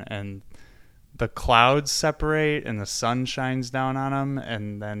heaven, and the clouds separate and the sun shines down on him,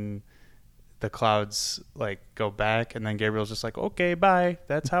 and then the clouds like go back, and then Gabriel's just like, okay, bye.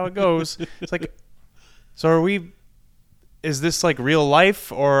 That's how it goes. It's like, so is this like real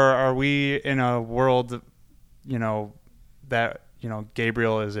life, or are we in a world, that,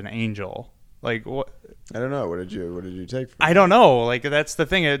 Gabriel is an angel? Like, what? I don't know. What did you take from I don't know. Like, that's the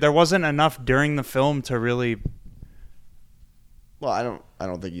thing. There wasn't enough during the film to really. Well, I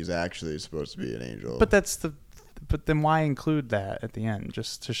don't think he's actually supposed to be an angel. But then why include that at the end,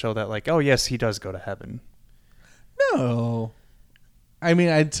 just to show that, like, oh yes, he does go to heaven? No, I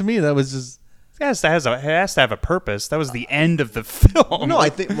mean, to me that was just. It has to have a purpose. That was the end of the film. No, I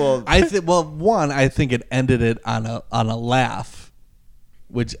think. Well, I think it ended it on a laugh,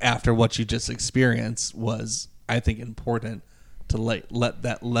 which after what you just experienced was, I think, important to let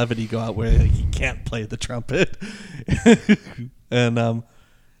that levity go out where he can't play the trumpet, and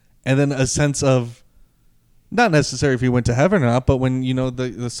then a sense of, not necessarily if he went to heaven or not, but when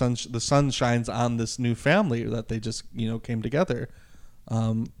the sun shines on this new family that they just came together,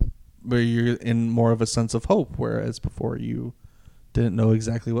 where you're in more of a sense of hope, whereas before you didn't know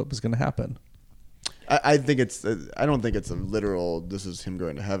exactly what was going to happen. I think it's. I don't think it's a literal. This is him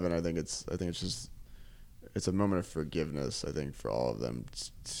going to heaven. I think it's just. It's a moment of forgiveness. I think for all of them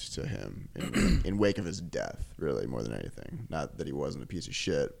to him in wake of his death, really more than anything. Not that he wasn't a piece of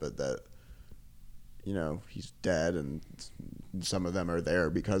shit, but that. He's dead, and some of them are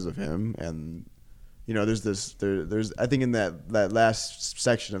there because of him, and there's I think in that last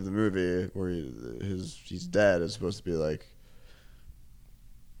section of the movie where he's dead is supposed to be like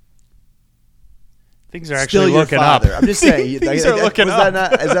things are actually looking up. I'm just saying things are looking up.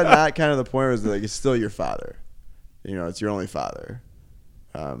 Is that not kind of the point? Was like it's still your father? It's your only father,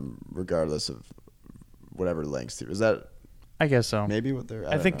 regardless of whatever lengths. Is that? I guess so. Maybe what they're.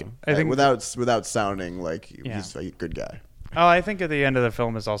 I think without sounding like he's a good guy. Oh, I think at the end of the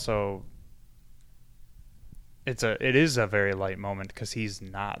film is also. It is a very light moment because he's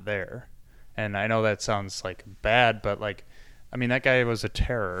not there, and I know that sounds like bad, but like, I mean, that guy was a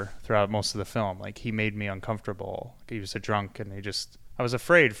terror throughout most of the film. Like, he made me uncomfortable. He was a drunk, and I was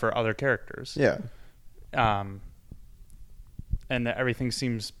afraid for other characters. Yeah. And everything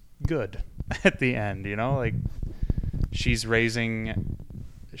seems good at the end, like she's raising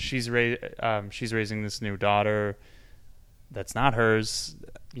this new daughter that's not hers,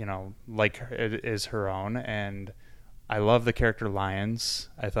 like it is her own. And I love the character Lyons.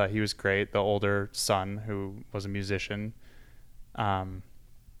 I thought he was great. The older son who was a musician.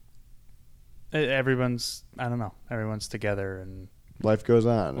 Everyone's together, and life goes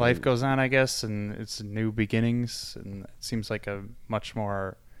on. Life goes on, I guess, and it's new beginnings, and it seems like a much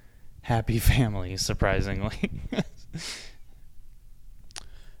more happy family, surprisingly.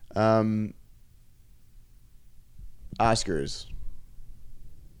 Oscars.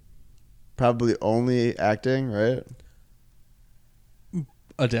 Probably only acting, right?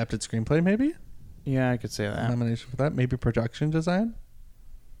 Adapted screenplay, maybe? Yeah, I could say that. Nomination for that. Maybe production design?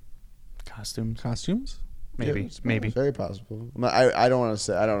 Costumes? Maybe. Yeah, maybe. Very possible. I don't want to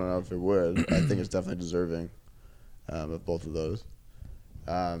say. I don't know if it would. I think it's definitely deserving of both of those.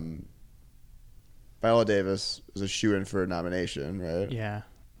 Viola Davis is a shoo-in for a nomination, right? Yeah.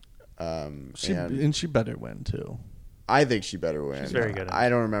 She better win too. I think she better win. She's very good at it. I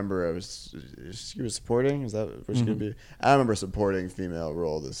don't remember. She was supporting. Is that what she could be? I don't remember a supporting female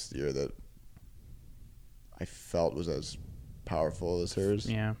role this year that I felt was as powerful as hers.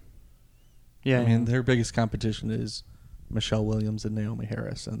 Yeah. Yeah. I mean, their biggest competition is Michelle Williams and Naomi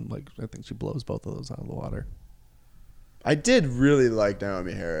Harris, and I think she blows both of those out of the water. I did really like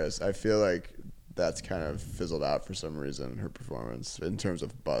Naomi Harris. I feel like that's kind of fizzled out for some reason, her performance in terms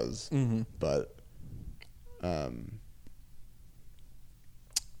of buzz. Mm-hmm. But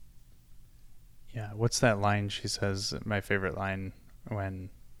yeah, what's that line she says? My favorite line when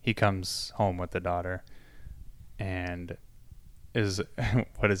he comes home with the daughter, and is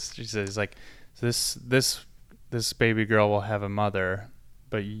what is she says like this baby girl will have a mother,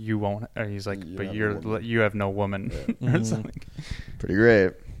 but you won't. Or he's like, but you have no woman, or something. Pretty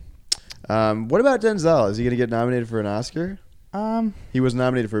great. What about Denzel? Is he going to get nominated for an Oscar? He was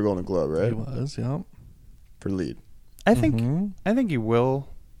nominated for a Golden Globe, right? He was, yeah. For lead. I think he will.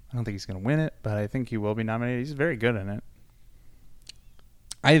 I don't think he's going to win it, but I think he will be nominated. He's very good in it.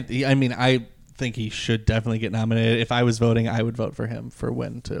 I mean, I think he should definitely get nominated. If I was voting, I would vote for him for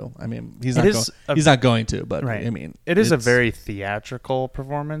win too. I mean, he's not going to, but right. I mean, it is a very theatrical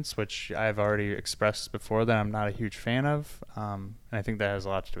performance, which I've already expressed before that I'm not a huge fan of. And I think that has a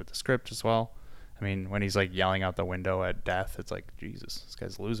lot to do with the script as well. I mean, when he's like yelling out the window at death, it's like, Jesus, this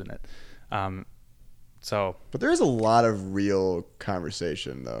guy's losing it. But there is a lot of real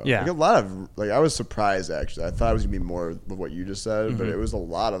conversation, though. Yeah. Like a lot of, like, I was surprised, actually. I thought it was going to be more of what you just said, but it was a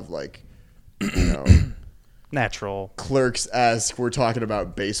lot of, like, you know, natural. Clerks-esque. We're talking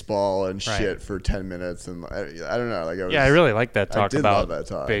about baseball and Right. shit for 10 minutes. And I don't know. Like, I really like that talk I did about love that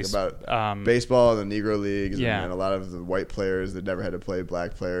talk. about baseball and the Negro Leagues Yeah. and a lot of the white players that never had to play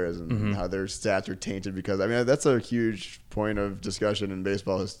black players and how their stats are tainted because, I mean, that's a huge point of discussion in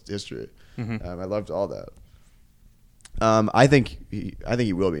baseball history. I loved all that. I think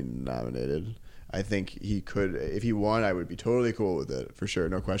he will be nominated. I think he could. If he won, I would be totally cool with it for sure,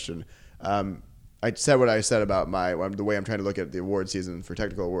 no question. I said what I said about the way I'm trying to look at the award season for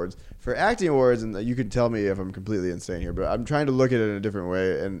technical awards. For acting awards, and you can tell me if I'm completely insane here, but I'm trying to look at it in a different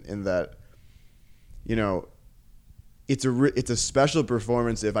way, in that, you know, it's a special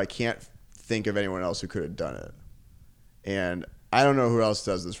performance if I can't think of anyone else who could have done it, and I don't know who else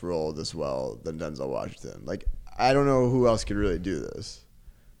does this role this well than Denzel Washington. Like, I don't know who else could really do this.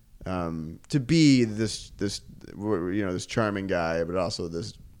 To be this charming guy, but also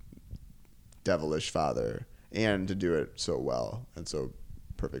this devilish father, and to do it so well and so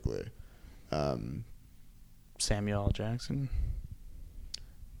perfectly. Samuel L. Jackson.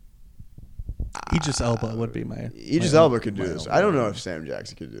 Idris Elba would be my. Idris Elba could do this. I don't know if Sam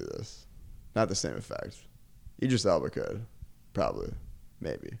Jackson could do this. Not the same effect. Idris Elba could. Probably.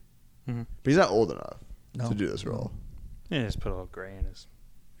 Maybe. But he's not old enough to do this role. Yeah, just put a little gray in his.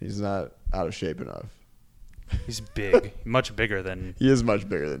 He's not out of shape enough. He's big. Much bigger than. He is much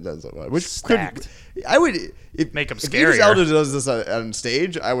bigger than Denzel. Which stacked. Make him if Idris scarier. Elba does this on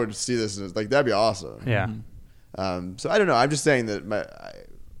stage, I would see this as, like, that'd be awesome. Yeah. So I don't know. I'm just saying that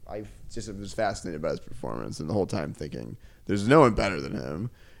I just was fascinated by his performance, and the whole time thinking there's no one better than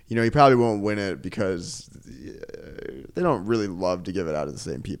him. You know, he probably won't win it because they don't really love to give it out to the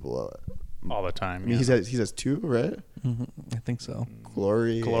same people all the time. I mean, he has two, right? I think so.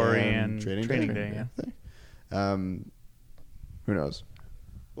 Glory and Training Day. Yeah. Who knows?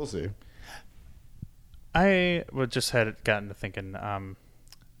 We'll see. I just had gotten to thinking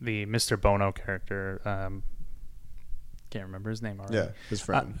the Mr. Bono character. Can't remember his name already. Yeah, his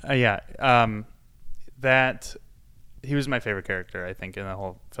friend. That he was my favorite character, I think, in the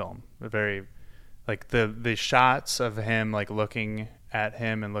whole film. Very, like, the shots of him, like, looking at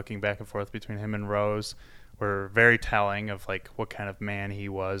him and looking back and forth between him and Rose were very telling of, like, what kind of man he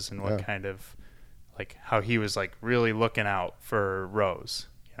was and what kind of, like, how he was, like, really looking out for Rose,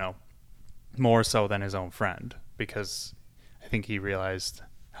 you know, more so than his own friend, because I think he realized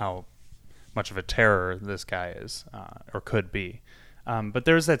how much of a terror this guy is, or could be. But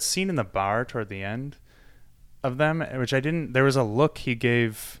there was that scene in the bar toward the end of them, which there was a look he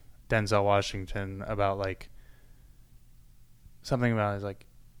gave Denzel Washington about, like, something about, like,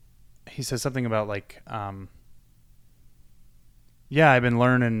 he says something about, like, I've been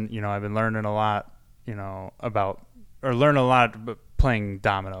learning a lot, learn a lot playing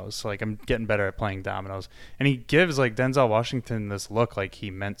dominoes. Like, I'm getting better at playing dominoes. And he gives, like, Denzel Washington this look like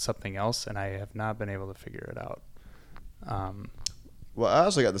he meant something else, and I have not been able to figure it out. Well, I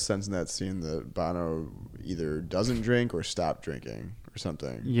also got the sense in that scene that Bono either doesn't drink or stopped drinking or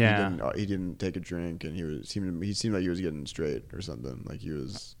something. Yeah. He didn't take a drink, and he seemed like he was getting straight or something. Like, he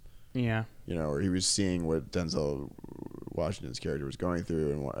was, yeah, you know, or he was seeing what Denzel Washington's character was going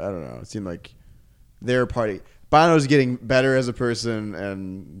through, and I don't know. It seemed like their party. Bono's getting better as a person,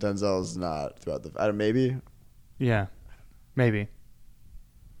 and Denzel's not throughout the. Maybe. Yeah, maybe.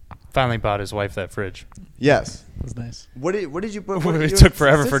 Finally bought his wife that fridge. Yes. That was nice. What did you put? It took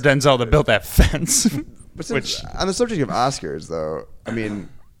forever for Denzel to build that fence. Which, on the subject of Oscars, though, I mean,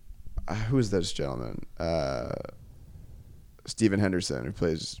 who is this gentleman? Stephen Henderson, who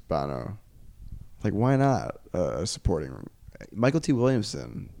plays Bono. Like, why not a supporting? Michael T.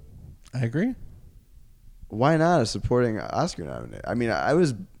 Williamson. I agree. why not a supporting Oscar nominee? I mean, I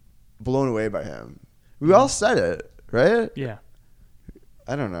was blown away by him. We all said it, right? Yeah.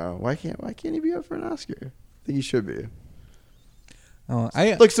 I don't know. Why can't he be up for an Oscar? I think he should be.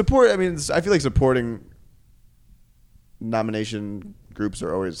 Support. I mean, I feel like supporting nomination groups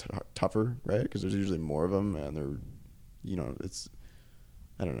are always tougher, right? Because there's usually more of them, and they're, it's.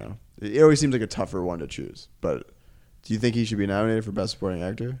 I don't know. It always seems like a tougher one to choose. But do you think he should be nominated for Best Supporting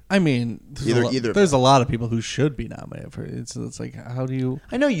Actor? I mean, there's a lot of people who should be nominated for it. It's like, how do you?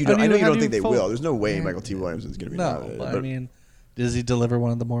 I know you don't. I know you don't think they will. There's no way Michael T. Williams is going to be nominated. But I mean, does he deliver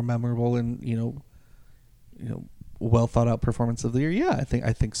one of the more memorable and well thought out performance of the year? Yeah,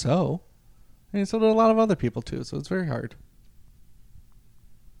 I think so. I mean, so do a lot of other people too. So it's very hard.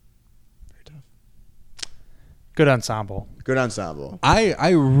 Very tough. Good ensemble.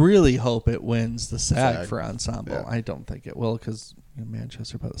 I really hope it wins the SAG for ensemble. Yeah. I don't think it will because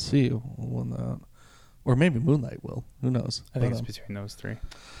Manchester by the Sea will win that, or maybe Moonlight will. Who knows? I think it's between those three.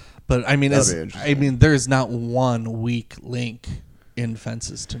 But I mean, there's not one weak link in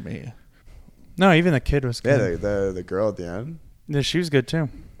Fences to me. No, even the kid was good. Yeah, the girl at the end. Yeah, she was good too.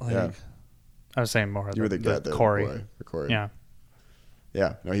 Yeah. I was saying more. You were the Corey. Boy, the Corey. Yeah.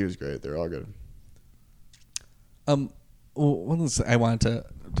 Yeah. No, he was great. They're all good. I wanted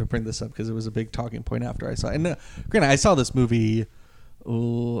to bring this up because it was a big talking point after I saw it. And granted, I saw this movie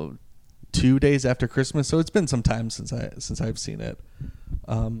 2 days after Christmas, so it's been some time since I've seen it.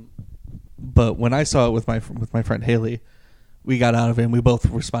 But when I saw it with my friend Haley, we got out of it and we both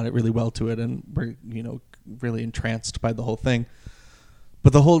responded really well to it, and we're really entranced by the whole thing.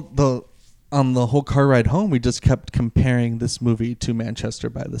 But on the whole car ride home, we just kept comparing this movie to Manchester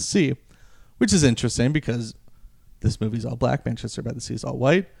by the Sea, which is interesting because this movie's all black, Manchester by the Sea is all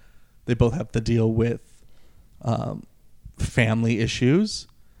white. They both have to deal with family issues,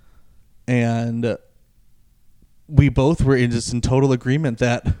 and we both were in total agreement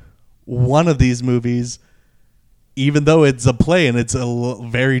that one of these movies, even though it's a play and it's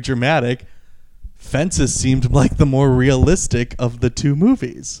very dramatic, Fences seemed like the more realistic of the two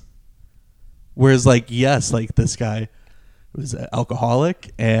movies. Whereas, this guy was an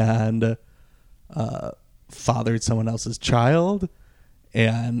alcoholic and fathered someone else's child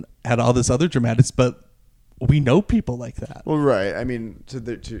and had all this other dramatics, but we know people like that. Well, right. I mean,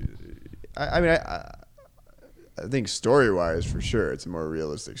 I think story-wise, for sure, it's a more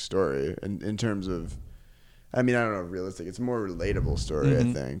realistic story. In terms of, I don't know if realistic, it's a more relatable story, I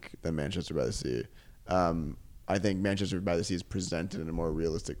think, than Manchester by the Sea. I think Manchester by the Sea is presented in a more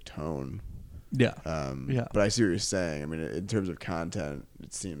realistic tone. Yeah. But I see what you're saying. I mean, in terms of content,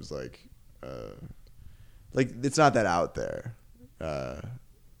 it seems like it's not that out there.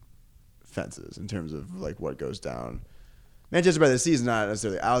 Fences in terms of what goes down. Manchester by the Sea is not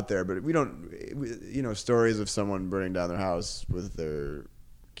necessarily out there, but stories of someone burning down their house with their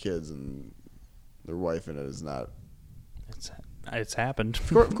kids and their wife in it is not. It's happened.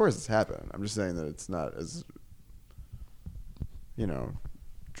 Of course, it's happened. I'm just saying that it's not as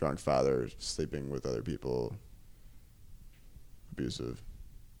drunk father sleeping with other people, abusive.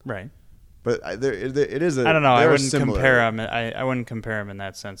 Right. But it is. I don't know. I wouldn't compare him. I wouldn't compare him in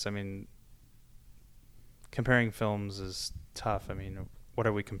that sense. I mean, comparing films is tough. I mean, what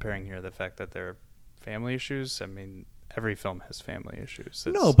are we comparing here? The fact that they're family issues? I mean, every film has family issues.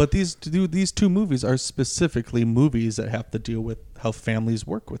 No, but these two movies are specifically movies that have to deal with how families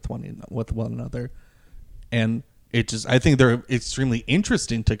work with one another, and I think they're extremely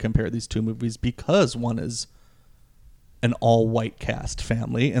interesting to compare these two movies because one is an all-white cast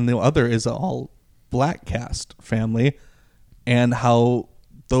family and the other is an all-black cast family, and how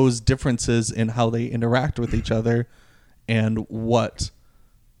those differences in how they interact with each other and what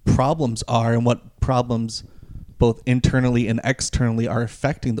problems are and what problems both internally and externally are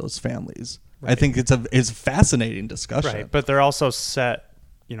affecting those families. Right. I think it's a fascinating discussion. Right, but they're also set,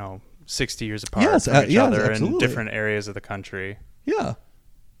 60 years apart from each other absolutely. In different areas of the country. Yeah.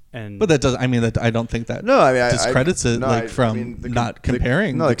 But that doesn't. I mean, I don't think that. No, I mean, discredits it not comparing. The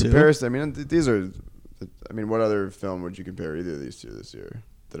comparison. I mean, these are. I mean, what other film would you compare either of these two this year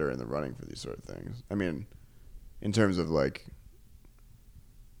that are in the running for these sort of things? I mean, in terms of Moana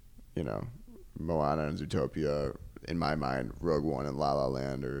and Zootopia, in my mind, Rogue One and La La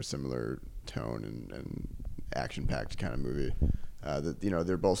Land are a similar tone and action-packed kind of movie.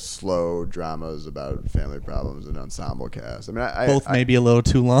 They're both slow dramas about family problems and ensemble cast. I mean, both maybe a little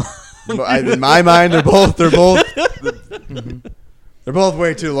too long. In my mind, they're both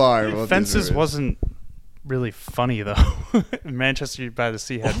way too long. Fences wasn't really funny though. Manchester by the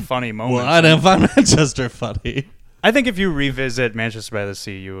Sea had funny moments. Well, I didn't find Manchester funny. I think if you revisit Manchester by the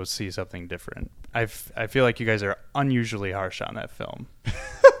Sea, you will see something different. I feel like you guys are unusually harsh on that film.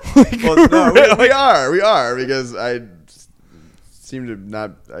 Well, no, we are because I seem to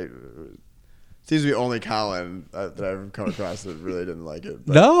not. Seems to be only Colin that I've come across that really didn't like it.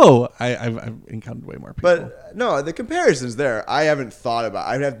 But, No, I've encountered way more people. but no, the comparison's there. I haven't thought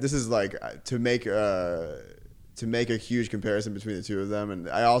about. This is like to make a huge comparison between the two of them, and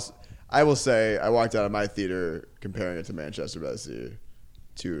I will say I walked out of my theater comparing it to Manchester by the Sea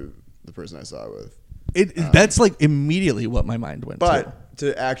to the person I saw it with. That's like immediately what my mind went to. But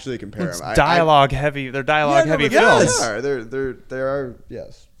to actually compare It's them, dialogue heavy. They're dialogue heavy films. films. They are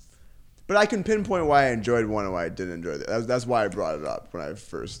yes. But I can pinpoint why I enjoyed one and why I didn't enjoy it. That's why I brought it up when I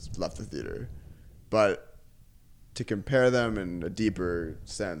first left the theater. But to compare them in a deeper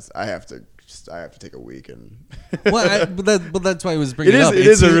sense, I have to take a week and. but that's why I was bringing It it is- up. it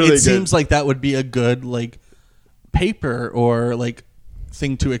is a really It good- seems like that would be a good like paper or like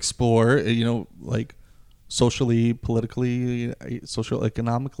thing to explore. You know, like socially, politically, social,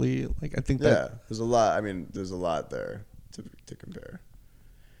 economically. Like I think that there's a lot. I mean, there's a lot there to compare.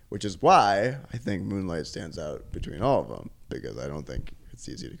 Which is why I think Moonlight stands out between all of them, because I don't think it's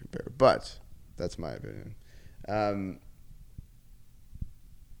easy to compare. But that's my opinion. Any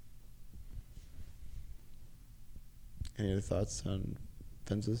other thoughts on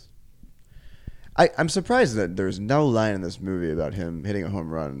Fences? I'm surprised that there's no line in this movie about him hitting a home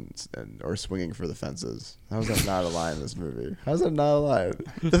run or swinging for the fences. How is that not a line in this movie? How is that not a line?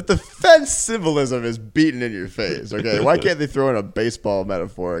 The fence symbolism is beaten in your face. Okay, why can't they throw in a baseball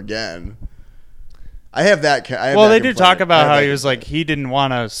metaphor again? I have that. Well, they did talk about how he was like he didn't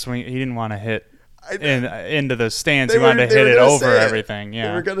want to swing. He didn't want to hit into the stands. He wanted to hit it over everything. Yeah,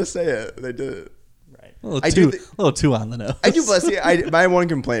 they were gonna say it. They did it. a little too on the nose. I do bless you. My one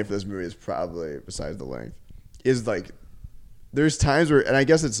complaint for this movie is probably, besides the length, is like there's times where, and I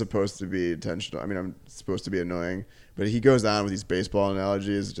guess it's supposed to be intentional. I mean, I'm supposed to be annoying, but he goes on with these baseball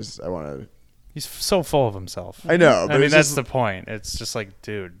analogies. Just I want to. He's so full of himself. I know. But I mean, that's the point. It's just like,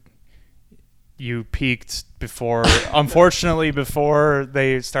 dude, you peaked before. Unfortunately, before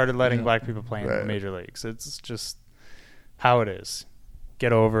they started letting black people play in the major leagues. It's just how it is.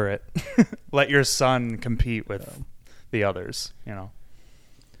 Get over it. Let your son compete with the others, you know.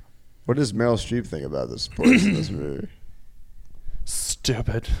 What does Meryl Streep think about the sports in this movie?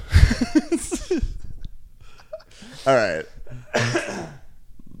 Stupid. All right.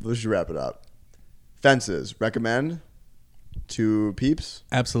 We should wrap it up. Fences. Recommend to peeps?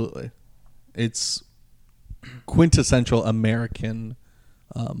 Absolutely. It's quintessential American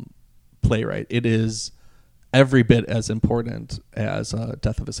playwright. It is every bit as important as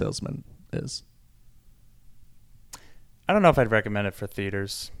Death of a Salesman is. I don't know if I'd recommend it for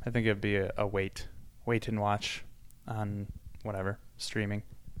theaters. I think it'd be a wait and watch on whatever streaming.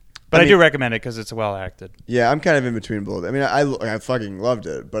 But I do recommend it because it's well acted. Yeah, I'm kind of in between both. I mean, I fucking loved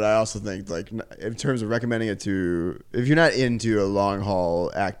it, but I also think like in terms of recommending it to, if you're not into a long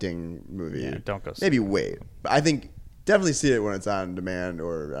haul acting movie, don't go see maybe wait. But I think definitely see it when it's on demand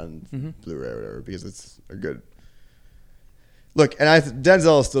or on Blu-ray or whatever, because it's a good look. And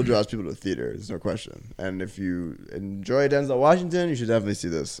Denzel still draws people to the theater. There's no question. And if you enjoy Denzel Washington, you should definitely see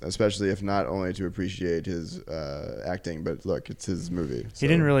this, especially if not only to appreciate his acting, but look, it's his movie. So. He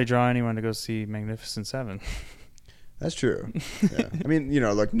didn't really draw anyone to go see Magnificent Seven. That's true. Yeah. I mean,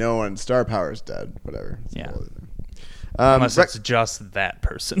 look, no one, star power is dead. Whatever. It's Yeah. Unless it's just that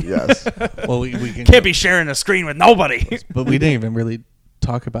person. Yes. Well, we can't be sharing a screen with nobody. But we didn't even really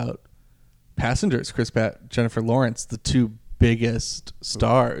talk about Passengers. Chris Pratt, Jennifer Lawrence, the two biggest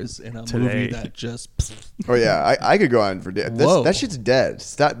stars in a movie that just. Oh yeah, I could go on for days. Whoa. That shit's dead.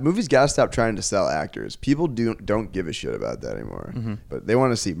 Movies gotta stop trying to sell actors. People don't give a shit about that anymore. But they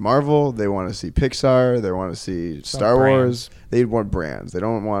want to see Marvel. They want to see Pixar. They want to see Star Wars. They want brands. They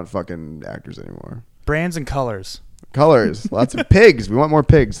don't want fucking actors anymore. Brands and colors. Colors. Lots of pigs. We want more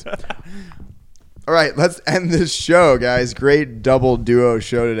pigs. All right, let's end this show, guys. Great double duo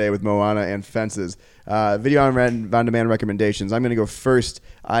show today with Moana and Fences. Video on demand recommendations. I'm going to go first.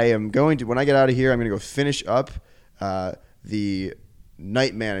 When I get out of here, I'm going to go finish up the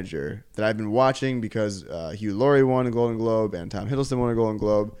Night Manager that I've been watching because Hugh Laurie won a Golden Globe and Tom Hiddleston won a Golden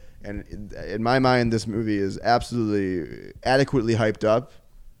Globe. And in my mind, this movie is absolutely adequately hyped up.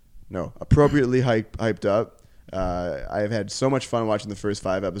 No, appropriately hyped up. I've had so much fun watching the first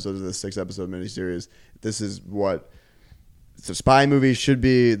 5 episodes of this 6-episode miniseries. This is what So spy movies should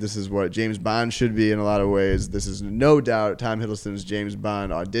be. This is what James Bond should be in a lot of ways. This is no doubt Tom Hiddleston's James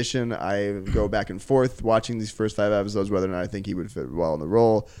Bond audition. I go back and forth watching these first 5 episodes whether or not I think he would fit well in the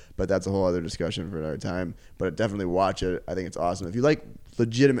role, but that's a whole other discussion for another time. But definitely watch it. I think it's awesome. If you like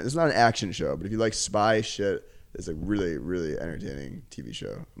legitimate, it's not an action show, but if you like spy shit, it's a really, really entertaining TV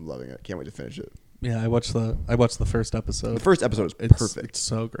show. I'm loving it. Can't wait to finish it. Yeah, I watched the first episode. The first episode is perfect. It's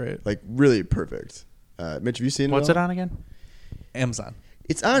so great. Like really perfect. Mitch, have you seen it? What's all? it on again? Amazon.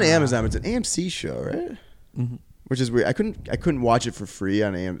 It's on Amazon. It's an AMC show, right? Mm-hmm. Which is weird. I couldn't watch it for free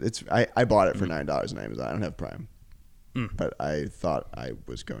on Amazon. I bought it for $9 on Amazon. I don't have Prime, but I thought I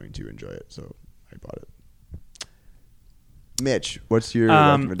was going to enjoy it, so I bought it. Mitch, what's your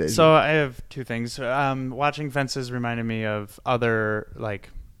recommendation? So I have two things. Watching Fences reminded me of other like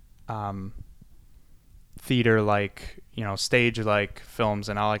theater like stage like films,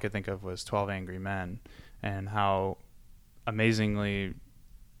 and all I could think of was 12 Angry Men and how amazingly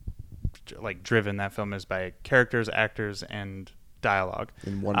like driven that film is by characters, actors, and dialogue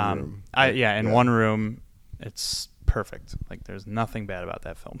in one room. In one room, it's perfect. Like there's nothing bad about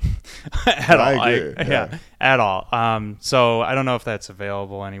that film at all. I agree. At all. So I don't know if that's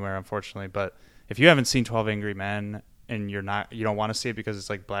available anywhere, unfortunately. But if you haven't seen 12 Angry Men and you don't want to see it because it's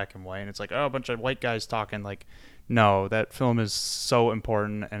like black and white and it's like a bunch of white guys talking, like no, that film is so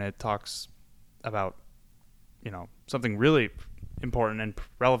important and it talks about something really important and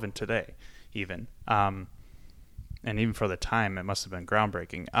relevant today, even. And even for the time, it must have been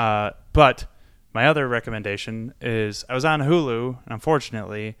groundbreaking. But my other recommendation is I was on Hulu, and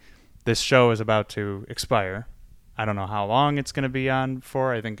unfortunately, this show is about to expire. I don't know how long it's going to be on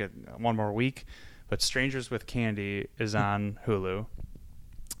for. I think one more week. But Strangers with Candy is on Hulu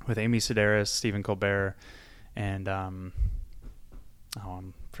with Amy Sedaris, Stephen Colbert, and I'm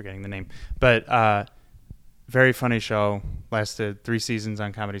forgetting the name. But very funny show. Lasted 3 seasons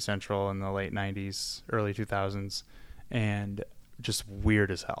on Comedy Central in the late 90s, early 2000s, and just weird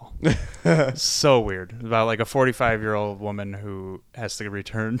as hell. So weird. About like a 45-year-old woman who has to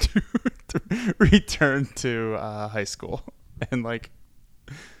return to high school, and like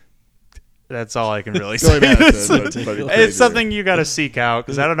that's all I can really say. It's something you got to seek out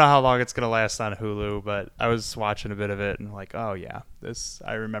because I don't know how long it's gonna last on Hulu. But I was watching a bit of it and like, oh yeah,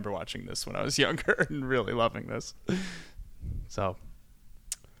 I remember watching this when I was younger and really loving this. So,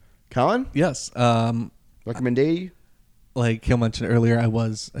 Colin, yes, recommendation. Like Hill mentioned earlier, I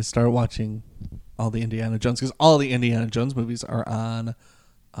started watching all the Indiana Jones because all the Indiana Jones movies are on.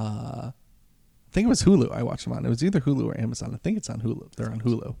 I think it was Hulu. I watched them on. It was either Hulu or Amazon. I think it's on Hulu. They're on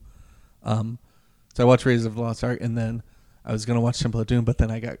Hulu. So I watched Raiders of the Lost Ark, and then I was gonna watch Temple of Doom, but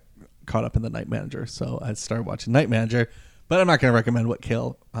then I got caught up in the Night Manager, so I started watching Night Manager. But I'm not gonna recommend what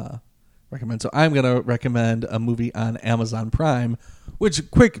Kale recommend. So I'm gonna recommend a movie on Amazon Prime.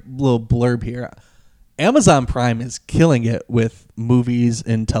 Which quick little blurb here. Amazon Prime is killing it with movies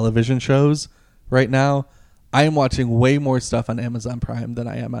and television shows right now. I am watching way more stuff on Amazon Prime than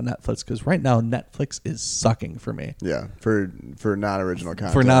I am on Netflix because right now Netflix is sucking for me. Yeah, for non-original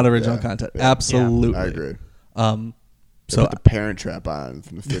content. For non-original content, yeah. Absolutely. I agree. So put the Parent Trap on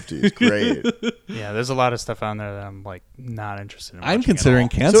from the 50s. Great. Yeah, there's a lot of stuff on there that I'm like not interested in. I'm considering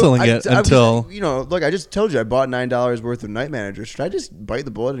at all. canceling it until look. I just told you I bought $9 worth of Night Manager. Should I just bite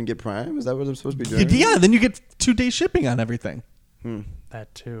the bullet and get Prime? Is that what I'm supposed to be doing? Yeah, then you get 2-day shipping on everything.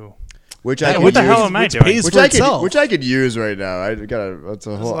 That too. What the hell am I doing? Which I could use right now. I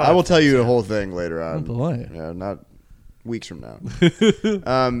will tell you the whole thing later on. Oh boy. Yeah, not weeks from now.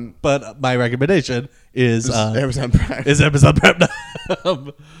 But my recommendation is Amazon Prime. Is Amazon Prime.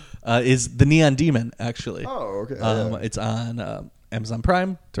 Is The Neon Demon, actually. Oh, okay. It's on Amazon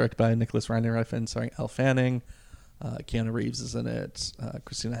Prime, directed by Nicholas Winding-Refn, starring Elle Fanning. Keanu Reeves is in it.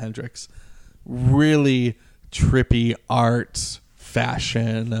 Christina Hendricks. Really trippy art,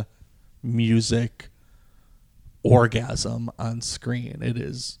 fashion, music, orgasm on screen. It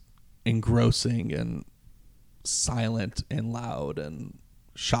is engrossing and silent and loud and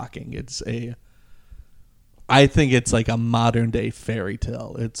shocking. I think it's like a modern day fairy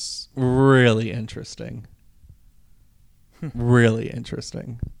tale. It's really interesting. Really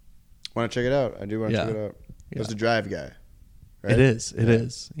interesting. Want to check it out? I do want to check it out. It's the Drive guy. Right? It is.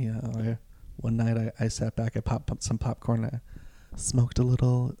 Yeah. One night I sat back, I popped some popcorn, I smoked a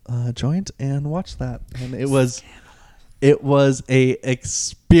little joint and watched that, and it was a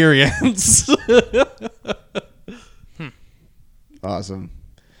experience. Awesome.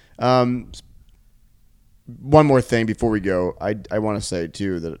 One more thing before we go, I want to say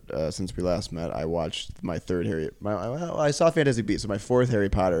too that since we last met, I watched my third I saw Fantastic Beasts, so my fourth Harry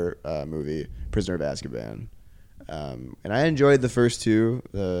Potter movie, Prisoner of Azkaban. And I enjoyed the first two,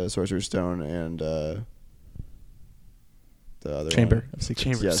 the Sorcerer's Stone and the other Chamber one. of Secrets.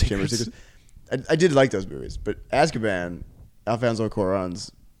 Chamber of Yes, Chamber of Secrets. Secrets. I did like those movies, but Azkaban, Alfonso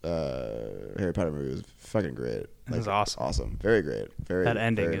Cuarón's Harry Potter movie was fucking great. It was awesome. Awesome. Very great. Very. That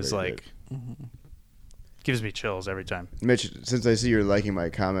ending very, is very like great. gives me chills every time. Mitch, since I see you're liking my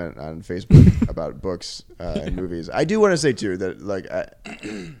comment on Facebook about books and movies, I do want to say too that like I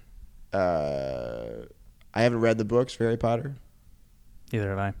haven't read the books for Harry Potter, Neither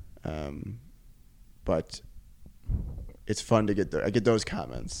have I. but it's fun to get I get those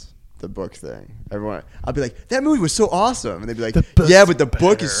comments. The book thing. Everyone, I'll be like, that movie was so awesome, and they'd be like, yeah, but the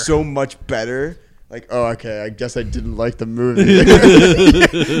book is so much better. Like, oh, okay, I guess I didn't like the movie.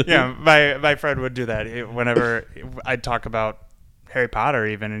 Yeah, my friend would do that whenever I'd talk about Harry Potter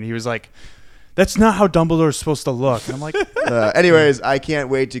even, and he was like, that's not how Dumbledore's supposed to look. And I'm like, anyways, I can't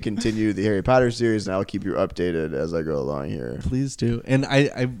wait to continue the Harry Potter series, and I'll keep you updated as I go along here. Please do. And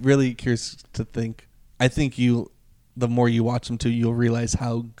I'm really curious to think. I think the more you watch them too, you'll realize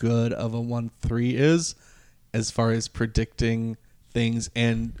how good of a 1-3 is as far as predicting things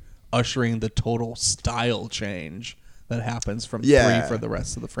and ushering the total style change that happens from 3 for the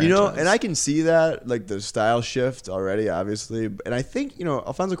rest of the franchise. You know, and I can see that, like the style shift already, obviously. And I think, you know,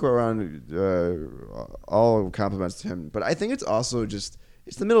 Alfonso Cuarón, all compliments to him. But I think it's also just,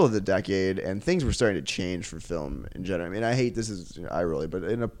 it's the middle of the decade, and things were starting to change for film in general. I mean, I hate this is eye rolling, but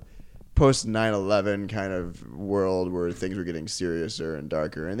in a post 9/11 kind of world where things were getting seriouser and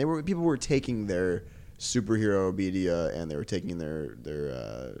darker, and people were taking their superhero media and they were taking their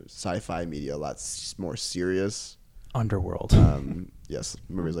sci-fi media a lot more serious. Underworld. Yes,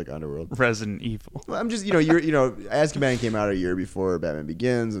 movies like Underworld, Resident Evil. Well, I'm just Azkaban came out a year before Batman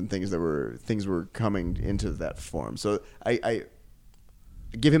Begins, and things were coming into that form. So I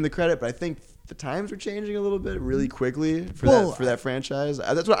give him the credit, but I think the times are changing a little bit really quickly for that franchise.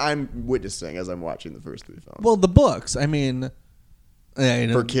 That's what I'm witnessing as I'm watching the first 3 films. Well, the books, I mean,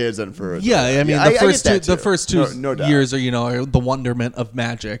 for kids and for adults. I mean, the first two no doubt. years are the wonderment of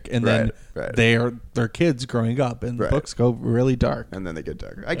magic, and then they're kids growing up, and the books go really dark, and then they get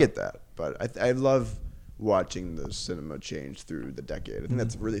darker. I get that, but I love watching the cinema change through the decade. I think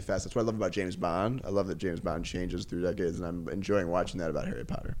that's really fast. That's what I love about James Bond. I love that James Bond changes through decades, and I'm enjoying watching that about Harry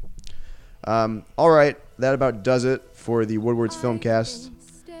Potter. All right, that about does it for the Woodward's Filmcast.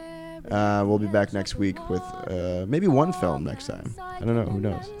 We'll be back next week with maybe one film next time. I don't know. Who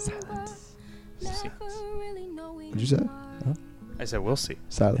knows? Silence. What'd you say? Huh? I said we'll see.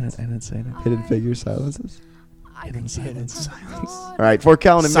 Silence. I didn't say anything. Hidden Figures silences. Hidden silence. All right, for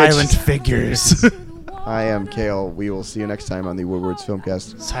Callan and Silent Mitch, figures. I am Kale. We will see you next time on the Woodward's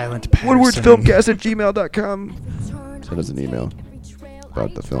Filmcast. Silent Patterson. Woodward'sFilmcast@gmail.com. Send us an email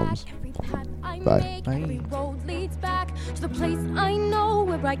about the films. Bye. Every road leads back to the place I know,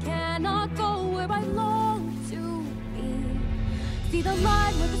 where I cannot go, where I long to be. See the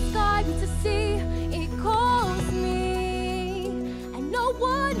line where the sky meets the sea, it calls me, and no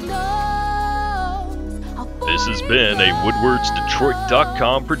one knows how far This has been a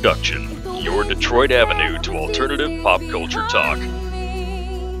WoodwardsDetroit.com production, your Detroit Avenue to alternative pop culture talk.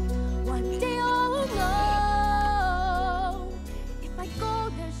 One day I'll know. If I go,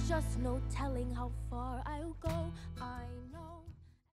 there's just no telling how far I'll go. I know.